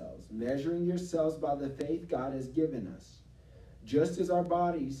yourselves, measuring yourselves by the faith God has given us. Just as our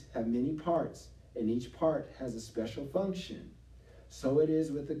bodies have many parts, and each part has a special function, so it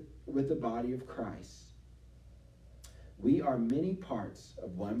is with the body of Christ. We are many parts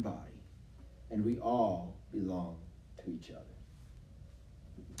of one body, and we all belong to each other.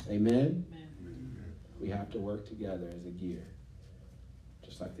 Amen? Amen. We have to work together as a gear,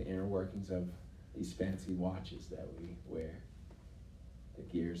 just like the inner workings of these fancy watches that we wear. The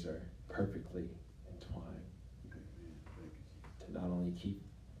gears are perfectly entwined to not only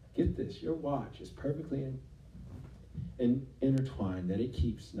get this, your watch is perfectly intertwined, that it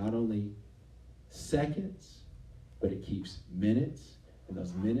keeps not only seconds, but it keeps minutes, and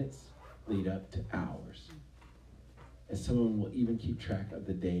those minutes lead up to hours. And some of them will even keep track of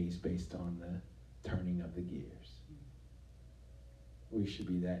the days based on the turning of the gears. We should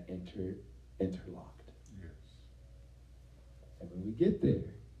be that interlocked. Yes. And when we get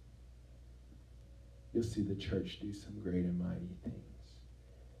there, you'll see the church do some great and mighty things.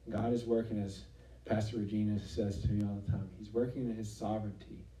 God is working, as Pastor Regina says to me all the time, he's working in his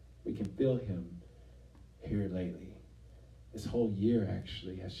sovereignty. We can feel him here lately. This whole year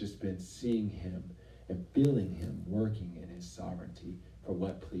actually has just been seeing him and feeling him working in his sovereignty for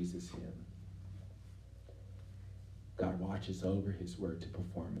what pleases him. God watches over his word to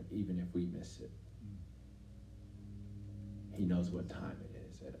perform it, even if we miss it. He knows what time it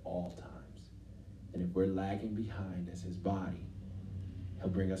is at all times. And if we're lagging behind as his body, he'll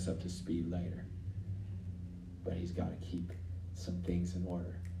bring us up to speed later. But he's got to keep some things in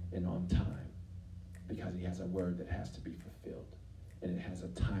order and on time, because he has a word that has to be fulfilled. And it has a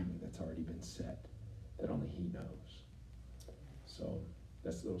timing that's already been set that only he knows. So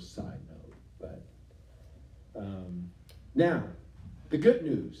that's a little side note. But now, the good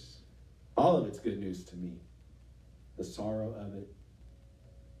news, all of it's good news to me. The sorrow of it,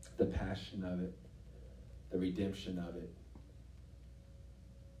 the passion of it, the redemption of it,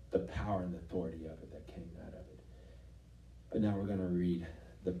 the power and authority of it that came out of it. But now we're going to read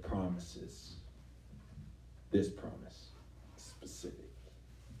the promises. This promise, specific.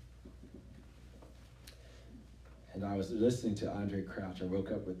 And I was listening to Andre Crouch. I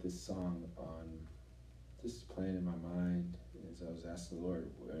woke up with this song on, just playing in my mind as I was asking the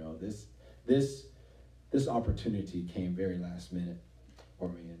Lord. You know, this opportunity came very last minute for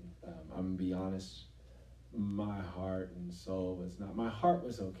me, and I'm gonna be honest. My heart and soul was not. My heart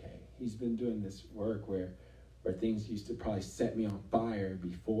was okay. He's been doing this work where things used to probably set me on fire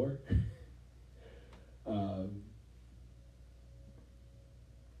before. I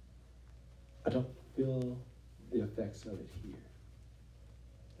don't feel the effects of it here.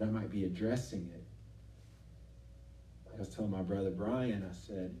 And I might be addressing it. I was telling my brother Brian, I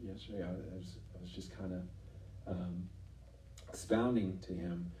said yesterday, I was just kind of expounding to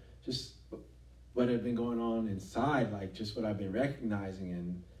him just what had been going on inside, like just what I've been recognizing,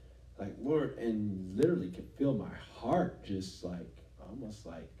 and like, Lord, and literally could feel my heart just like, almost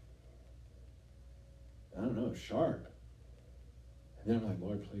like, I don't know, sharp. And then I'm like,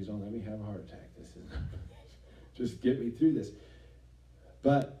 Lord, please don't let me have a heart attack. This is just get me through this.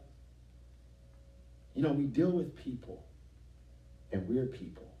 But, you know, we deal with people And we're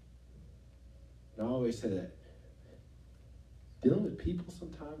people. And I always say that dealing with people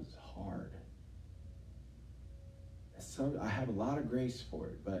sometimes is hard. I have a lot of grace for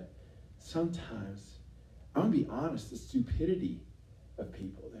it, but sometimes, I'm going to be honest, the stupidity of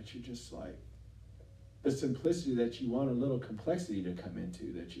people that you're just like, the simplicity that you want a little complexity to come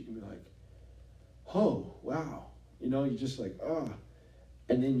into, that you can be like, oh, wow. You know, you're just like, oh.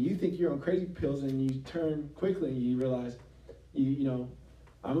 And then you think you're on crazy pills, and you turn quickly and you realize, you know,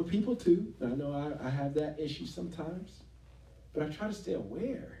 I'm a people too. I know I have that issue sometimes, but I try to stay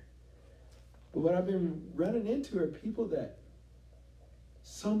aware. But what I've been running into are people that,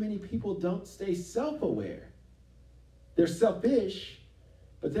 so many people don't stay self-aware. They're selfish,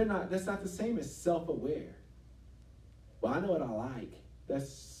 but that's not the same as self-aware. Well, I know what I like.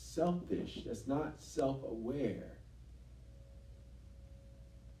 That's selfish. That's not self-aware.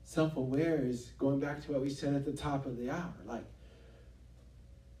 Self-aware is going back to what we said at the top of the hour. Like,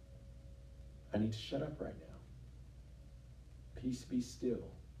 I need to shut up right now. Peace, be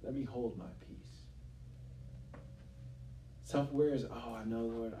still. Let me hold my peace. Self-aware is, oh, I know,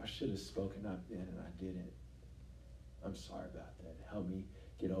 Lord, I should have spoken up then and I didn't. I'm sorry about that. Help me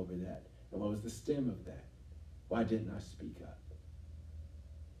get over that. And what was the stem of that? Why didn't I speak up?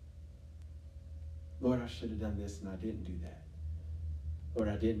 Lord, I should have done this and I didn't do that. Lord,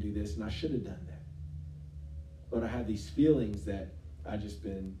 I didn't do this and I should have done that. Lord, I have these feelings that I just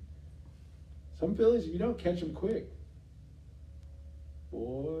been, some feelings, if you don't catch them quick,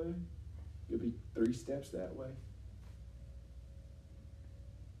 boy, you'll be 3 steps that way.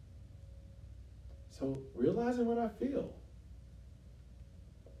 So realizing what I feel.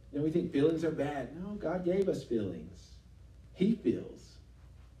 You know, we think feelings are bad. No, God gave us feelings. He feels.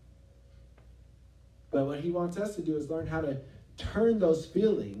 But what he wants us to do is learn how to turn those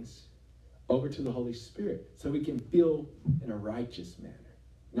feelings over to the Holy Spirit so we can feel in a righteous manner,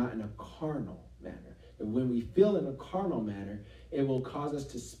 not in a carnal manner. And when we feel in a carnal manner, it will cause us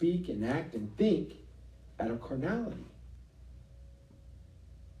to speak and act and think out of carnality.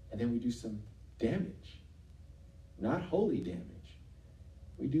 And then we do some damage. Not holy damage.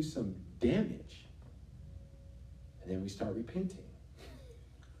 We do some damage. And then we start repenting.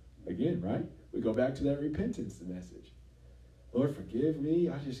 Again, right? We go back to that repentance message. Lord, forgive me.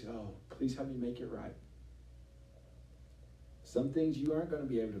 Please help me make it right. Some things you aren't going to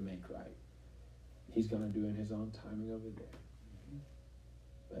be able to make right. He's going to do in his own timing over there.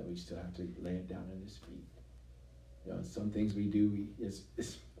 But we still have to lay it down at his feet. You know, some things we do, it's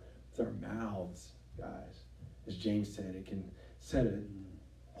our mouths, guys. As James said, it can set a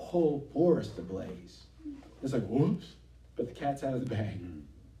whole forest ablaze. It's like, whoops, but the cat's out of the bag,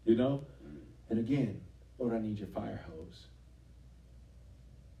 you know? And again, Lord, I need your fire hose.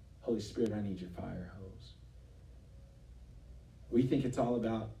 Holy Spirit, I need your fire hose. We think it's all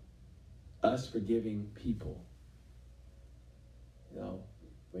about us forgiving people. You know,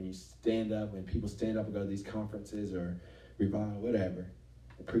 when people stand up and go to these conferences or revival, whatever,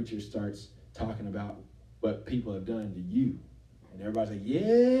 the preacher starts talking about what people have done to you. And everybody's like,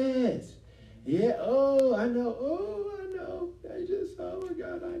 yes, yeah, oh, I know, oh my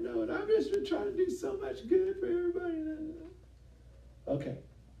God, I know. And I've just been trying to do so much good for everybody. Okay.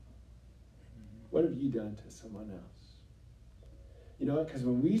 What have you done to someone else? You know what? Because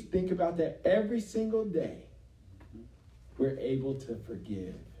when we think about that every single day, we're able to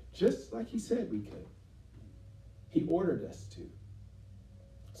forgive. Just like he said we could. He ordered us to.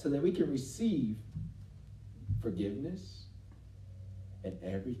 So that we can receive forgiveness and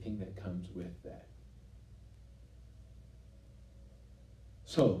everything that comes with that.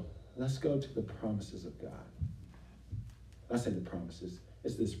 So, let's go to the promises of God. I say the promises.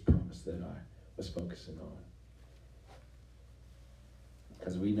 It's this promise that I was focusing on.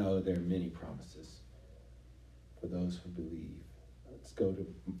 Because we know there are many promises for those who believe. Let's go to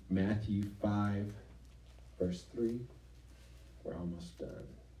Matthew 5, verse 3. We're almost done.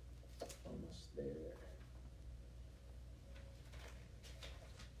 Almost there.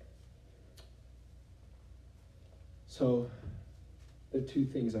 So, there are 2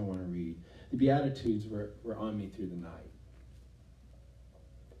 things I want to read. The Beatitudes were on me through the night.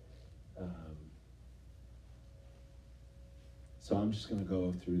 So I'm just going to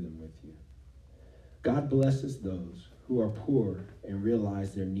go through them with you. God blesses those who are poor and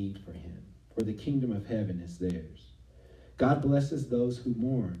realize their need for him, for the kingdom of heaven is theirs. God blesses those who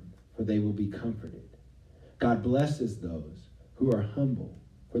mourn, for they will be comforted. God blesses those who are humble,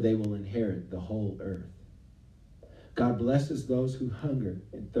 for they will inherit the whole earth. God blesses those who hunger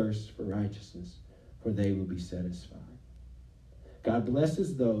and thirst for righteousness, for they will be satisfied. God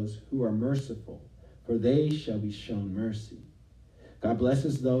blesses those who are merciful, for they shall be shown mercy. God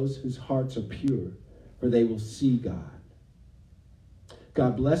blesses those whose hearts are pure, for they will see God.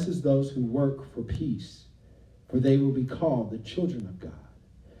 God blesses those who work for peace, for they will be called the children of God.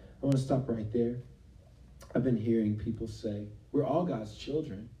 I want to stop right there. I've been hearing people say, we're all God's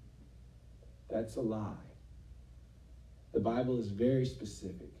children. That's a lie. The Bible is very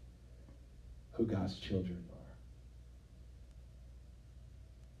specific who God's children are.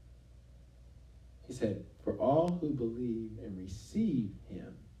 He said, for all who believe and receive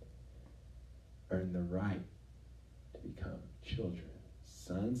him earn the right to become children,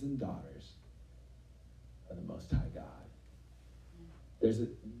 sons and daughters of the Most High God.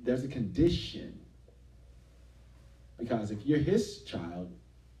 There's a condition, because if you're his child,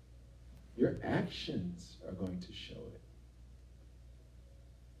 your actions are going to show it.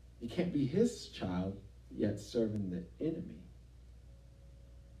 You can't be his child yet serving the enemy.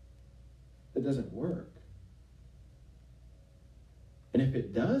 That doesn't work. And if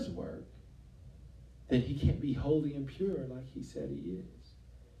it does work, then he can't be holy and pure like he said he is.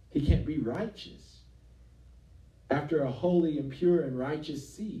 He can't be righteous after a holy and pure and righteous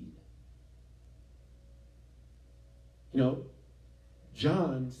seed. You know,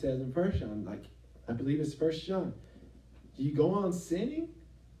 John says in 1 John, like I believe it's 1 John, do you go on sinning?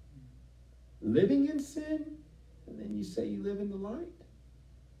 Living in sin? And then you say you live in the light?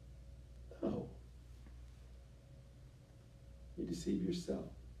 No. You deceive yourself.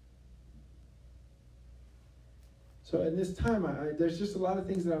 So in this time, there's just a lot of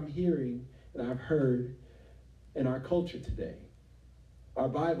things that I'm hearing and I've heard in our culture today, our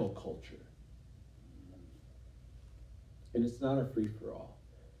Bible culture. And it's not a free-for-all.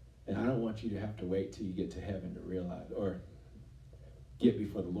 And I don't want you to have to wait till you get to heaven to realize, or get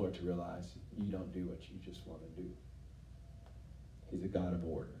before the Lord to realize you don't do what you just want to do. He's a God of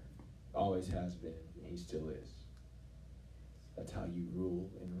order. Always has been, and he still is. That's how you rule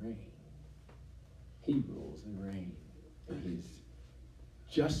and reign. He rules and reigns, and he's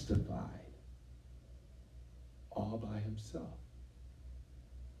justified all by himself.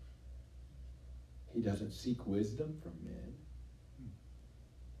 He doesn't seek wisdom from men.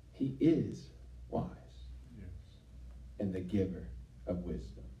 He is wise, yes, and the giver of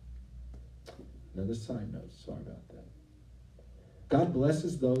wisdom. Another side note, sorry about that. God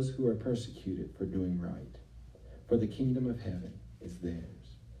blesses those who are persecuted for doing right, for the kingdom of heaven is theirs.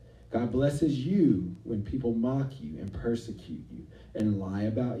 God blesses you when people mock you and persecute you and lie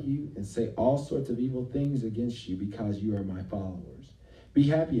about you and say all sorts of evil things against you because you are my followers. Be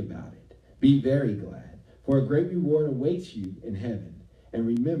happy about it. Be very glad, for a great reward awaits you in heaven. And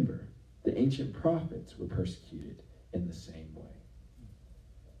remember, the ancient prophets were persecuted in the same way.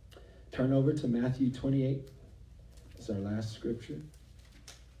 Turn over to Matthew 28. It's our last scripture.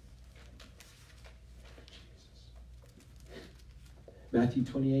 Matthew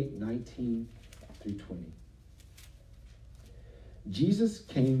 28, 19 through 20. Jesus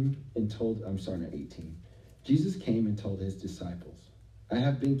came and told, 18. Jesus came and told his disciples, I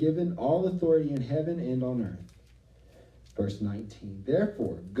have been given all authority in heaven and on earth. Verse 19,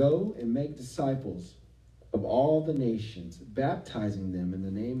 therefore, go and make disciples of all the nations, baptizing them in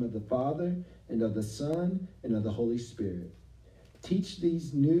the name of the Father and of the Son and of the Holy Spirit. Teach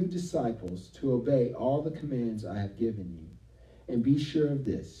these new disciples to obey all the commands I have given you. And be sure of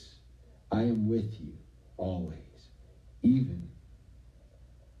this, I am with you always, even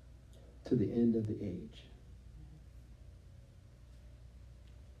to the end of the age.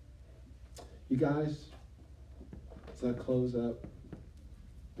 You guys, as I close up,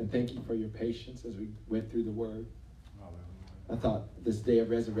 and thank you for your patience as we went through the word. I thought this day of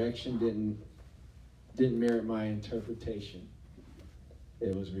resurrection didn't merit my interpretation.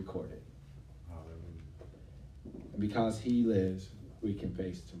 It was recorded. And because he lives, we can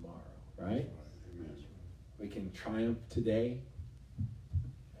face tomorrow, right? We can triumph today,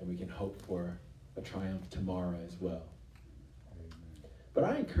 and we can hope for a triumph tomorrow as well. But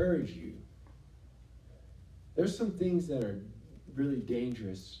I encourage you, there's some things that are really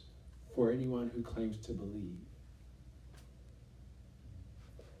dangerous for anyone who claims to believe.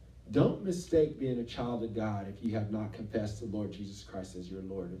 Don't mistake being a child of God if you have not confessed the Lord Jesus Christ as your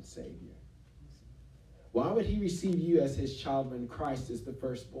Lord and Savior. Why would he receive you as his child when Christ is the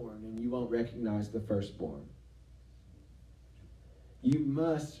firstborn and you won't recognize the firstborn? You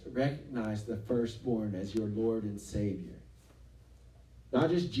must recognize the firstborn as your Lord and Savior. Not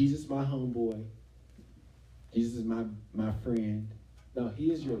just Jesus, my homeboy. Jesus is my friend. No,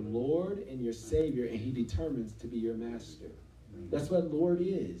 he is your Lord and your Savior, and he determines to be your master. That's what Lord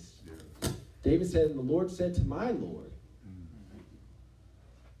is. David said, and the Lord said to my Lord.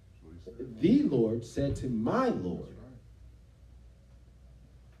 The Lord said to my Lord,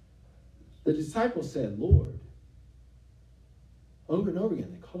 The disciples said, Lord. Over and over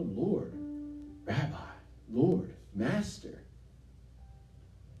again, they called him Lord, Rabbi, Lord, Master.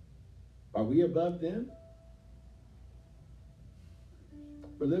 Are we above them?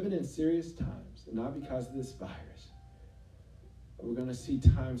 We're living in serious times, and not because of this virus. But we're going to see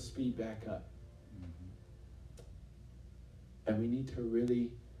time speed back up. And we need to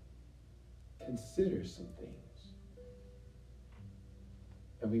really consider some things.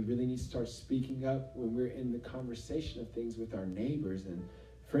 And we really need to start speaking up when we're in the conversation of things with our neighbors and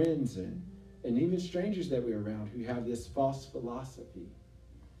friends and even strangers that we're around who have this false philosophy.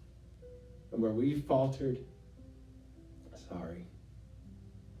 And where we faltered,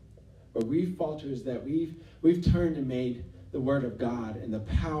 where we faltered is that we've turned and made the Word of God and the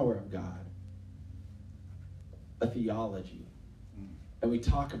power of God a theology. And we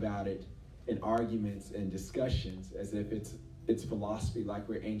talk about it in arguments and discussions as if it's philosophy, like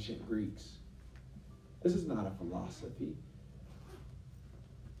we're ancient Greeks. This is not a philosophy.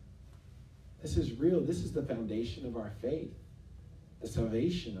 This is real. This is the foundation of our faith, the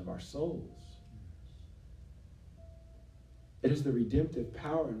salvation of our souls. It is the redemptive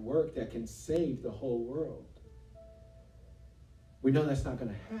power and work that can save the whole world. We know that's not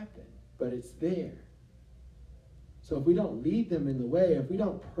going to happen, but it's there. So if we don't lead them in the way, if we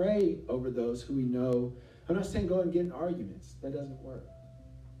don't pray over those who we know, I'm not saying go and get in arguments. That doesn't work.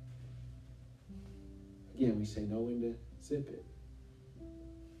 Again, we say know when to zip it.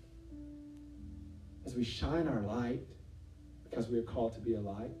 As we shine our light, because we are called to be a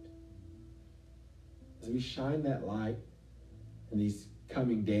light, as we shine that light in these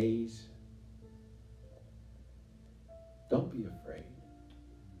coming days, don't be afraid.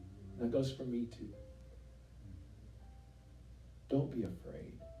 And that goes for me too. Don't be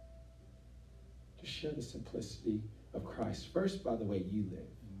afraid. Just share the simplicity of Christ. First, by the way you live.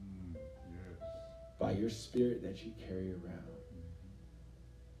 Yes. By your spirit that you carry around.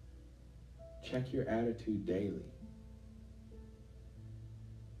 Check your attitude daily.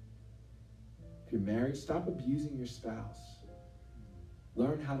 If you're married, stop abusing your spouse.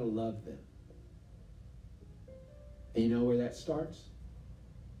 Learn how to love them. And you know where that starts?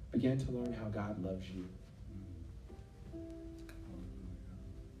 Begin to learn how God loves you.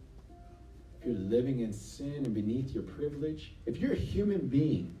 If you're living in sin and beneath your privilege, if you're a human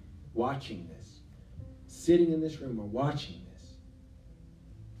being watching this, sitting in this room or watching this,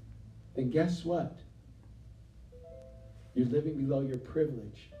 then guess what? You're living below your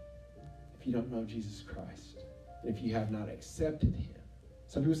privilege if you don't know Jesus Christ, and if you have not accepted him.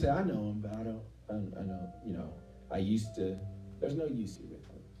 Some people say, I know him, but I know, I used to. There's no use with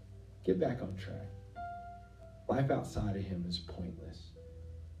him. Get back on track. Life outside of him is pointless.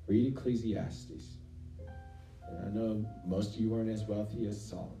 Read Ecclesiastes. And I know most of you aren't as wealthy as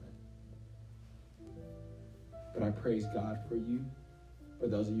Solomon. But I praise God for you. For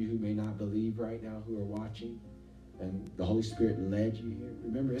those of you who may not believe right now, who are watching, and the Holy Spirit led you here.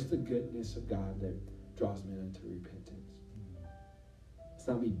 Remember, it's the goodness of God that draws men unto repentance. It's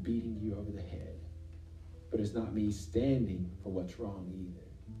not me beating you over the head. But it's not me standing for what's wrong either.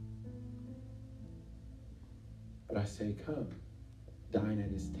 But I say, come. Dine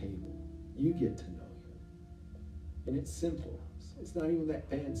at his table. You get to know him. And it's simple. It's not even that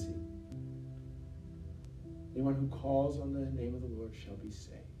fancy. Anyone who calls on the name of the Lord shall be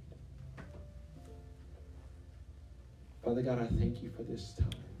saved. Father God, I thank you for this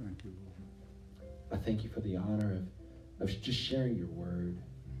time. Thank you, Lord. I thank you for the honor of just sharing your word.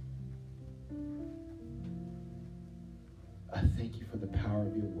 I thank you for the power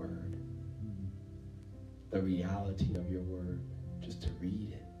of your word. The reality of your word. Just to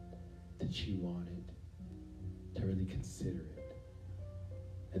read it, to chew on it, to really consider it,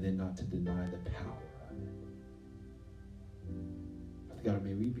 and then not to deny the power of it. Father God,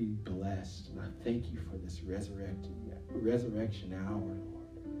 may we be blessed, and I thank you for this resurrection hour, Lord.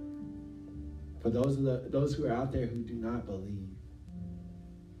 For those who are out there who do not believe,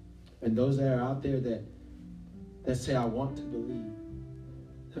 and those that are out there that say, I want to believe.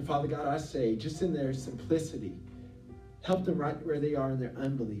 And Father God, I say, just in their simplicity, help them right where they are in their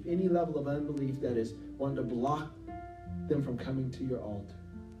unbelief. Any level of unbelief that is wanting to block them from coming to your altar.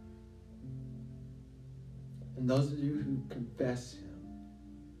 And those of you who confess him,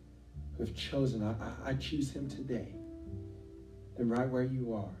 who have chosen, I choose him today. Then right where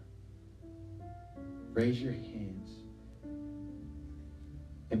you are, raise your hands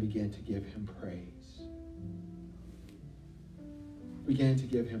and begin to give him praise. Begin to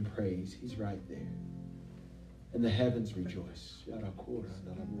give him praise. He's right there. And the heavens rejoice.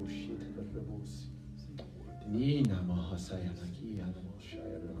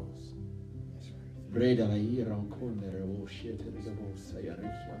 May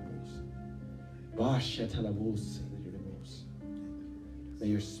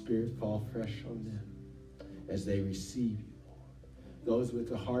your spirit fall fresh on them as they receive you, Lord. Those with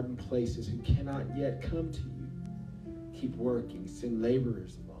the hardened places who cannot yet come to you, keep working. Send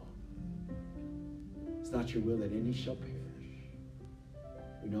laborers along. It's not your will that any shall perish.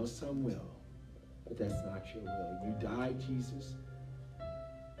 We know some will, but that's not your will. You died, Jesus,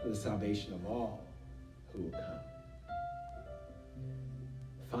 for the salvation of all who will come.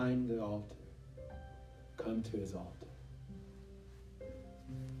 Find the altar. Come to his altar.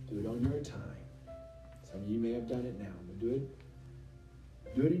 Do it on your time. Some of you may have done it now, but do it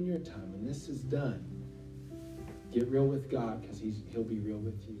in your time. When this is done, get real with God, because he'll be real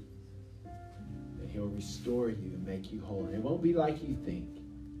with you. And he'll restore you and make you whole. And it won't be like you think.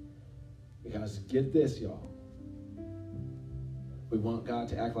 Because get this, y'all. We want God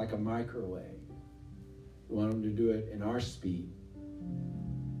to act like a microwave. We want him to do it in our speed.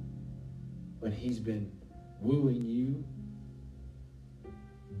 When he's been wooing you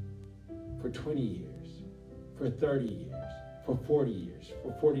for 20 years, for 30 years, for 40 years,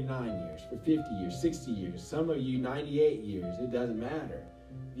 for 49 years, for 50 years, 60 years, some of you 98 years, it doesn't matter.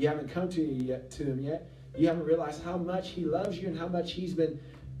 You haven't come to him yet. You haven't realized how much he loves you and how much he's been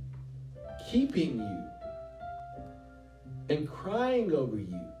keeping you and crying over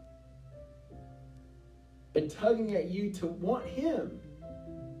you and tugging at you to want him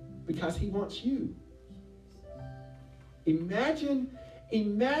because he wants you. Imagine,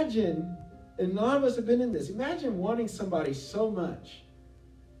 and none of us have been in this, imagine wanting somebody so much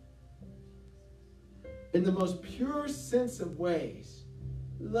in the most pure sense of ways,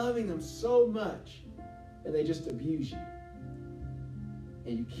 loving them so much, and they just abuse you.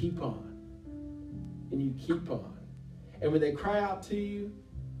 And you keep on. And you keep on. And when they cry out to you,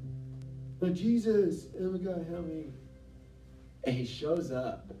 oh, Jesus, oh my God, help me. And he shows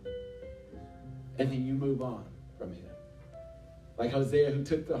up. And then you move on from him. Like Hosea, who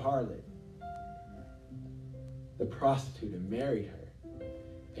took the harlot, the prostitute, and married her.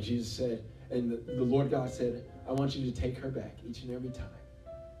 And Jesus said, and the Lord God said, I want you to take her back each and every time.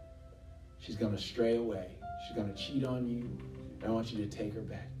 She's going to stray away. She's going to cheat on you. And I want you to take her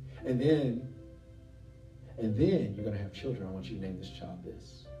back. And then you're going to have children. I want you to name this child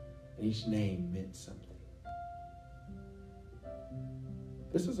this. And each name meant something.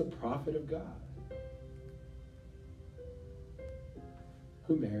 This was a prophet of God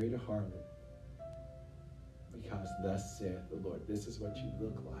who married a harlot. Because thus saith the Lord, this is what you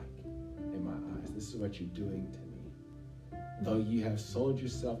look like in my eyes. This is what you're doing to me. Though you have sold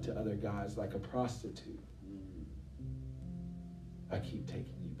yourself to other guys like a prostitute, I keep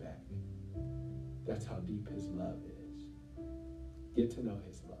taking you back. That's how deep his love is. Get to know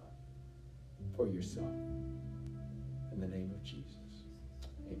his love for yourself. In the name of Jesus.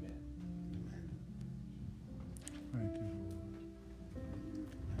 Amen. Thank you, Lord.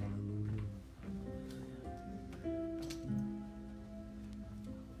 Hallelujah.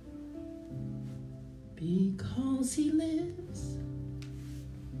 Because he lives,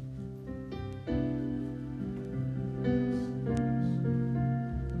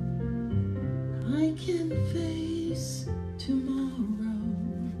 I can face tomorrow.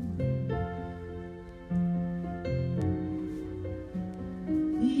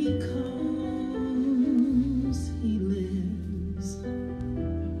 Because he lives,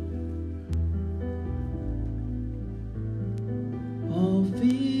 all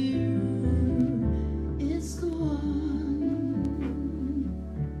fear is gone.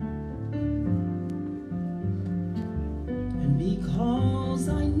 And because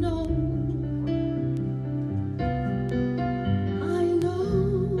I know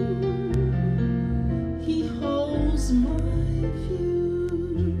he holds my future,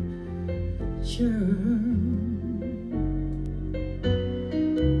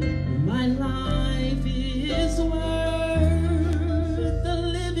 my life is worth the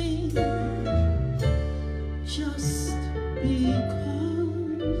living just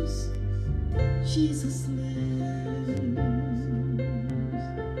because Jesus lives.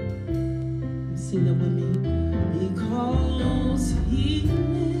 Sing that with me. Because he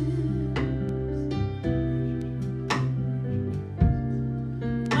lives,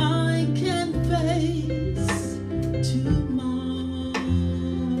 I can face tomorrow.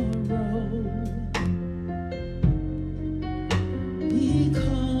 Because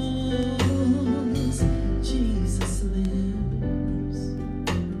Jesus lives,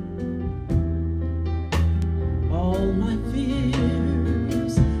 all my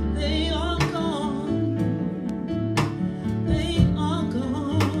fears, they are gone. They are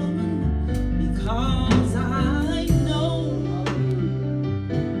gone.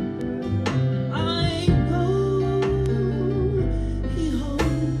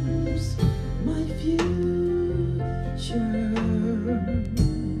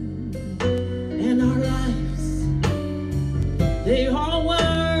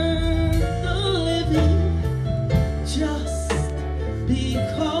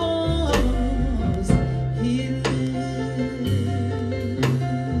 because he lives.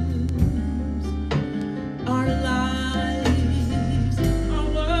 Our lives are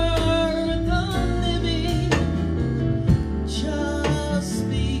worth the living just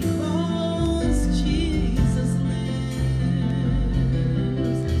because Jesus lives.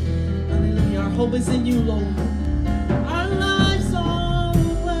 Hallelujah. Our hope is in you, Lord. Our lives are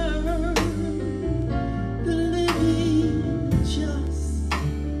worth the living just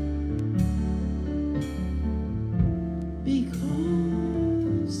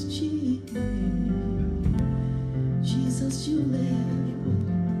because Jesus, you live.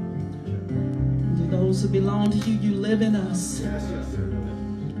 To those who belong to you, you live in us.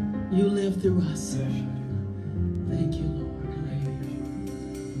 You live through us. Thank you, Lord.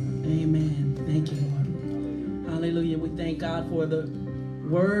 Amen. Thank you, Lord. Hallelujah. We thank God for the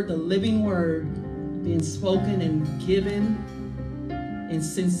word, the living word, being spoken and given in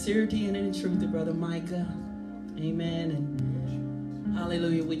sincerity and in truth to Brother Micah. Amen. And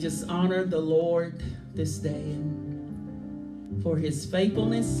hallelujah. We just honor the Lord this day and for his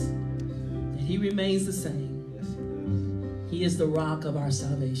faithfulness, that he remains the same. He is the rock of our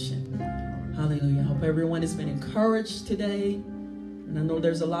salvation. Hallelujah. I hope everyone has been encouraged today. And I know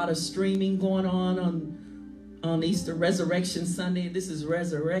there's a lot of streaming going on Easter Resurrection Sunday. This is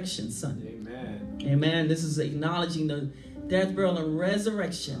Resurrection Sunday. Amen. Amen. This is acknowledging the death, burial, and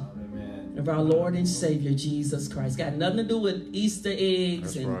resurrection of our Lord and Savior, Jesus Christ. Got nothing to do with Easter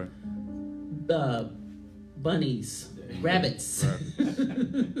eggs and bunnies, rabbits.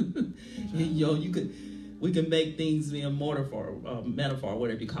 We can make things be a metaphor,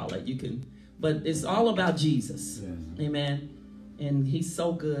 whatever you call it. But it's all about Jesus. Yes. Amen. And he's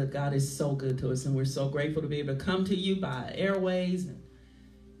so good. God is so good to us. And we're so grateful to be able to come to you by airways.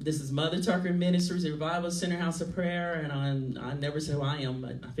 This is Mother Tucker Ministries, a Revival Center House of Prayer. And I never say who I am,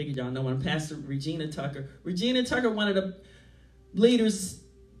 but I figured y'all know I'm Pastor Regina Tucker. Regina Tucker, one of the leaders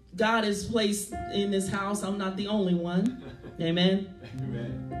God has placed in this house. I'm not the only one. Amen.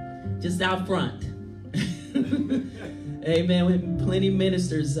 Amen. Just out front. Amen. We have plenty of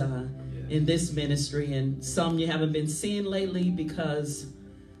ministers in this ministry, and some you haven't been seeing lately because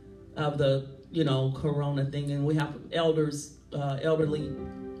of the corona thing. And we have elders, elderly.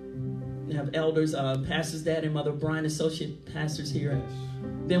 We have elders, Pastor's Dad and Mother Brian, associate pastors here. Yes.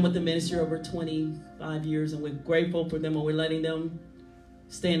 Been with the ministry over 25 years, and we're grateful for them, and we're letting them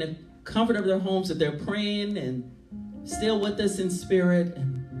stay in the comfort of their homes, that they're praying and still with us in spirit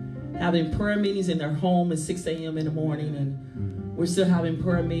and having prayer meetings in their home at 6 a.m. in the morning. And we're still having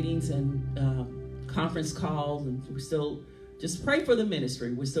prayer meetings and conference calls, and we're still just pray for the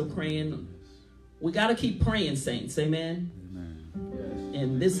ministry. We're still praying. We got to keep praying, saints. Amen. Amen. Yes.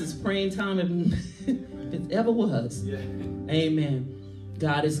 And this is praying time if it ever was. Yeah. Amen.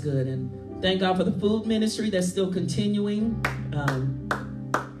 God is good. And thank God for the food ministry that's still continuing.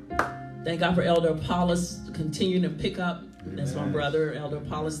 Thank God for Elder Apollos continuing to pick up. That's my brother, Elder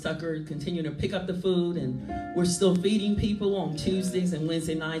Apollos Tucker, continuing to pick up the food. And we're still feeding people on Tuesdays and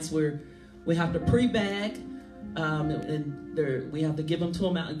Wednesday nights. We have to pre-bag. And we have to give them to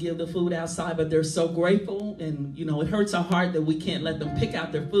them out and give the food outside. But they're so grateful. And, it hurts our heart that we can't let them pick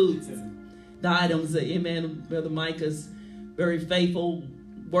out their foods, the items. Amen. Brother Micah's very faithful,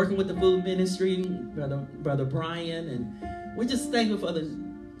 working with the food ministry. Brother Brian. And we're just thankful for the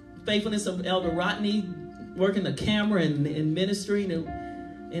faithfulness of Elder Rodney, working the camera and ministry.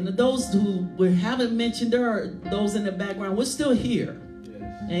 And those who we haven't mentioned, there are those in the background. We're still here.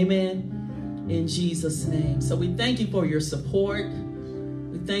 Yes. Amen. In Jesus' name. So we thank you for your support.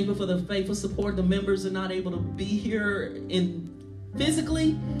 We thank you for the faithful support. The members are not able to be here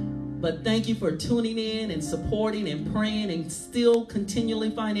physically, but thank you for tuning in and supporting and praying and still continually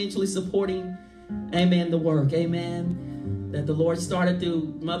financially supporting, amen, the work. Amen. That the Lord started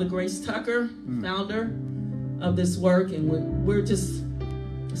through Mother Grace Tucker, founder of this work. And we're just,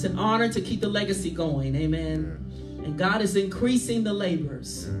 it's an honor to keep the legacy going. Amen. Yes. And God is increasing the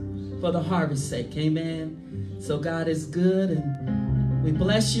laborers for the harvest's sake. Amen. So God is good, and we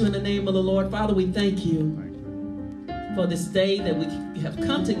bless you in the name of the Lord. Father, we thank you for this day that we have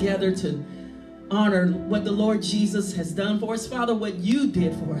come together to honor what the Lord Jesus has done for us. Father, what you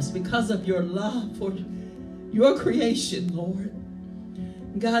did for us because of your love for your creation, Lord.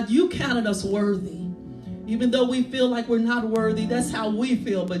 God, you counted us worthy. Even though we feel like we're not worthy, that's how we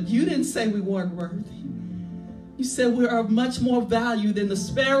feel. But you didn't say we weren't worthy. You said we are much more value than the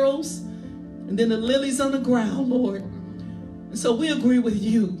sparrows and than the lilies on the ground, Lord. And so we agree with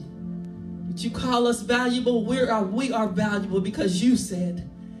you that you call us valuable. We are valuable because you said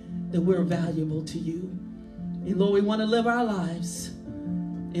that we're valuable to you. And Lord, we want to live our lives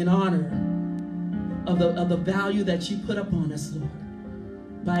in honor of the value that you put upon us, Lord.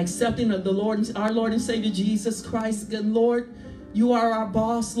 By accepting the Lord, our Lord and Savior Jesus Christ. Good Lord, you are our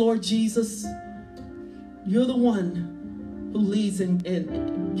boss, Lord Jesus. You're the one who leads, and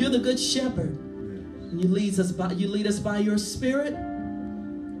you're the good shepherd. And you lead us by your Spirit,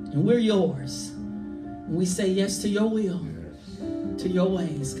 and we're yours. And we say yes to your will, to your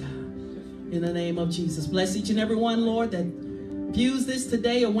ways, God. In the name of Jesus. Bless each and every one, Lord, that views this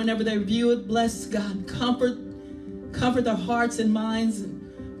today or whenever they view it. Bless, God. Comfort their hearts and minds and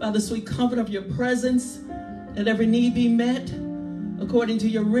by the sweet comfort of your presence. Let every need be met according to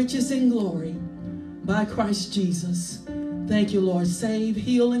your riches in glory by Christ Jesus. Thank you, Lord. Save,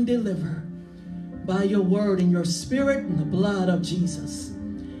 heal, and deliver by your word and your Spirit and the blood of Jesus.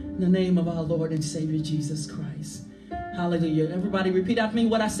 In the name of our Lord and Savior Jesus Christ. Hallelujah. Everybody repeat after me.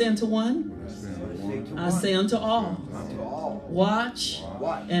 What I say unto one, I say unto all. Watch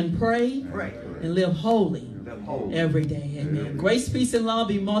and pray and live holy every day. Amen. Grace, peace, and love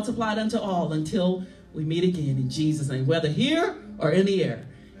be multiplied unto all until we meet again in Jesus' name, whether here or in the air.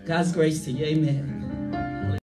 God's grace to you. Amen.